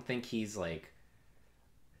don't think he's like...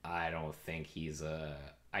 I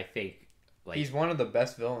think, like... He's one of the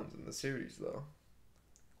best villains in the series, though.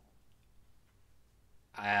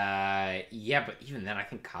 Yeah, but even then, I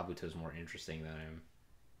think Kabuto's more interesting than him.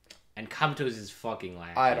 And Kabuto's is fucking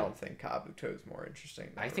lacking. I don't think Kabuto's more interesting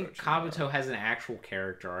than I think Kabuto has an actual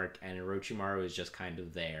character arc, and Orochimaru is just kind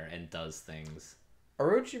of there and does things.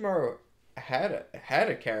 Orochimaru had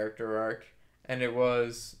a character arc, and it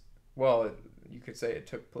was, well, you could say it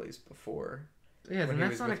took place before. Yeah, when then he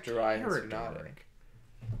that's was not with a Jiraiya and character Tsunade. arc.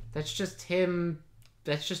 That's just him.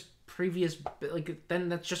 That's just previous. Like, then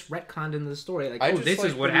that's just retconned into the story. Like, oh, this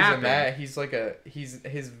is what happened. He's like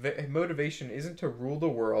his motivation isn't to rule the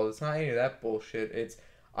world. It's not any of that bullshit. It's,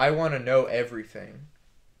 I want to know everything,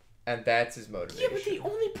 and that's his motivation. Yeah, but the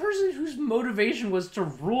only person whose motivation was to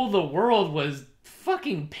rule the world was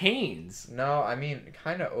fucking Pains. No, I mean,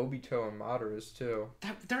 kind of Obito and Madara's too.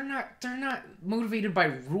 They're not motivated by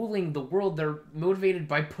ruling the world. They're motivated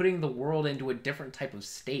by putting the world into a different type of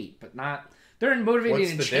state, but not. They're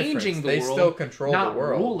motivated in changing the world. They still control the world.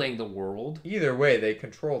 Not ruling the world. Either way, they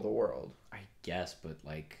control the world. I guess, but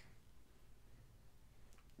like,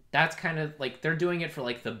 that's kind of like, they're doing it for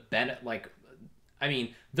like the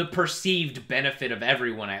the perceived benefit of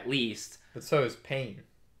everyone, at least. But so is Pain.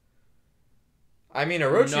 I mean,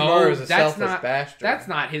 Orochimaru is a selfless bastard. That's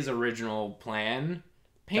not his original plan.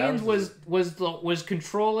 Pain was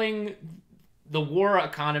controlling the war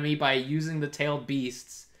economy by using the tailed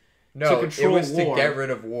beasts. No, it was to get rid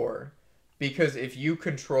of war. Because if you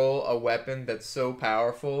control a weapon that's so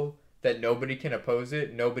powerful that nobody can oppose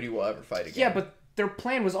it, nobody will ever fight again. Yeah, but their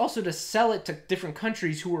plan was also to sell it to different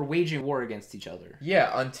countries who were waging war against each other.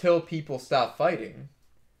 Yeah, until people stopped fighting.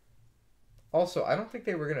 Also, I don't think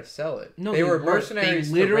they were going to sell it. No, they were mercenaries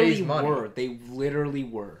to raise money. They literally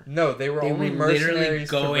were. No, they were only mercenaries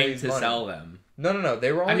to raise money. Sell them. No.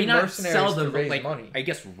 They were only mercenaries to raise money. I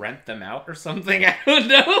guess rent them out or something. I don't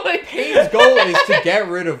know. Like, Pain's goal is to get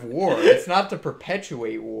rid of war. It's not to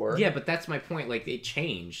perpetuate war. Yeah, but that's my point. Like, it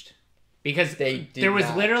changed because there was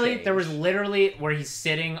literally where he's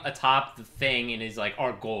sitting atop the thing and is like,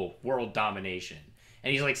 our goal, world domination,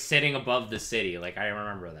 and he's like sitting above the city. Like, I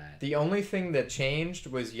remember that. The only thing that changed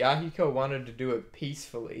was Yahiko wanted to do it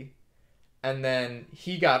peacefully, and then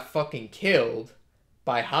he got fucking killed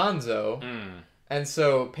by Hanzo. And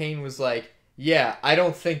so Pain was like, yeah, I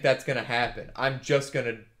don't think that's going to happen. I'm just going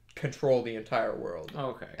to control the entire world.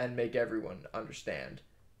 Okay. And make everyone understand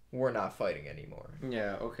we're not fighting anymore.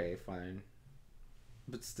 Yeah, okay, fine.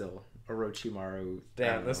 But still, Orochimaru...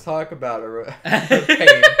 Damn, let's talk about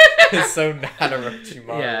Pain. It's so not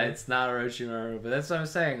Orochimaru. Yeah, it's not Orochimaru, but that's what I'm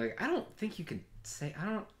saying. Like, I don't think you can say...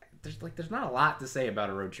 There's not a lot to say about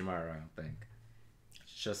Orochimaru, I don't think.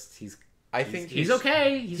 It's just, he's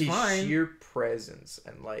okay. He's fine. Sheer presence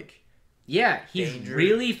and like, yeah, he's danger.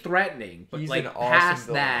 Really threatening. But he's like awesome past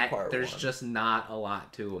that, there's just not a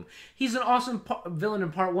lot to him. He's an awesome villain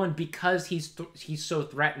in part 1 because he's so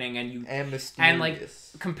threatening and mysterious. And like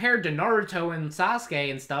compared to Naruto and Sasuke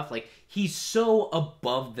and stuff, like he's so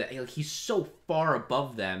above the, like, he's so far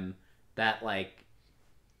above them that like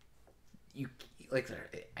you like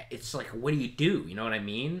it's like, what do? You know what I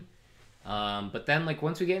mean? But then, like,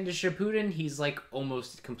 once we get into Shippuden, he's, like,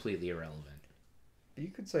 almost completely irrelevant. You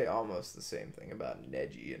could say almost the same thing about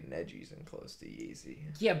Neji, and Neji's in close to Yeezy.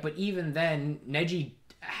 Yeah, but even then, Neji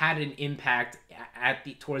had an impact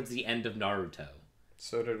towards the end of Naruto.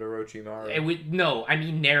 So did Orochimaru. I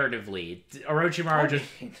mean narratively. Orochimaru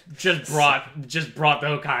just brought the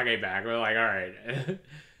Hokage back. We're like, alright.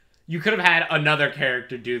 You could have had another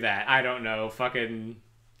character do that. I don't know, fucking...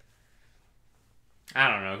 I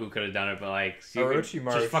don't know who could have done it, but like you could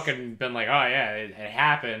Orochimaru just fucking been like, oh yeah, it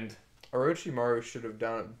happened. Orochimaru should have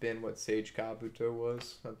been what Sage Kabuto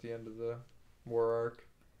was at the end of the war arc.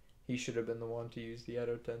 He should have been the one to use the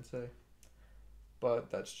Edo Tensei.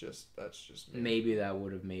 But that's just me. Maybe that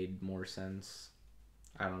would have made more sense.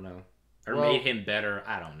 I don't know. Or Well, made him better.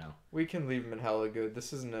 I don't know. We can leave him in hella good.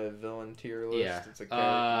 This isn't a villain tier list. Yeah. It's a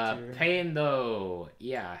character tier. Pain though.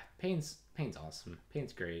 Yeah, Pain's awesome.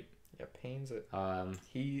 Pain's great. Yeah, Pain's a... Um,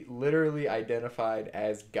 He literally identified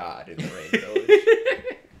as God in the Rain Village.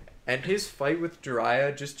 And his fight with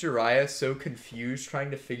Jiraiya so confused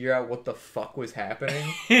trying to figure out what the fuck was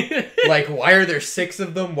happening. Like, why are there 6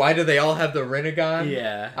 of them? Why do they all have the Rinnegan?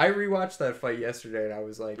 Yeah. I rewatched that fight yesterday and I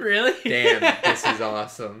was like, Really? damn, this is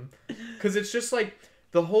awesome. Because it's just like,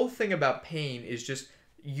 the whole thing about Pain is just,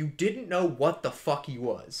 you didn't know what the fuck he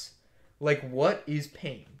was. Like, what is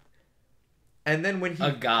Pain? And then when he...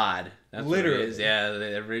 A god. That's Literally. what it is. Yeah,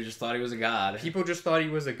 everybody just thought he was a god. People just thought he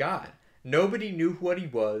was a god. Nobody knew what he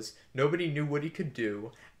was. Nobody knew what he could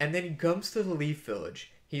do. And then he comes to the Leaf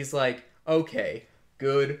Village. He's like, okay,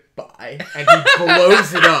 goodbye. And he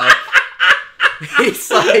blows it up.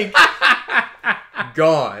 He's like,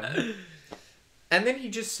 gone. And then he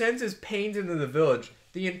just sends his pains into the village.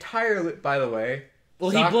 The entire... By the way...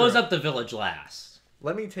 Well, Sakura, he blows up the village last.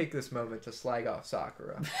 Let me take this moment to slag off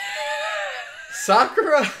Sakura.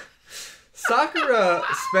 Sakura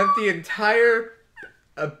spent the entirety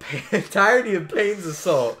of Pain's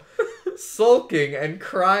assault sulking and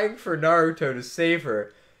crying for Naruto to save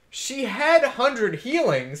her. She had 100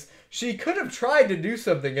 healings. She could have tried to do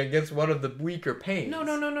something against one of the weaker Pains.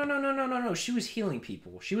 No. She was healing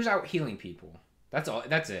people. She was out healing people. That's all.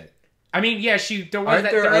 That's it. I mean, yeah, there was Aren't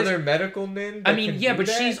that. there There other is, medical nin? I mean, yeah, do but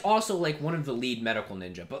that? she's also like one of the lead medical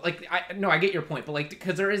ninja. But like, I get your point. But like,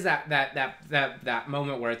 because there is that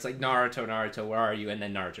moment where it's like Naruto, where are you? And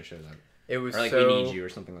then Naruto shows up. It was Or like, so we need you, or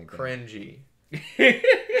something like that. cringy.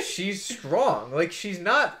 She's strong. Like, she's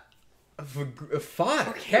not a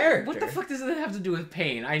fun character. What the fuck does that have to do with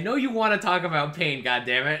Pain? I know you want to talk about Pain,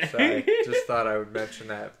 goddammit. Sorry, just thought I would mention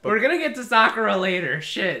that. But We're gonna get to Sakura later.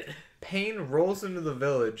 Shit. Pain rolls into the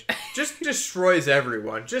village, just destroys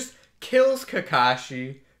everyone, just kills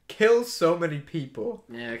Kakashi, kills so many people.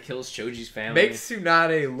 Yeah, kills Choji's family. Makes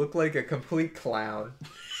Tsunade look like a complete clown.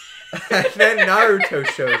 And then Naruto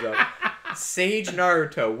shows up. Sage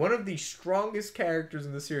Naruto, one of the strongest characters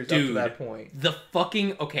in the series up to that point. The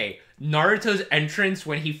fucking... Okay, Naruto's entrance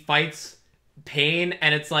when he fights Pain,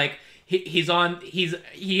 and it's like... He's on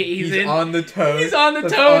the toad. He's on the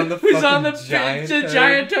toad. Who's on the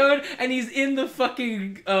giant toad, and he's in the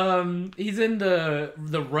fucking he's in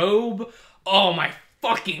the robe. Oh my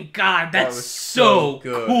fucking god, that's was so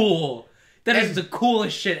good. cool. That is the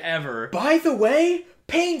coolest shit ever. By the way,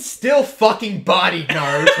 Pain still fucking bodied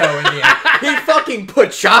Naruto in the end. He fucking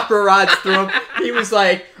put chakra rods through him. He was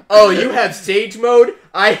like, oh, you have Sage mode?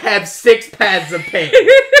 I have 6 paths of Pain.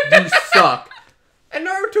 You suck. And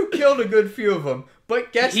Naruto killed a good few of them.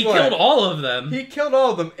 But guess what? He killed all of them. He killed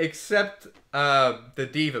all of them except the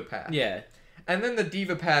Diva Path. Yeah. And then the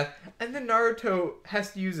Diva Path. And then Naruto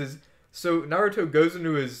has to use his... So Naruto goes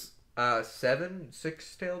into his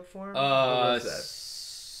 6-tailed form? Or what is that?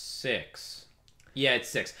 6. Yeah, it's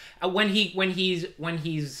 6. When he's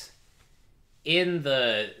in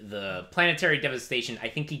the planetary devastation, I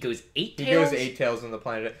think he goes 8 tails. He goes 8 tails on the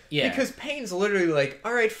planet. Yeah. Because Pain's literally like,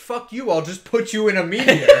 alright, fuck you, I'll just put you in a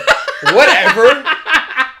meteor. Whatever.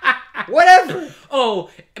 Whatever.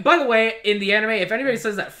 Oh, by the way, in the anime, if anybody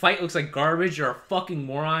says that fight looks like garbage, you're a fucking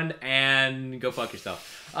moron, and go fuck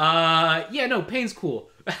yourself. Yeah, no, Pain's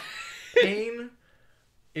cool. Pain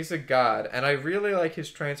is a god, and I really like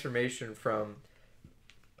his transformation from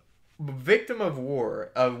victim of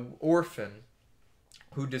war, an orphan,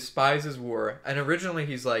 who despises war, and originally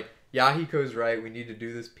he's like, Yahiko's right, we need to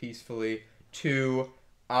do this peacefully, to,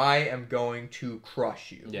 I am going to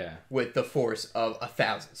crush you with the force of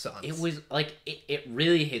 1,000 suns. It was like, it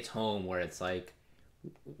really hits home where it's like,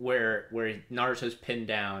 where Naruto's pinned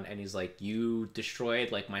down, and he's like, you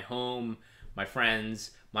destroyed, like, my home, my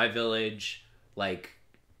friends, my village, like,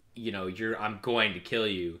 you know, I'm going to kill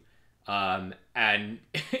you. And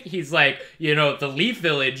he's like, you know, the Leaf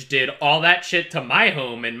Village did all that shit to my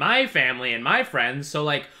home and my family and my friends. So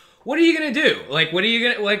like, what are you gonna do? Like, what are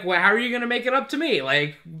you gonna like? How are you gonna make it up to me?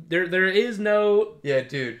 Like, there is no. Yeah,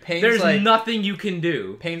 dude. Pain's there's like, nothing you can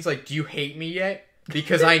do. Pain's like, do you hate me yet?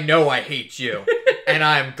 Because I know I hate you, and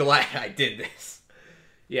I'm glad I did this.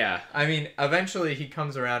 Yeah. I mean, eventually he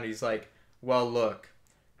comes around. He's like, well, look,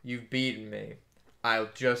 you've beaten me. I'll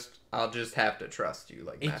just have to trust you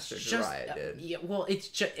like It's Master just, Jiraiya did. yeah, well,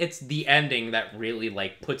 it's the ending that really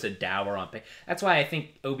like puts a dour on Pain. That's why I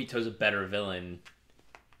think Obito's a better villain,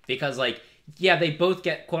 because like, yeah, they both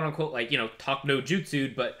get quote unquote like, you know, talk no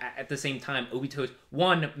jutsu, but at the same time, Obito's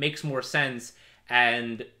one makes more sense,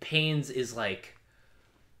 and Pain's is like,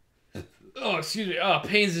 oh excuse me,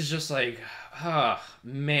 Pain's is just like, oh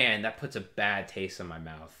man, that puts a bad taste in my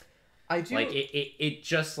mouth. I do Like it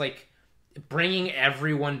just like bringing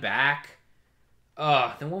everyone back.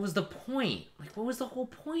 Then what was the point? Like, what was the whole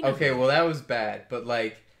point? Okay, of it? well that was bad, but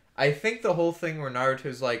like I think the whole thing where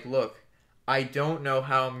Naruto's like, look, I don't know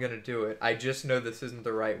how I'm gonna do it. I just know this isn't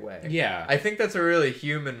the right way. Yeah. I think that's a really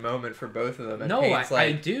human moment for both of them. And No, Pain's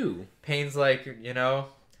I do. Pain's like, you know,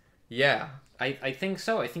 yeah. I think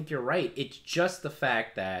so. I think you're right. It's just the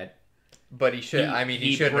fact that But he should.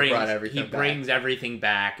 He shouldn't have brought everything. He brings everything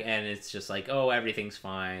back, and it's just like, oh, everything's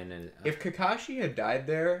fine. And if Kakashi had died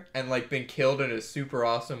there and like been killed in a super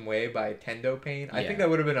awesome way by Tendo Pain, I think that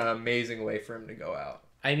would have been an amazing way for him to go out.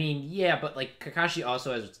 I mean, yeah, but like Kakashi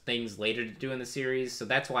also has things later to do in the series, so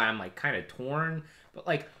that's why I'm like kind of torn. But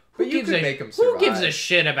like, who gives a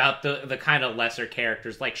shit about the kind of lesser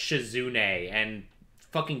characters like Shizune and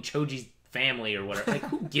fucking Choji's family or whatever? Like,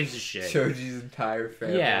 who gives a shit? Choji's entire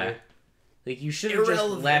family. Yeah. Like, you should have just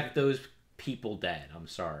left those people dead. I'm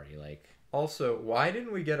sorry. Like, also, why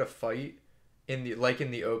didn't we get a fight in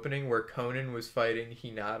the opening where Conan was fighting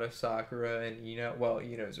Hinata, Sakura, and Ino? Well,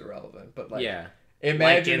 Ino's irrelevant, but like, yeah.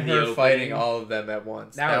 Imagine her fighting all of them at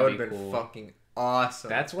once. That would have been cool. Fucking awesome.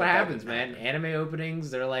 That's what happens, man. Anime openings,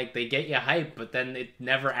 they're like, they get you hyped, but then it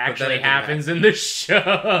never actually happens in the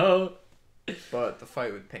show. But the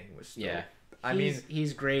fight with Pain was still... Yeah.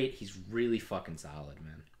 He's great. He's really fucking solid,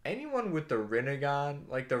 man. Anyone with the Rinnegan,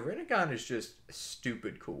 like, the Rinnegan is just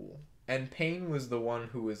stupid cool. And Pain was the one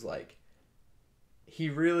who was, like... He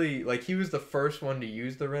really... Like, he was the first one to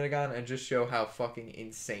use the Rinnegan and just show how fucking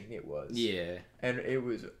insane it was. Yeah. And it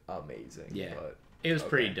was amazing. Yeah. But, it was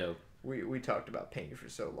pretty dope. We talked about Pain for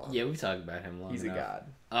so long. Yeah, we talked about him long He's enough. a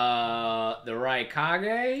god. The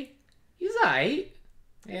Raikage, he's aight.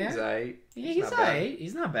 Yeah. He's aight. Yeah, he's aight.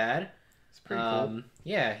 He's not bad. It's pretty cool.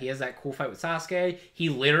 Yeah, he has that cool fight with Sasuke. He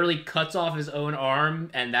literally cuts off his own arm,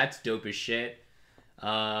 and that's dope as shit.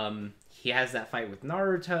 He has that fight with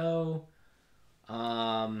Naruto.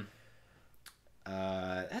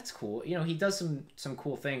 That's cool. You know, he does some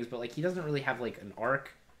cool things, but like he doesn't really have like an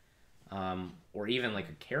arc, or even like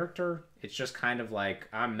a character. It's just kind of like,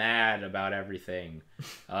 I'm mad about everything.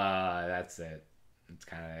 That's it. That's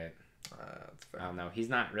kind of it. I don't know. He's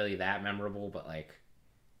not really that memorable, but like,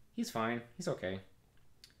 he's fine. He's okay.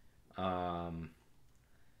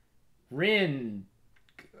 Rin,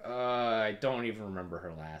 I don't even remember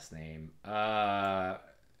her last name.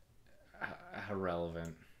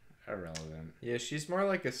 Irrelevant. Yeah, she's more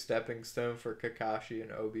like a stepping stone for Kakashi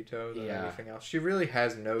and Obito than anything else. She really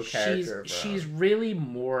has no character. She's really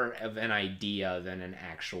more of an idea than an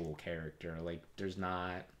actual character. Like, there's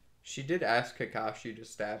not... She did ask Kakashi to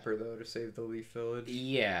stab her, though, to save the Leaf Village.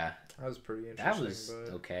 Yeah. That was pretty interesting. That was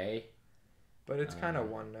okay. But it's kind of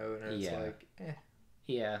one note, and it's like, eh.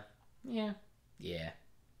 Yeah.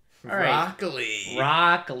 All Rock right. Lee.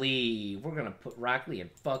 Rock Lee. We're gonna put Rock Lee in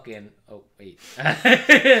fucking... Oh, wait.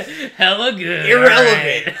 Hella good.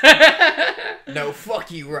 Irrelevant. Right. No,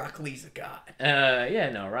 fuck you. Rock Lee's a god.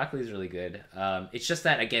 Yeah, no, Rock Lee's really good. It's just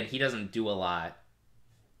that, again, he doesn't do a lot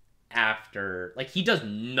after... Like, he does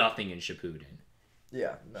nothing in Shippuden.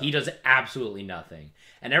 Yeah. No. He does absolutely nothing.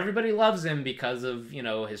 And everybody loves him because of, you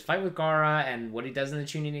know, his fight with Gaara and what he does in the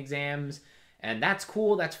Chunin exams. And that's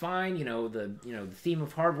cool, that's fine. You know, the theme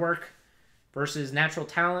of hard work versus natural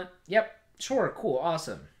talent. Yep, sure, cool,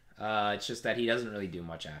 awesome. It's just that he doesn't really do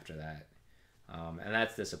much after that. And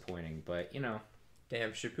that's disappointing, but, you know.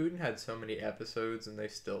 Damn, Shippuden had so many episodes and they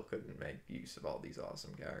still couldn't make use of all these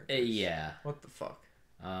awesome characters. Yeah. What the fuck?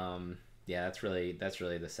 Yeah, that's really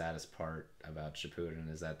the saddest part about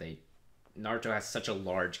Shippuden is that Naruto has such a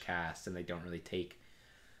large cast and they don't really take...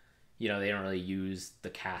 You know, they don't really use the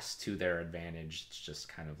cast to their advantage. It's just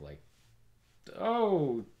kind of like,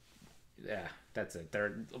 oh, yeah, that's it.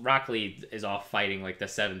 Rock Lee is off fighting like the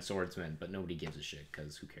Seven Swordsmen, but nobody gives a shit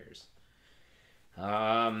because who cares?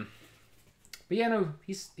 But yeah, no,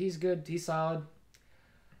 he's good. He's solid.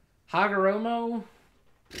 Hagoromo,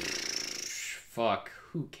 fuck,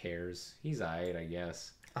 who cares? He's alright, I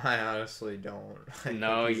guess. I honestly don't.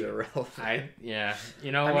 No, he's irrelevant. Yeah,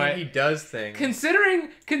 you know what? I mean, he does things.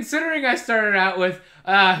 Considering I started out with,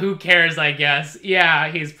 who cares? I guess. Yeah,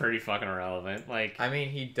 he's pretty fucking irrelevant. Like, I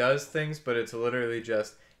mean, he does things, but it's literally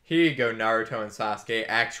just here you go, Naruto and Sasuke,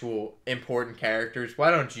 actual important characters.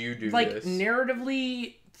 Why don't you do like, this?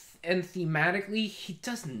 narratively and thematically, he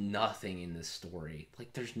does nothing in this story.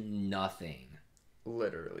 Like, there's nothing.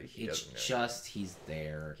 Literally, he it's doesn't. Just he's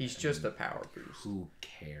there. He's just a power boost. Who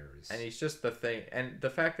cares? And he's just the thing. And the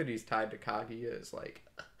fact that he's tied to Kaguya is like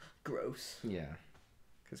gross. Yeah.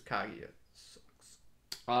 Because Kaguya sucks.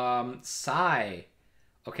 Sai.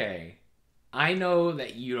 Okay. I know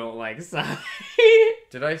that you don't like Sai.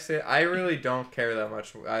 Did I say I really don't care that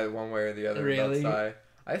much one way or the other Really? about Sai?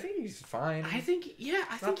 I think he's fine. I think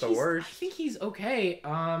Not the worst. I think he's okay.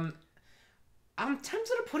 I'm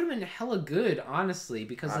tempted to put him in hella good, honestly,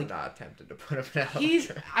 because I'm not tempted to put him in hella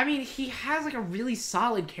good. I mean, he has like a really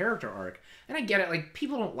solid character arc, and I get it. Like,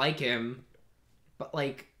 people don't like him, but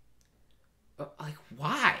like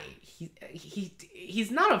why?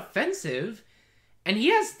 He's not offensive, and he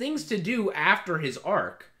has things to do after his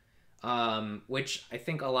arc, which I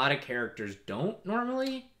think a lot of characters don't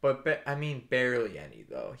normally. But I mean, barely any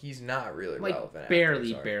though. He's not really Like, relevant.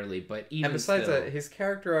 barely. But even and besides still, that, his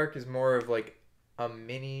character arc is more of like a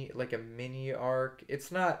mini arc.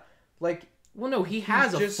 It's not like. Well, no, he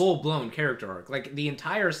has a just full-blown character arc. Like, the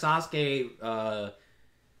entire Sasuke,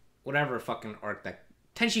 whatever fucking arc that...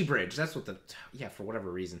 Tenchi Bridge, that's what the... Yeah, for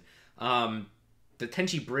whatever reason. The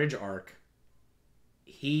Tenchi Bridge arc,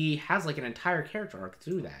 he has, like, an entire character arc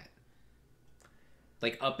through that.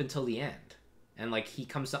 Like, up until the end. And, like, he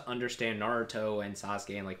comes to understand Naruto and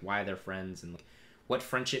Sasuke and, like, why they're friends and, like, what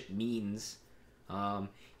friendship means.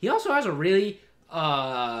 He also has a really... he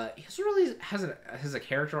also really has a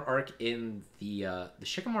character arc in the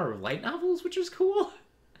Shikamaru light novels, which is cool.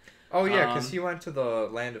 Oh yeah, because he went to the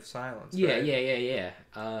Land of Silence. Yeah, right? yeah.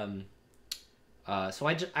 So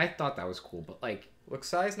I thought that was cool, but like, look,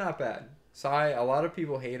 Sai's not bad. Sai, a lot of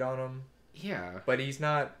people hate on him. Yeah, but he's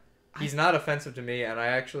not. He's not offensive to me, and I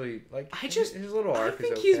actually like. His little arc I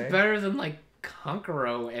think is okay. he's better than like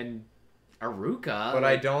Kankuro and Aruka. But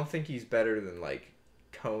I don't think he's better than like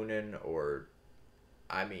Conan or.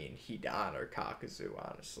 I mean, Hidan or Kakuzu,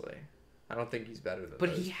 honestly. I don't think he's better than But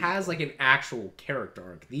those he people. has, like, an actual character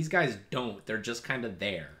arc. These guys don't. They're just kind of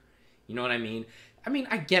there. You know what I mean? I mean,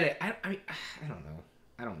 I get it. I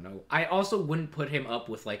don't know. I also wouldn't put him up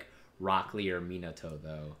with, like, Rock Lee or Minato,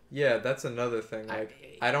 though. Yeah, that's another thing.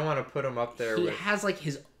 Like, I don't want to put him up there he with... has, like,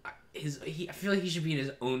 I feel like he should be in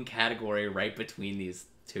his own category right between these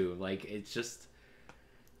two. Like, it's just...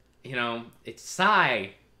 You know, it's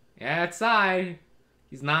Sai. Yeah, it's Sai.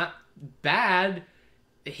 He's not bad.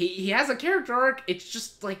 He has a character arc. It's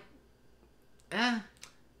just like,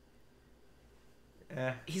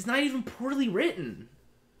 He's not even poorly written.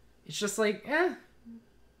 It's just like, I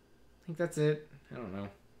think that's it. I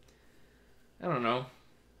don't know.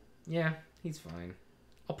 Yeah, he's fine.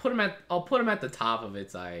 I'll put him at the top of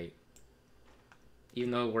its eye.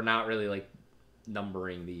 Even though we're not really like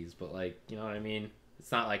numbering these, but like, you know what I mean?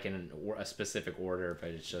 It's not like in a specific order, but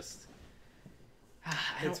it's just.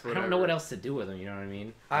 I don't know what else to do with him. You know what I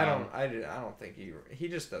mean? I don't think he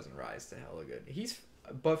just doesn't rise to hella good.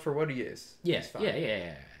 But for what he is, he's fine.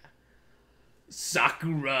 Yeah.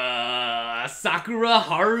 Sakura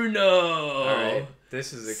Haruno. All right,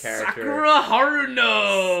 this is a character. Sakura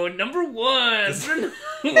Haruno, number one.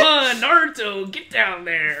 Naruto, get down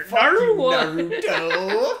there.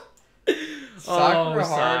 Naruto. Sakura Haruno.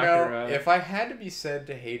 Sakura. If I had to be said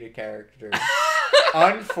to hate a character.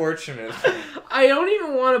 Unfortunately, I don't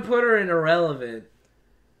even want to put her in irrelevant.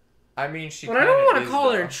 I mean, but I don't want to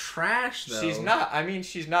call her trash though. She's not. I mean,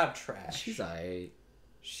 she's not trash. She's I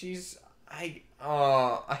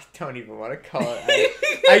don't even want to call her.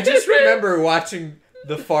 I just remember watching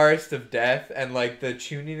The Forest of Death and like the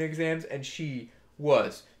tuning exams, and she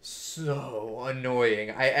was so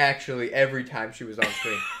annoying. I actually every time she was on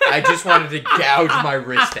screen, I just wanted to gouge my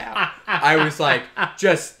wrist out. I was like,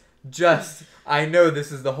 just. I know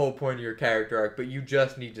this is the whole point of your character arc, but you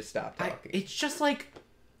just need to stop talking. It's just like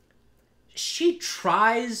she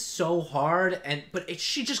tries so hard, but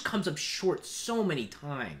she just comes up short so many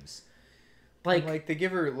times. Like they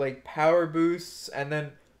give her like power boosts, and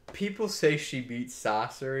then people say she beat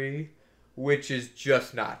Sasori, which is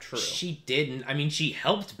just not true. She didn't. I mean, she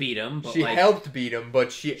helped beat him. But she helped beat him,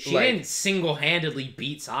 but she didn't single-handedly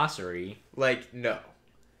beat Sasori. Like no.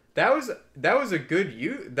 That was a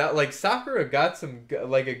good that like Sakura got some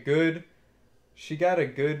like a good she got a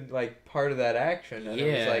good like part of that action, and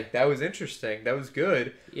it was like that was interesting, that was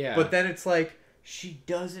good. Yeah, but then it's like she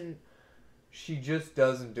just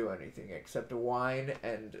doesn't do anything except whine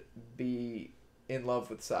and be in love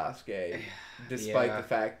with Sasuke despite the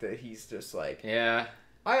fact that he's just like I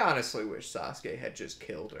honestly wish Sasuke had just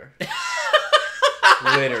killed her.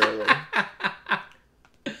 Literally.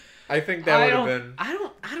 I think that would have been. I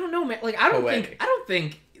don't know, man. Like, I don't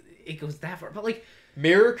think it goes that far. But like,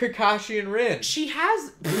 Mirror Kakashi and Rin. she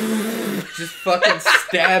has Just fucking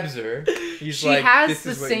stabs her. He's she like, has this the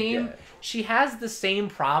is what you same. get. She has the same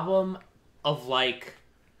problem of like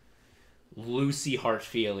Lucy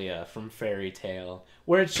Heartfilia from Fairy Tale,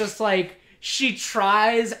 where it's just like she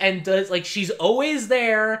tries and does, like, she's always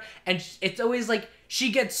there, and it's always like she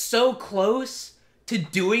gets so close to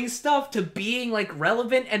doing stuff, to being like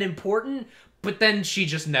relevant and important, but then she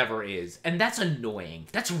just never is. And that's annoying.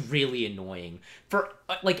 That's really annoying. For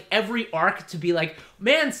like every arc to be like,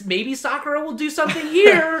 man, maybe Sakura will do something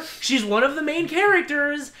here. She's one of the main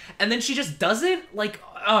characters. And then she just doesn't. Like,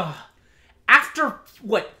 after,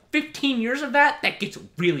 what, 15 years of that gets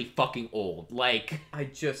really fucking old. Like, I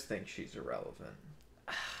just think she's irrelevant.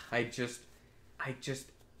 I just I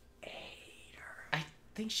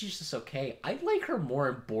think she's just okay. I like her more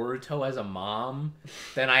in Boruto as a mom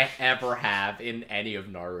than I ever have in any of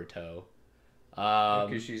Naruto.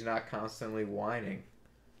 because she's not constantly whining.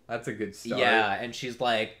 That's a good start. Yeah, and she's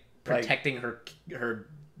like protecting her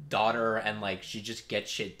daughter, and like she just gets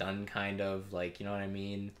shit done, kind of, like, you know what I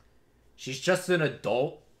mean? She's just an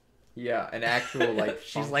adult. Yeah, an actual like.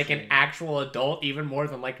 She's like an actual adult, even more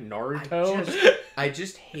than like Naruto. I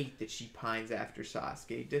just hate that she pines after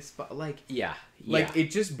Sasuke. Despite yeah. like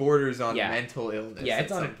it just borders on Yeah. mental illness. Yeah,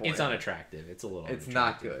 it's unattractive. It's a little. It's unattractive.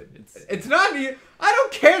 not good. It's not. I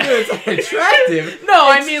don't care that it's unattractive. No,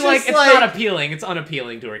 I It's mean, just like, it's not appealing. It's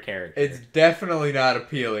unappealing to her character. It's definitely not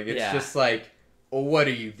appealing. It's Yeah. just like, well, what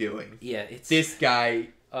are you doing? Yeah, it's This guy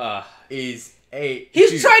is a.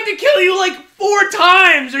 He's dude, tried to kill you like 4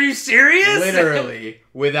 times. Are you serious? literally,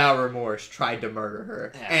 without remorse, tried to murder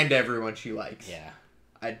her Yeah. and everyone she likes. Yeah.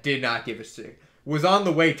 I did not give a shit. Was on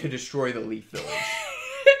the way to destroy the Leaf Village.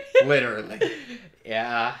 Literally.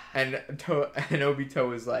 Yeah. And Obito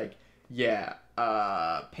was like, yeah,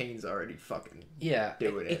 Pain's already fucking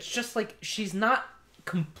doing it. It's just like she's not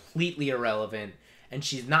completely irrelevant, and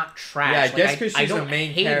she's not trash. Yeah, I Like, guess because she's don't a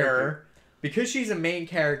main hate character. her. Because she's a main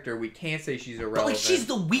character, we can't say she's irrelevant. But like, she's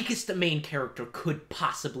the weakest the main character could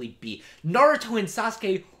possibly be. Naruto and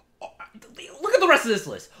Sasuke. Look at the rest of this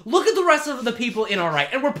list. Look at the rest of the people in Alright,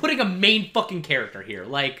 and we're putting a main fucking character here.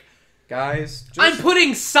 Like, guys, I'm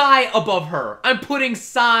putting Sai above her.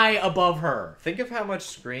 Think of how much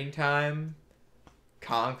screen time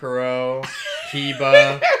Kankuro,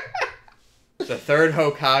 Kiba, the third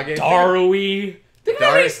Hokage. Darui. Think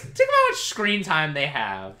about how much screen time they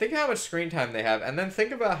have. Think how much screen time they have, and then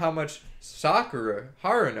think about how much Sakura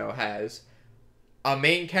Haruno has, a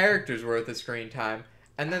main character's worth of screen time,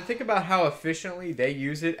 and then think about how efficiently they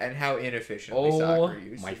use it and how inefficiently Sakura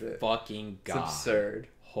uses my it. fucking god. It's absurd.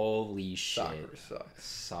 Holy shit. Sakura sucks.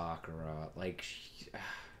 Sakura. Like,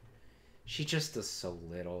 she just does so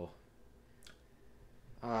little.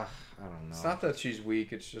 I don't know. It's not that she's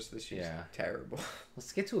weak, it's just that she's terrible.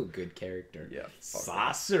 Let's get to a good character. Yeah.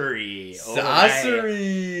 Sasori.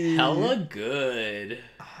 Sasori! Hella good.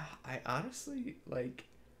 I honestly, like...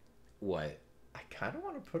 What? I kind of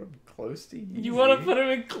want to put him close to Yeezy. You want to put him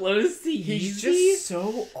in close to Yeezy? He's just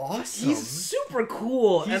so awesome. He's super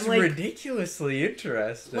cool. He's and, like, ridiculously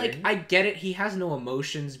interesting. Like, I get it. He has no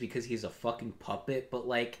emotions because he's a fucking puppet, but,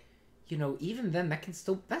 like, you know, even then,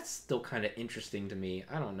 that's still kind of interesting to me.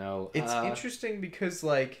 I don't know. It's interesting because,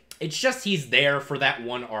 like... It's just he's there for that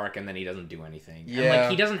one arc, and then he doesn't do anything. Yeah. And, like,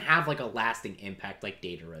 he doesn't have, like, a lasting impact like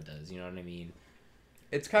Datara does, you know what I mean?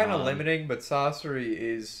 It's kind of limiting, but Sasori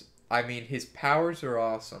is... I mean, his powers are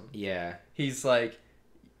awesome. Yeah. He's, like...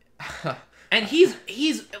 And he's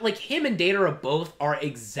like, him and Datara both are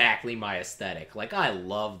exactly my aesthetic. Like, I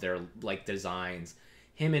love their, like, designs.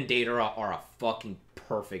 Him and Datara are a fucking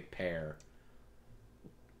perfect pair.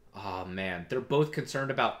 Oh, man. They're both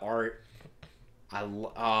concerned about art.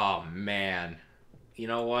 Oh, man. You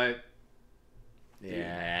know what? Dude.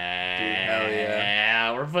 Yeah. Dude, hell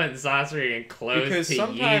yeah. We're putting Sasori in close because to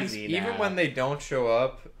sometimes, Yeezy even now. when they don't show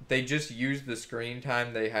up, they just use the screen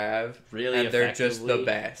time they have. Really and they're just the effectively.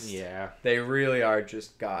 best. Yeah. They really are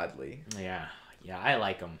just godly. Yeah. Yeah, I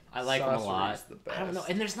like them. I like them a lot. Sasori's the best. I don't know.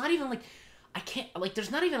 And there's not even, like...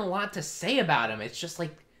 there's not even a lot to say about him. It's just,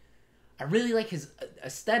 like... I really like his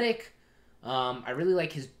aesthetic. I really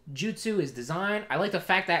like his jutsu, his design. I like the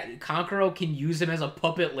fact that Kankuro can use him as a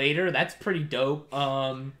puppet later. That's pretty dope.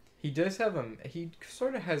 He does have he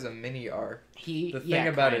sort of has a mini arc. The thing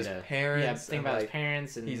about his parents. Yeah, the thing about his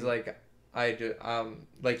parents. And he's like,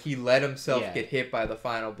 Like he let himself get hit by the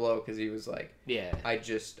final blow because he was like, yeah, I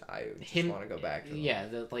just want to go back to them. Yeah,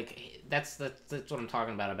 that's what I'm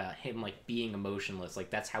talking about him like being emotionless. Like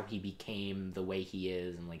that's how he became the way he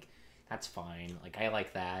is, and like that's fine. Like I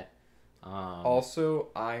like that. Also,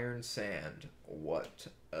 Iron Sand. What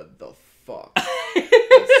the fuck?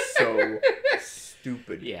 That's so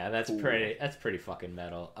stupid. Yeah, that's cool. pretty fucking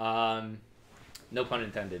metal. No pun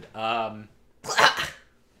intended. Yeah,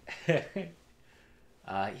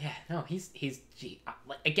 no,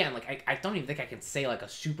 again, like I don't even think I can say like a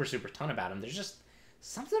super ton about him. There's just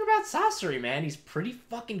something about Sasori, man. He's pretty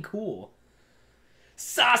fucking cool.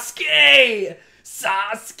 Sasuke!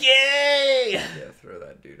 Yeah, throw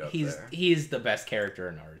that dude up there. He's the best character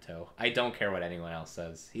in Naruto. I don't care what anyone else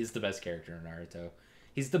says. He's the best character in Naruto.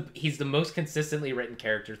 He's the most consistently written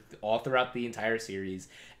character all throughout the entire series.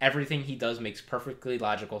 Everything he does makes perfectly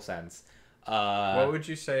logical sense. What would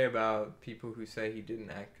you say about people who say he didn't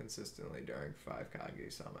act consistently during 5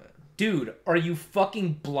 Kage Summit? Dude, are you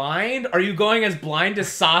fucking blind? Are you going as blind as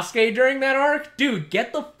Sasuke during that arc? Dude,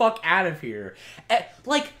 get the fuck out of here.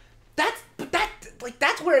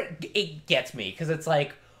 That's where it gets me, because it's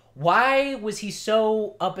like, why was he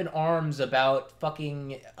so up in arms about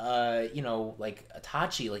fucking, like,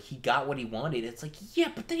 Itachi? Like, he got what he wanted. It's like, yeah,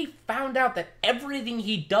 but then he found out that everything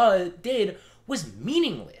he did was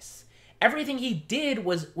meaningless. Everything he did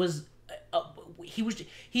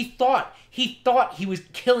he thought he was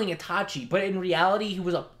killing Itachi, but in reality he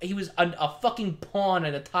was a fucking pawn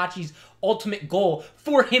in Itachi's ultimate goal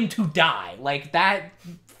for him to die. Like that,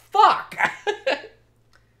 fuck.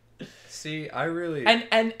 See, I really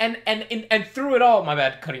and through it all, my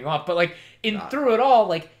bad cutting you off, but like through it all,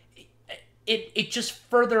 like it just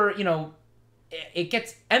further, it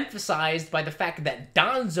gets emphasized by the fact that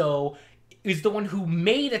Danzo is the one who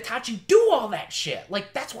made Itachi do all that shit.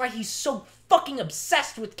 Like, that's why he's so fucking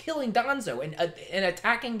obsessed with killing Danzo and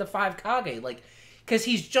attacking the 5 Kage. Like, because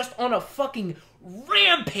he's just on a fucking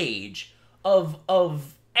rampage of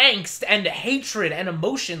angst and hatred and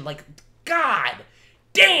emotion. Like, god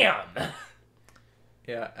damn!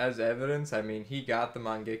 Yeah, as evidence, I mean, he got the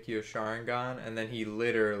Mangekyo Sharingan, and then he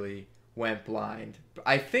literally went blind.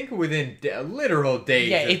 I think within literal days.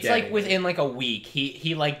 Yeah, it's like within like a week.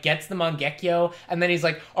 He like gets the Mangekyo, and then he's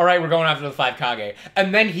like, all right, we're going after the 5 Kage.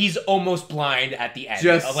 And then he's almost blind at the end.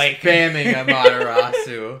 Just like spamming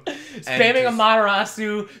Amaterasu.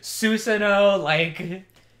 Amaterasu, Susanoo, like...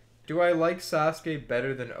 Do I like Sasuke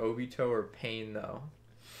better than Obito or Pain, though?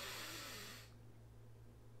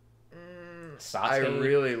 Sasuke, I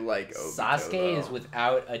really like Obito, Sasuke though. is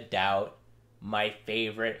without a doubt my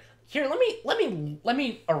favorite. Here, let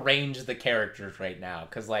me arrange the characters right now,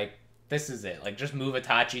 because like this is it. Like, just move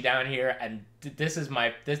Itachi down here, and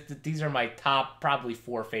these are my top probably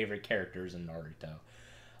 4 favorite characters in Naruto.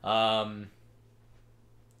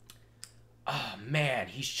 Oh man,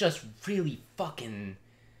 he's just really fucking.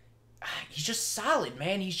 He's just solid,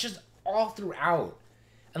 man. He's just all throughout,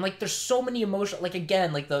 and like there's so many emotions. Like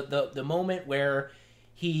again, like the moment where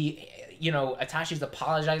he, Itachi's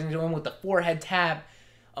apologizing to him with the forehead tap.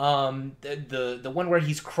 The one where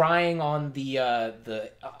he's crying on the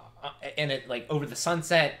and it like over the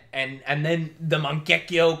sunset, and then the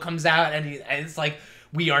Mangekyo comes out, and it's like,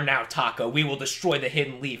 we are now Taka, we will destroy the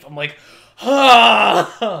hidden leaf. I'm like,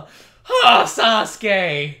 Sasuke.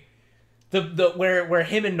 The where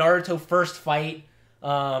him and Naruto first fight,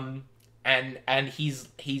 and he's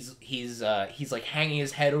like hanging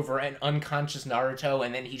his head over an unconscious Naruto,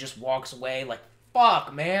 and then he just walks away. Like,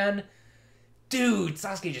 fuck, man. Dude,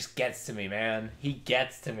 Sasuke just gets to me, man. He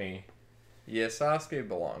gets to me. Yeah, Sasuke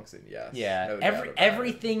belongs in, yes. Yeah, no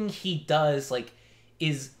everything he does like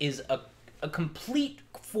is a complete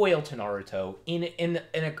foil to Naruto in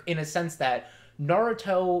a sense that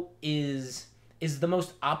Naruto is the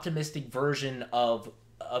most optimistic version of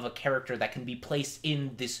a character that can be placed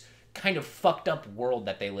in this kind of fucked up world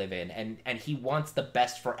that they live in, and he wants the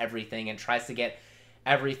best for everything and tries to get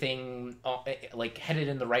everything like headed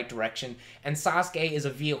in the right direction, and Sasuke is a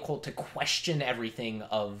vehicle to question everything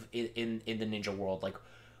in the ninja world, like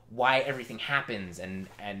why everything happens, and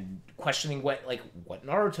questioning what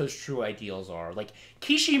Naruto's true ideals are. Like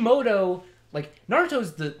Kishimoto, like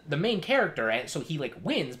Naruto's the main character, and so he like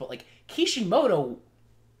wins, but like Kishimoto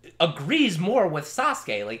agrees more with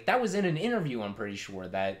Sasuke. Like, that was in an interview, I'm pretty sure,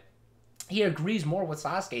 that he agrees more with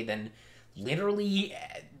Sasuke than literally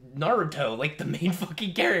Naruto, like the main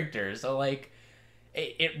fucking character. So like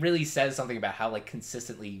it really says something about how like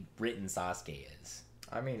consistently written Sasuke is.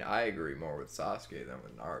 I mean, I agree more with Sasuke than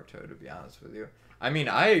with Naruto, to be honest with you. I mean,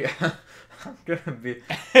 I'm gonna be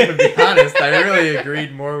honest, I really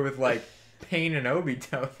agreed more with like Pain and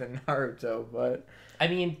Obito than Naruto, but I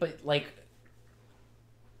mean, but like,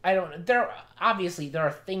 I don't. There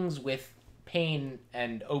are things with Pain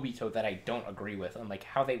and Obito that I don't agree with, and like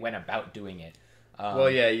how they went about doing it. Well,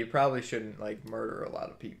 yeah, you probably shouldn't like murder a lot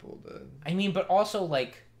of people. I mean, but also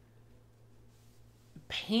like,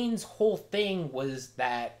 Pain's whole thing was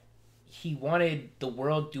that he wanted the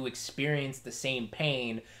world to experience the same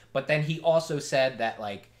pain, but then he also said that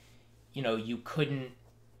like, you couldn't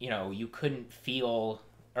feel,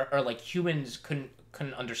 or like humans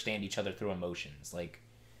couldn't understand each other through emotions. Like,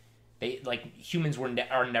 humans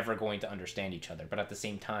are never going to understand each other, but at the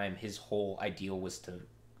same time, his whole ideal was to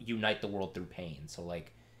unite the world through pain. So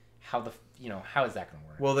like, how is that going to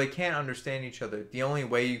work? Well, they can't understand each other. The only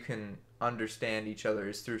way you can understand each other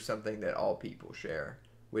is through something that all people share,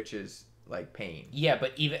 which is like pain. Yeah,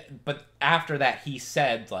 but after that, he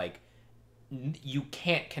said like, you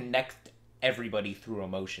can't connect everybody through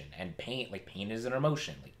emotion, and pain is an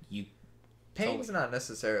emotion. Like Pain's not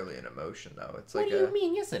necessarily an emotion though. It's what like do you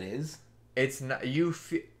mean? Yes, it is. It's not.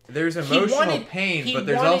 There's emotional pain, but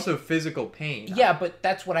there's also physical pain. Yeah, but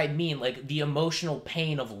that's what I mean. Like, the emotional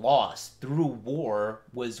pain of loss through war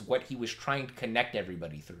was what he was trying to connect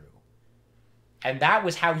everybody through. And that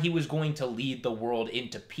was how he was going to lead the world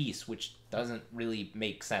into peace, which doesn't really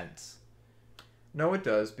make sense. No, it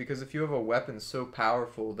does, because if you have a weapon so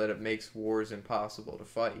powerful that it makes wars impossible to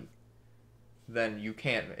fight, then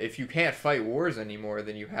if you can't fight wars anymore,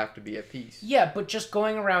 then you have to be at peace. Yeah, but just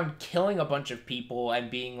going around killing a bunch of people and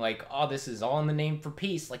being like, oh, this is all in the name for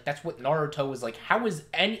peace, like, that's what Naruto was like.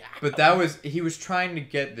 But he was trying to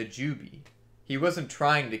get the Jubi. He wasn't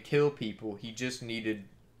trying to kill people, he just needed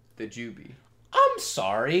the Jubi. I'm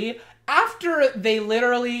sorry. After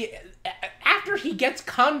he gets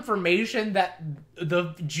confirmation that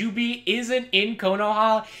the Jubi isn't in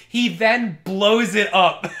Konoha, he then blows it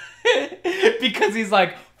up. Because he's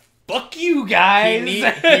like, fuck you guys. He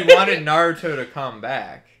wanted Naruto to come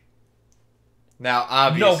back. Now,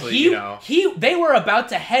 obviously, they were about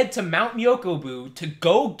to head to Mount Myokobu to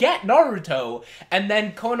go get Naruto, and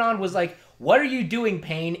then Konan was like, what are you doing,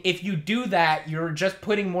 Pain? If you do that, you're just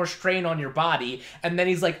putting more strain on your body. And then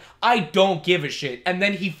he's like, I don't give a shit. And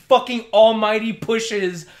then he fucking almighty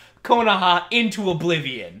pushes Konoha into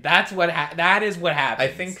oblivion. That is what happened.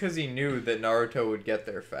 I think because he knew that Naruto would get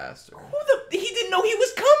there faster. He didn't know he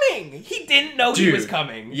was coming. He didn't know he was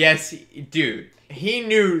coming. Yes, dude. He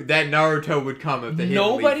knew that Naruto would come if the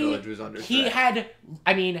Hidden Leaf Village was under threat.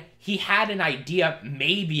 He had an idea,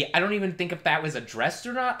 maybe. I don't even think if that was addressed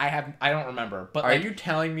or not. I don't remember. But are you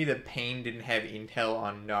telling me that Pain didn't have intel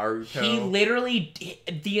on Naruto? He literally,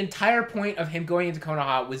 the entire point of him going into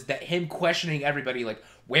Konoha was that him questioning everybody, like,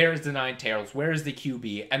 where is the Nine Tails? Where is the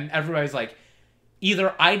QB? And everybody's like,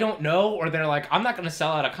 either I don't know, or they're like, I'm not going to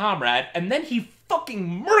sell out a comrade. And then he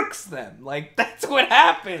fucking murks them. Like, that's what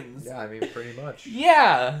happens. Yeah, I mean, pretty much.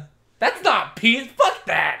 Yeah. That's not peace. Fuck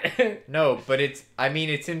that. No, but it's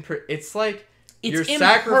like it's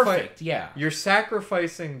imperfect. Yeah. You're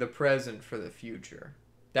sacrificing the present for the future.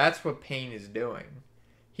 That's what Pain is doing.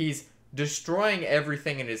 He's destroying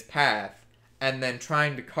everything in his path and then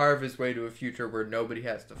trying to carve his way to a future where nobody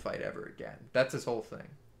has to fight ever again. That's his whole thing.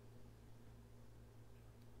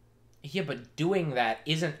 Yeah, but doing that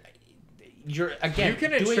isn't... You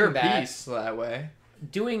can ensure peace that way.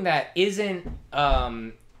 Doing that isn't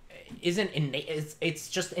it's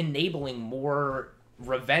just enabling more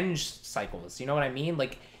revenge cycles. You know what I mean?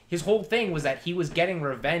 Like, his whole thing was that he was getting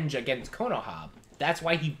revenge against Konoha. That's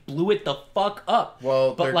why he blew it the fuck up.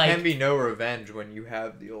 Well, but there can be no revenge when you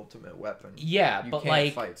have the ultimate weapon. Yeah, you but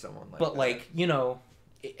can't fight someone like that. But like,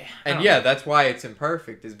 that's why it's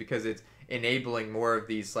imperfect, is because it's enabling more of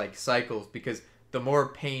these like cycles, because the more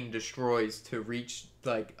Pain destroys to reach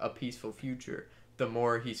like a peaceful future, the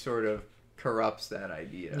more he sort of corrupts that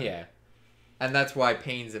idea. Yeah. And that's why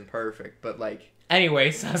Pain's imperfect, but like... Anyway,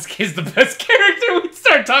 Sasuke's the best character. We'd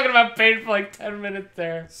start talking about Pain for like 10 minutes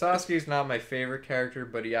there. Sasuke's not my favorite character,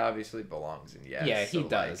 but he obviously belongs in Yes. Yeah, he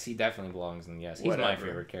does. Like, he definitely belongs in Yes. He's my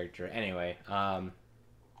favorite character. Anyway,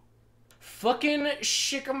 fucking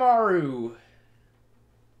Shikamaru.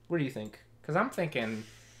 What do you think? Because I'm thinking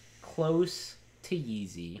close to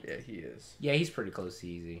Yeezy. Yeah, he is. Yeah, he's pretty close to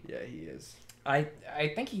Yeezy. Yeah, he is. I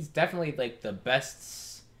think he's definitely like the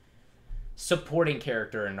best supporting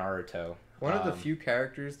character in Naruto. One of the few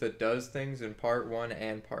characters that does things in part 1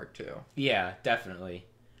 and part 2. Yeah, definitely.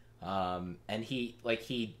 And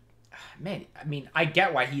man, I mean, I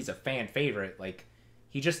get why he's a fan favorite. Like,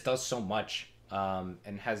 he just does so much,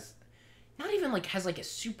 and has not even like has like a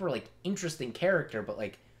super like interesting character, but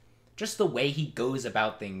like just the way he goes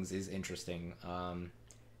about things is interesting.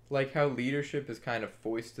 like how leadership is kind of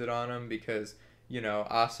foisted on him because, you know,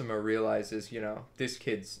 Asuma realizes, you know, this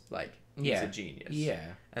kid's like, he's a genius. Yeah.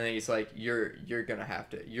 And then he's like, you're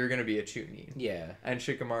gonna be a Chunin. Yeah. And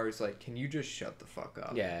Shikamaru's like, can you just shut the fuck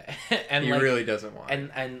up? Yeah. And he like, really doesn't want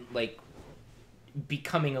it. And like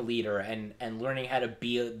becoming a leader and learning how to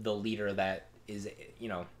be the leader that is, you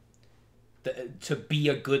know, to be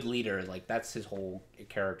a good leader, like that's his whole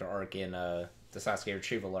character arc in the Sasuke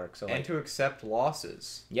retrieval arc. So, like, and to accept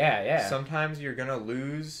losses. Yeah. Sometimes you're gonna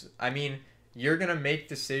lose. I mean, you're gonna make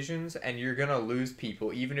decisions and you're gonna lose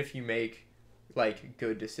people, even if you make like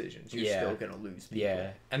good decisions. You're still gonna lose people.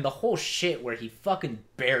 Yeah. And the whole shit where he fucking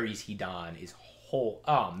buries Hidan is whole.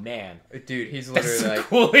 Oh man, dude, he's literally like,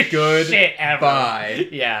 coolest good shit ever. Bye.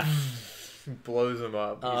 Yeah. Blows him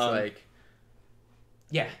up. He's like.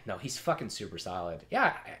 Yeah, no, he's fucking super solid.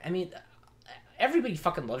 Yeah, I mean, everybody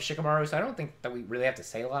fucking loves Shikamaru, so I don't think that we really have to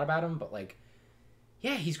say a lot about him, but, like,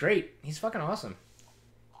 yeah, he's great. He's fucking awesome.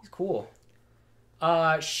 He's cool.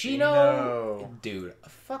 Shino, dude,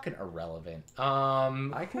 fucking irrelevant.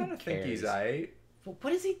 I kind of think he's aight. What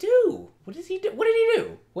does he do? What did he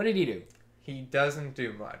do? He doesn't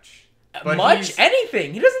do much.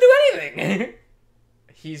 Anything. He doesn't do anything.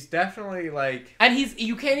 He's definitely like, and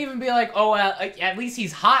you can't even be like, oh, at least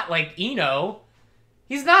he's hot like Ino.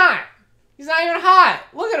 He's not. He's not even hot.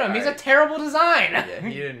 Look at him. He's a terrible design. Yeah,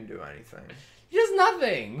 he didn't do anything. He does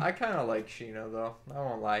nothing. I kind of like Shino though. I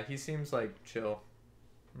won't lie. He seems like chill,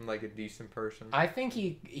 like a decent person. I think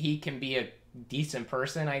he can be a decent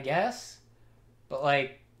person, I guess. But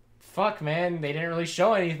like, fuck, man, they didn't really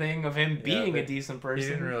show anything of him being a decent person. He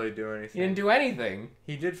didn't really do anything. He didn't do anything.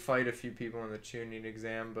 He did fight a few people in the Chunin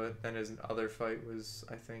exam, but then his other fight was,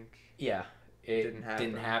 I think... Yeah, it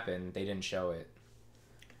didn't happen. They didn't show it.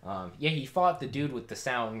 Yeah, he fought the dude with the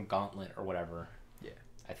sound gauntlet or whatever. Yeah.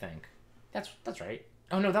 I think. That's right.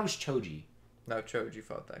 Oh, no, that was Choji. No, Choji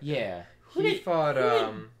fought that guy. Yeah. He fought,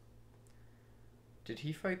 Did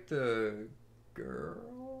he fight the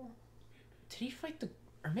girl? Did he fight the...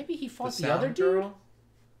 Or maybe he fought the other dude? Girl?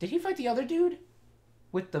 Did he fight the other dude?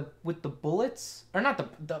 With the bullets? Or not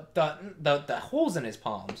the holes in his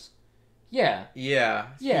palms. Yeah. Yeah.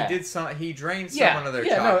 He did some. He drained someone of their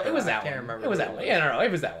chakra. No, it was that one. I can't remember. It was that one. Yeah, no,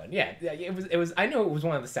 it was that one. Yeah, it was. I know it was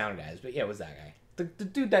one of the sound guys, but yeah, it was that guy. The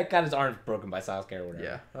dude that got his arms broken by Sasuke or whatever.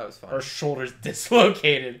 Yeah, that was fun. Or shoulders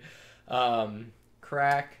dislocated.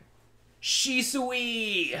 Crack.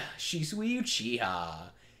 Shisui Uchiha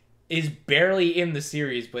is barely in the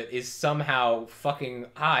series, but is somehow fucking.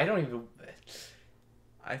 I don't even.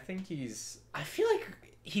 I think he's. I feel like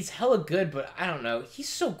he's hella good, but I don't know. He's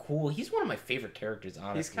so cool. He's one of my favorite characters,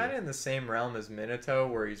 honestly. He's kind of in the same realm as Minato,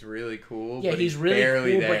 where he's really cool. Yeah, but he's really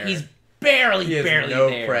barely cool, there. but he's barely there.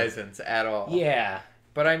 No presence at all. Yeah.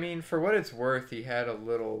 But I mean, for what it's worth, he had a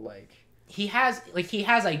little like. He has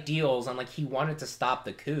ideals, and like he wanted to stop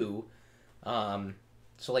the coup, so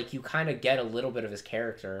like you kind of get a little bit of his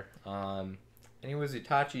character. And he was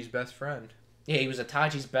Itachi's best friend. Yeah, he was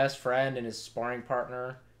Itachi's best friend, and his sparring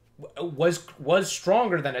partner was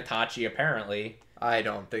stronger than Itachi, apparently. I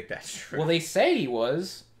don't think that's true. Well, they say he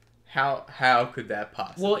was. How could that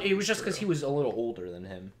possibly? Well, it was just because he was a little older than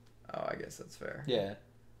him. Oh, I guess that's fair. Yeah.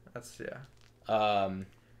 Yeah.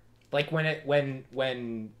 Like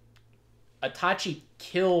when Itachi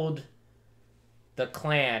killed the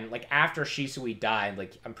clan, like after Shisui died,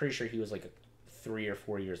 like I'm pretty sure he was like 3 or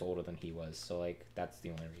 4 years older than he was, so like that's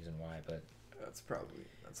the only reason why. But that's fair.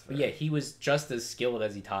 But yeah, he was just as skilled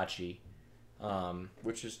as Itachi,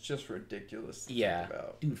 which is just ridiculous to think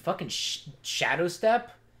about. Dude, fucking Shadow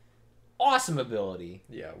Step, awesome ability.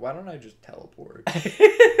 Yeah, why don't I just teleport?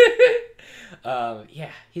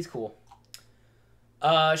 Yeah, he's cool.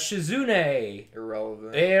 Shizune.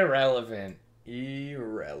 Irrelevant.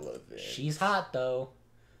 She's hot though.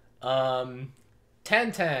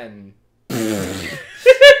 Tenten.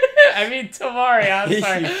 I mean Tamari, I'm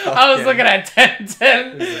sorry. I was looking at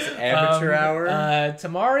Tenten. Is this amateur hour?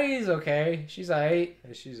 Tamari's okay. She's aight.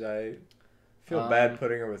 I feel bad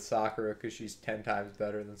putting her with Sakura because she's 10 times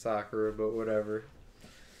better than Sakura, but whatever.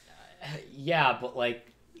 Yeah, but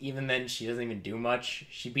like even then she doesn't even do much.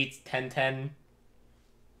 She beats Tenten,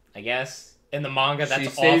 I guess. In the manga,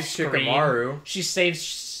 that's off screen. She saves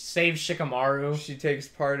Shikamaru. She saves Shikamaru. She takes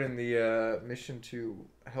part in the mission to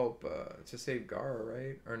help to save Gaara,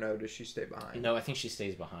 right? Or no, does she stay behind? No, I think she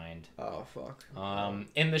stays behind. Oh fuck.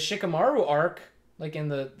 In the Shikamaru arc, like in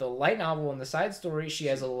the light novel and the side story, she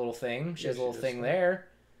has a little thing. She has a little thing there.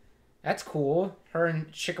 That's cool. Her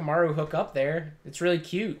and Shikamaru hook up there. It's really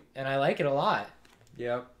cute, and I like it a lot.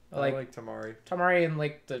 Yep. I like Tamari. Tamari in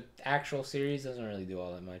like the actual series doesn't really do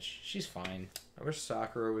all that much. She's fine. I wish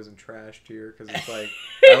Sakura was in trash tier because it's like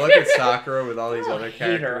I look at Sakura with all these other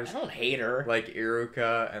characters. I don't hate her. Like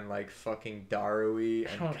Iruka and like fucking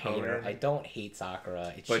Darui and I don't hate her. I don't hate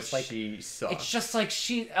Sakura. It's just like she sucks. It's just like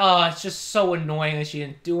it's just so annoying that she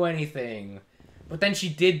didn't do anything. But then she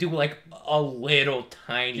did do like a little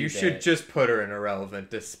tiny You bit. should just put her in irrelevant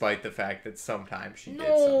despite the fact that sometimes she did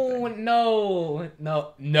something. No.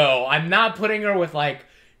 I'm not putting her with like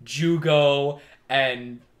Jugo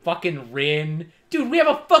and fucking Rin. Dude, we have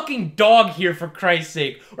a fucking dog here for Christ's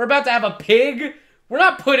sake. We're about to have a pig. We're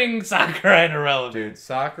not putting Sakura in irrelevant. Dude,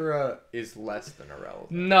 Sakura is less than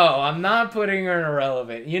irrelevant. No, I'm not putting her in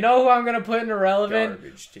irrelevant. You know who I'm gonna put in irrelevant?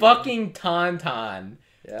 Garbage team. Fucking Tauntaun.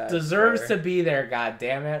 Yeah, Deserves fair. to be there,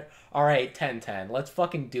 goddammit. Alright, 10-10. Let's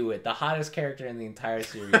fucking do it. The hottest character in the entire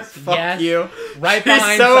series. Fuck yes, you. right She's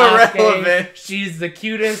behind so Sasuke. irrelevant. She's the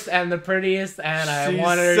cutest and the prettiest, and I She's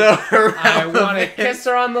want her. so I want to irrelevant. kiss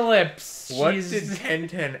her on the lips. What She's... did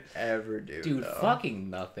Tenten ever do? Dude, though? fucking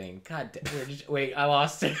nothing. God damn. Wait, I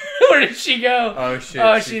lost her. Where did she go? Oh shit.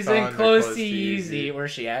 Oh, she she's fell in under Close to Easy, where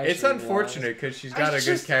she actually. It's unfortunate because she's got a good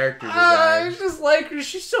just- character I design. just like her.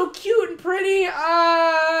 She's so cute and pretty.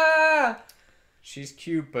 She's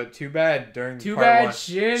cute, but too bad during Too part bad one,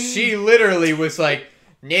 Shin. she literally was like,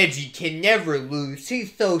 Neji can never lose.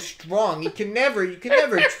 He's so strong. You can never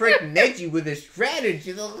trick Neji with his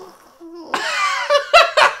strategy. Shut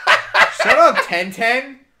up,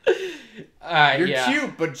 Tenten. You're yeah.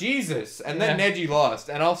 cute, but Jesus. And then Neji lost.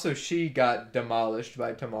 And also she got demolished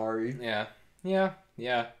by Tamari. Yeah.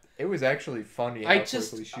 It was actually funny how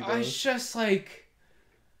quickly she I goes. just like,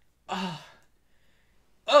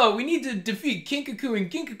 oh, we need to defeat Kinkaku and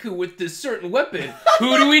Ginkaku with this certain weapon.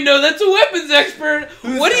 Who do we know that's a weapons expert?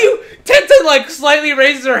 Tenta like slightly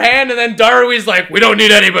raises her hand and then Darui's like, we don't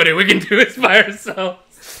need anybody. We can do this by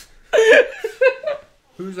ourselves.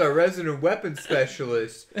 Who's our resident weapons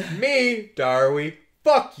specialist? Me, Darui.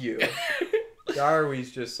 Fuck you.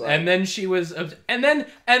 Darwi's just like... And then she was, and then,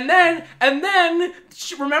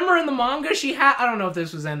 remember in the manga she had, I don't know if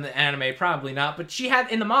this was in the anime, probably not, but she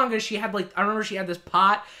had, in the manga, she had like, I remember she had this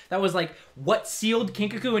pot that was like, what sealed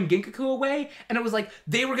Kinkaku and Ginkaku away, and it was like,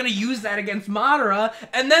 they were gonna use that against Madara,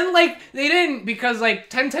 and then like, they didn't, because like,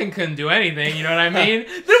 Tenten couldn't do anything, you know what I mean?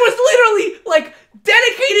 There was literally, like,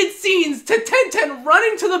 dedicated scenes to Tenten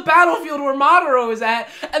running to the battlefield where Madara was at,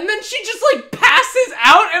 and then she just like passes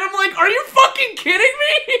out, and I'm like, are you fucking kidding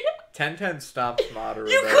me? Tenten stomps Madara.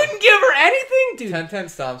 You though. couldn't give her anything, dude. Tenten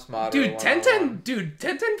stomps Madara. Dude, one-on-one.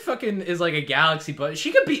 Tenten fucking is like a galaxy, but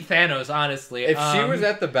she could beat Thanos, honestly. If she was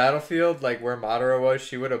at the battlefield, like where Madara was,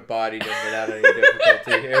 she would have bodied him without any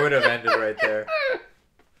difficulty. It would have ended right there.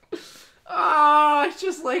 I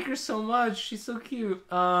just like her so much. She's so cute.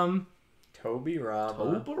 Toby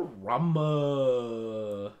Rama.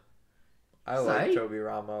 Tobarama. I like Toby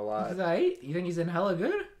Rama a lot. Is that right? You think he's in hella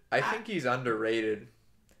good? I think he's underrated.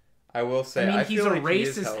 I will say. I mean, feel he's a like he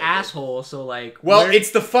is racist hella good. asshole, so like... Well,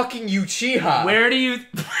 it's the fucking Uchiha. Where do you...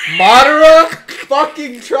 Madara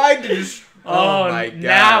fucking tried to just... Oh, my god.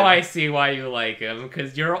 Now I see why you like him,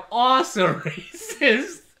 because you're also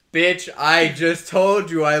racist. Bitch, I just told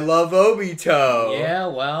you I love Obito. Yeah,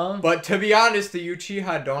 well... But to be honest, the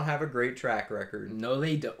Uchiha don't have a great track record. No,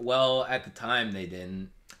 they don't. Well, at the time, they didn't.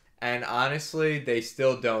 And honestly, they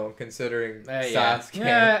still don't, considering Yeah. Sasuke.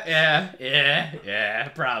 Yeah,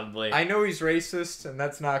 probably. I know he's racist, and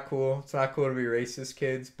that's not cool. It's not cool to be racist,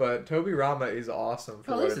 kids, but Toby Rama is awesome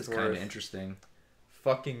for At what least it's it's kind worth. of interesting.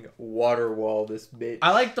 Fucking water wall this bitch.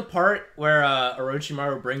 I like the part where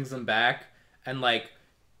Orochimaru brings them back, and like,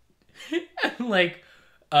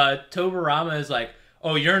 Tobirama is like,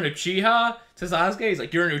 "Oh, you're an Uchiha?" To Sasuke, he's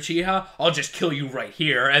like, "You're an Uchiha? I'll just kill you right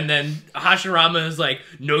here." And then Hashirama is like,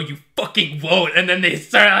 "No, you fucking won't." And then they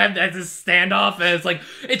start have this standoff, and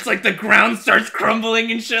it's like the ground starts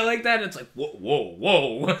crumbling and shit like that. It's like,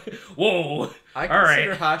 whoa. I All right.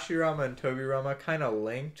 consider Hashirama and Tobirama kind of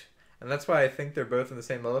linked, and that's why I think they're both in the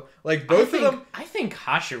same level. Like, both of them... I think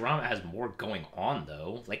Hashirama has more going on,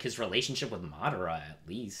 though. Like, his relationship with Madara, at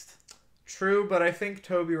least. True, but I think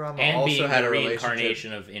Tobirama And also being had the a relationship...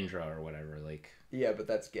 reincarnation of Indra or whatever, like... Yeah, but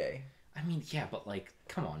that's gay. I mean, yeah, but, like,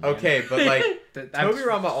 come on, man. Okay, but, like, That's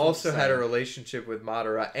Tobirama what also I'm had a saying. relationship with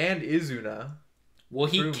Madara and Izuna. Well,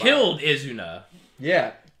 he through killed Izuna.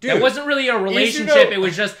 Yeah. Dude, It wasn't really a relationship, it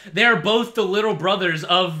was just, they're both the little brothers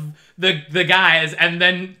of the guys, and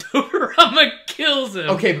then Tobirama kills him.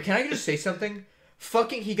 Okay, but can I just say something?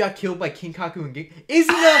 Fucking he got killed by Kinkaku and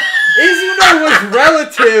Izuna was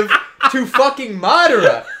relative to fucking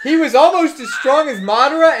Madara. He was almost as strong as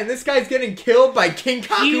Madara, and this guy's getting killed by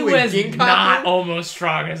Kinkaku He and was Ginkaku. not almost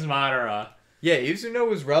strong as Madara. Yeah, Izuno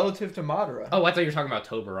was relative to Madara. Oh, I thought you were talking about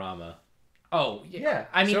Tobirama. Oh, Yeah,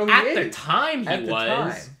 I mean, so he at the is. time he At the was.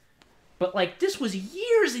 time. But, like, this was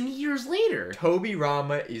years and years later.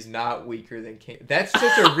 Tobirama is not weaker than King. That's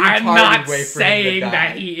just a retarded I'm not way for saying him to die.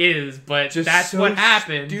 that he is, but Just that's so what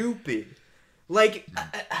happened. Stupid. Like,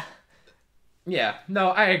 Yeah, no,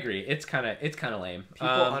 I agree. It's kind of lame. people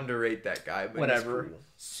underrate that guy, but whatever.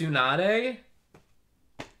 he's cool. Tsunade?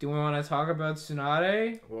 Do we want to talk about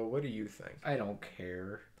Tsunade? Well, what do you think? I don't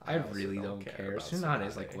care. I also really don't don't care care. about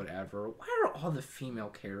Tsunade's Tsunade. like whatever. Why are all the female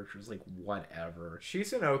characters like whatever?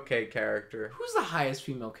 She's an okay character. Who's the highest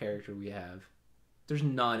female character we have? There's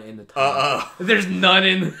none in the top. Uh-oh. There's none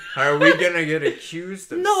in. Are we gonna get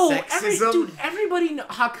accused of sexism? Dude, everybody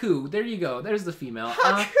Haku. There you go. There's the female.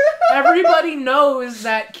 Everybody knows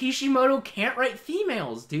that Kishimoto can't write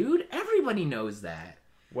females, dude. Everybody knows that.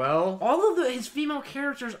 Well, All of his female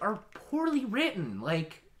characters are poorly written.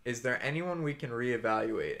 Like, is there anyone we can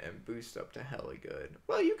reevaluate and boost up to hella good?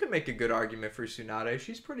 Well, you can make a good argument for Tsunade.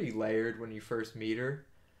 She's pretty layered when you first meet her.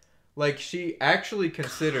 Like, she actually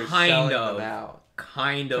considers selling them out.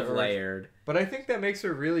 kind of Earth. layered. But I think that makes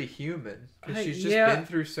her really human. Because she's just yeah, been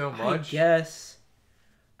through so much.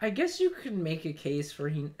 I guess you could make a case for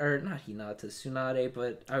not Hinata, Tsunade,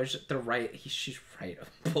 but she's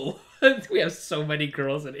writable. We have so many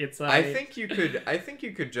girls in Inside. I think you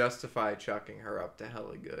could justify chucking her up to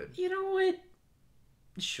hella good. You know what?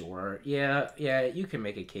 Sure. Yeah, you can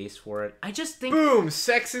make a case for it. I just think Boom!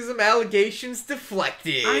 Sexism allegations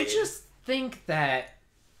deflected. I just think that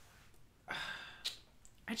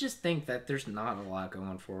there's not a lot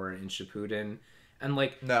going for it in Shippuden. And,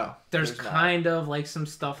 like, No. there's not. kind of, like, some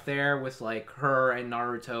stuff there with, like, her and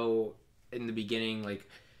Naruto in the beginning. Like,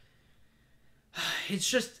 it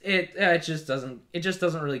just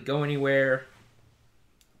doesn't really go anywhere.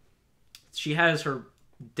 She has her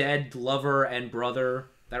dead lover and brother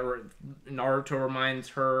Naruto reminds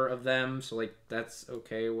her of them. So, like, that's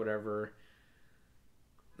okay, whatever.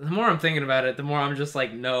 The more I'm thinking about it, the more I'm just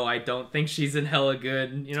like, no, I don't think she's in hella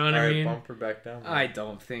good. You know what I mean? Bump her back down. I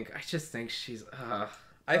just think she's.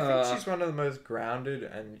 I think she's one of the most grounded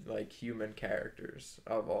and, like, human characters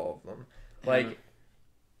of all of them. Like,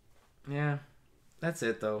 yeah, that's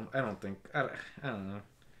it though. I don't know.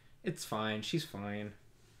 It's fine. She's fine.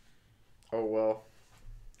 oh well.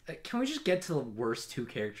 Can we just get to the worst two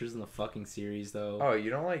characters in the fucking series though? Oh, you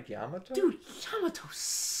don't like Yamato? Dude, Yamato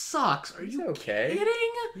sucks. Are He's you okay. kidding?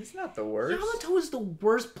 He's not the worst. Yamato is the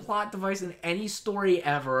worst plot device in any story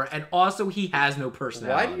ever, and also he has no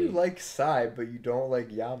personality. Why do you like Sai, but you don't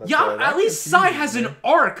like Yamato? Yeah, That at least Sai confuses has me. an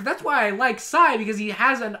arc. That's why I like Sai, because he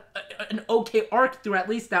has an okay arc through at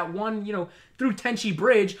least that one, through Tenchi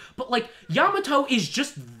Bridge. But, like, Yamato is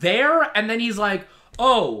just there, and then he's like,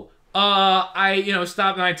 I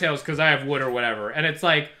stopped Ninetales because I have wood or whatever. And it's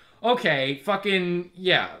like, okay, fucking,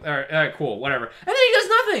 yeah, all right, cool, whatever. And then he does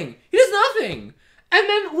nothing. And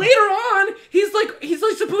then later on, he's like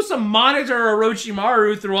supposed to monitor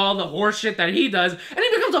Orochimaru through all the horse shit that he does, and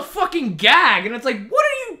he becomes a fucking gag. And it's like, what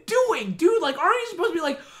are you doing, dude? Like, aren't you supposed to be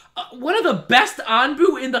like one of the best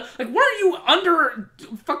Anbu in the, like, weren't you under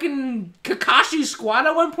fucking Kakashi's squad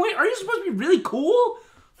at one point? Are you supposed to be really cool?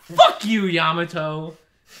 Fuck you, Yamato.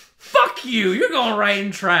 Fuck you. You're going right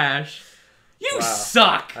in trash. You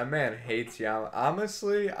suck. That man hates Yamato.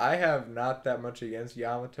 Honestly, I have not that much against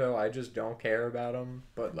Yamato. I just don't care about him.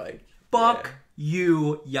 But, like, Fuck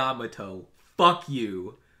you, Yamato. Fuck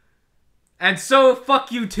you. And so,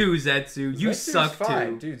 fuck you too, Zetsu. You Zetsu's suck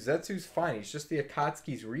fine. too. Dude, Zetsu's fine. He's just the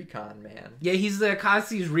Akatsuki's recon man. Yeah, he's the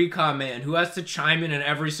Akatsuki's recon man who has to chime in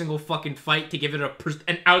every single fucking fight to give it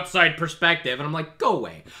an outside perspective. And I'm like, go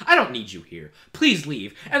away. I don't need you here. Please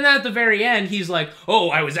leave. And then at the very end, he's like, oh,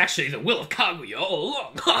 I was actually the will of Kaguya all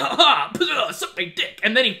along. Ha ha ha. Suck my dick.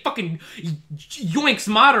 And then he fucking yoinks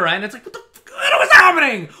Madara. And it's like, what the fuck? What's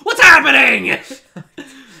happening? What's happening?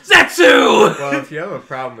 Zetsu! Well, if you have a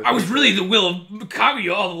problem with I was really the will of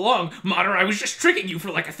Kaguya all along. Madara, I was just tricking you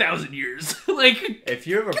for like 1,000 years. Like, if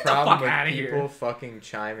you have a get the problem fuck with outta people here. fucking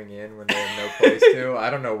chiming in when they have no place to, I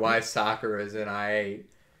don't know why Sakura's in I8.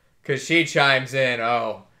 Because she chimes in,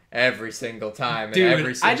 every single time. And dude,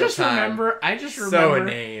 every single time. I just remember. So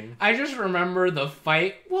inane. I just remember the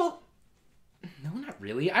fight. Well, no, not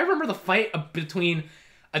really. I remember the fight between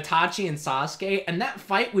Itachi and Sasuke, and that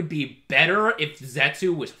fight would be better if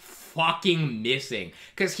Zetsu was fucking missing.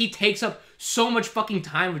 Because he takes up so much fucking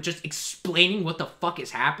time with just explaining what the fuck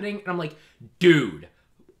is happening, and I'm like, dude,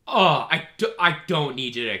 I don't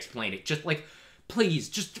need you to explain it. Just, like, please,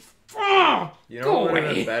 just Oh, You know go what would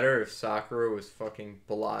have away. been better if Sakura was fucking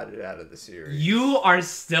blotted out of the series? You are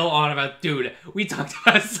still on about, dude. We talked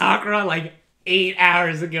about Sakura like 8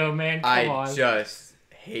 hours ago, man. Come on. I just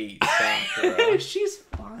hate Sakura. She's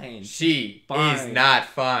fine. She Fine. is not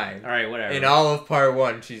fine. All right, whatever. In all of part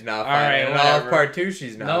 1, she's not fine. right, In all of whatever. part 2,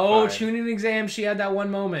 she's not no fine. tuning exam. She had that one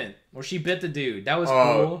moment where she bit the dude. That was Oh,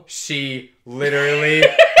 cool. she literally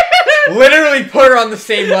put her on the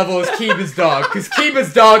same level as Kiba's dog, because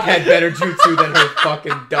Kiba's dog had better jutsu than her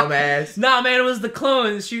fucking dumbass. Nah, man, it was the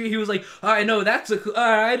clones. He was like, I know that's a,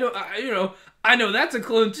 I know that's a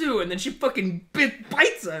clone too. And then she fucking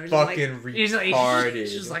bites him. She's Fucking like, retarded.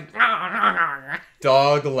 She's like,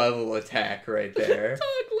 Dog level attack right there. dog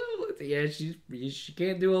level. Yeah, she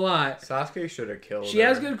can't do a lot. Sasuke should have killed She her.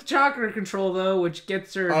 has good chakra control though, which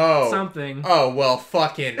gets her something. Oh, well,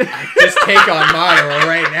 fucking just take on Madara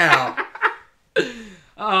right now. You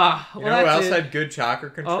know who else had good chakra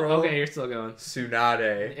control? Oh, okay, you're still going.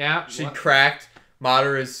 Tsunade. Yeah. She cracked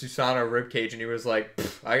Madara's Susanoo ribcage, and he was like,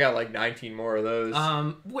 I got like 19 more of those.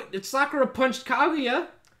 What? Sakura punched Kaguya.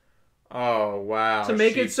 Oh, wow. To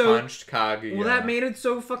make she it so- punched Kaguya. Well, that made it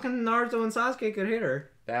so fucking Naruto and Sasuke could hit her.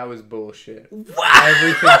 That was bullshit. What?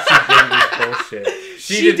 Everything she did was bullshit.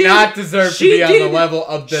 She did not deserve to be on the level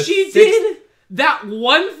of the She did that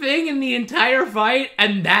one thing in the entire fight,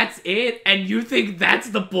 and that's it? And you think that's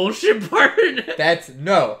the bullshit part?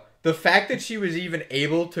 No. The fact that she was even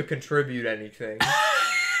able to contribute anything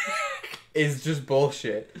is just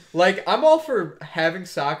bullshit. Like, I'm all for having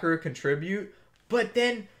Sakura contribute, but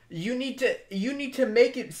then you need to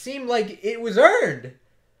make it seem like it was earned.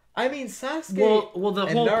 I mean, Sasuke. Well, the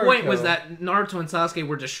and whole Naruto, point was that Naruto and Sasuke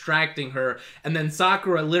were distracting her, and then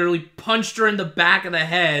Sakura literally punched her in the back of the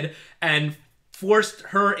head and forced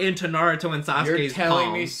her into Naruto and Sasuke's You're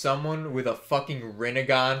telling me palms. someone with a fucking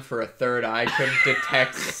Rinnegan for a third eye couldn't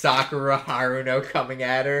detect Sakura Haruno coming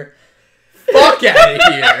at her? Fuck out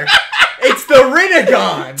of here! It's the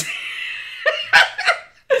Rinnegan!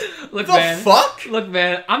 Look, The man. fuck? Look,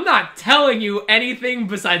 man. I'm not telling you anything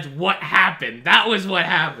besides what happened. That was what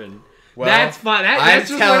happened. Well, that's fine. I'm That's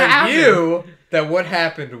just what telling happened. you that what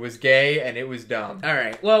happened was gay and it was dumb. All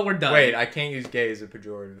right. Well, we're done. Wait, I can't use gay as a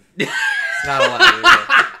pejorative. It's not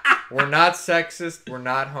allowed. We're not sexist. We're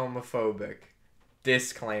not homophobic.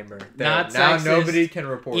 Disclaimer. Not now sexist, nobody can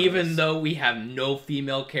report even us. though we have no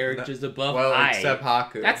female characters above Well, I. except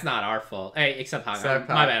Haku. That's not our fault. Hey, except Haku. Except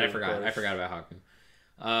My bad. Haku, I of forgot. course. I forgot about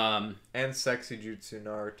Haku. And Sexy Jutsu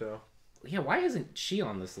Naruto. Yeah. Why isn't she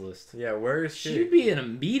on this list? Yeah, where is she? She'd be an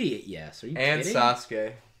immediate yes. Are you And kidding?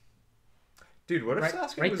 Sasuke. Dude, what if Right-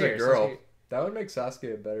 Sasuke right was there, a girl? Sasuke. That would make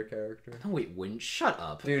Sasuke a better character. No, wait. Wouldn't. Shut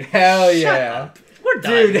up. Dude, hell Shut yeah. up. We're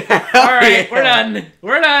done. Dude, hell All right. yeah. We're done.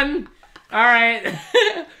 We're done. All right.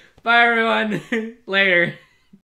 Bye, everyone. Later.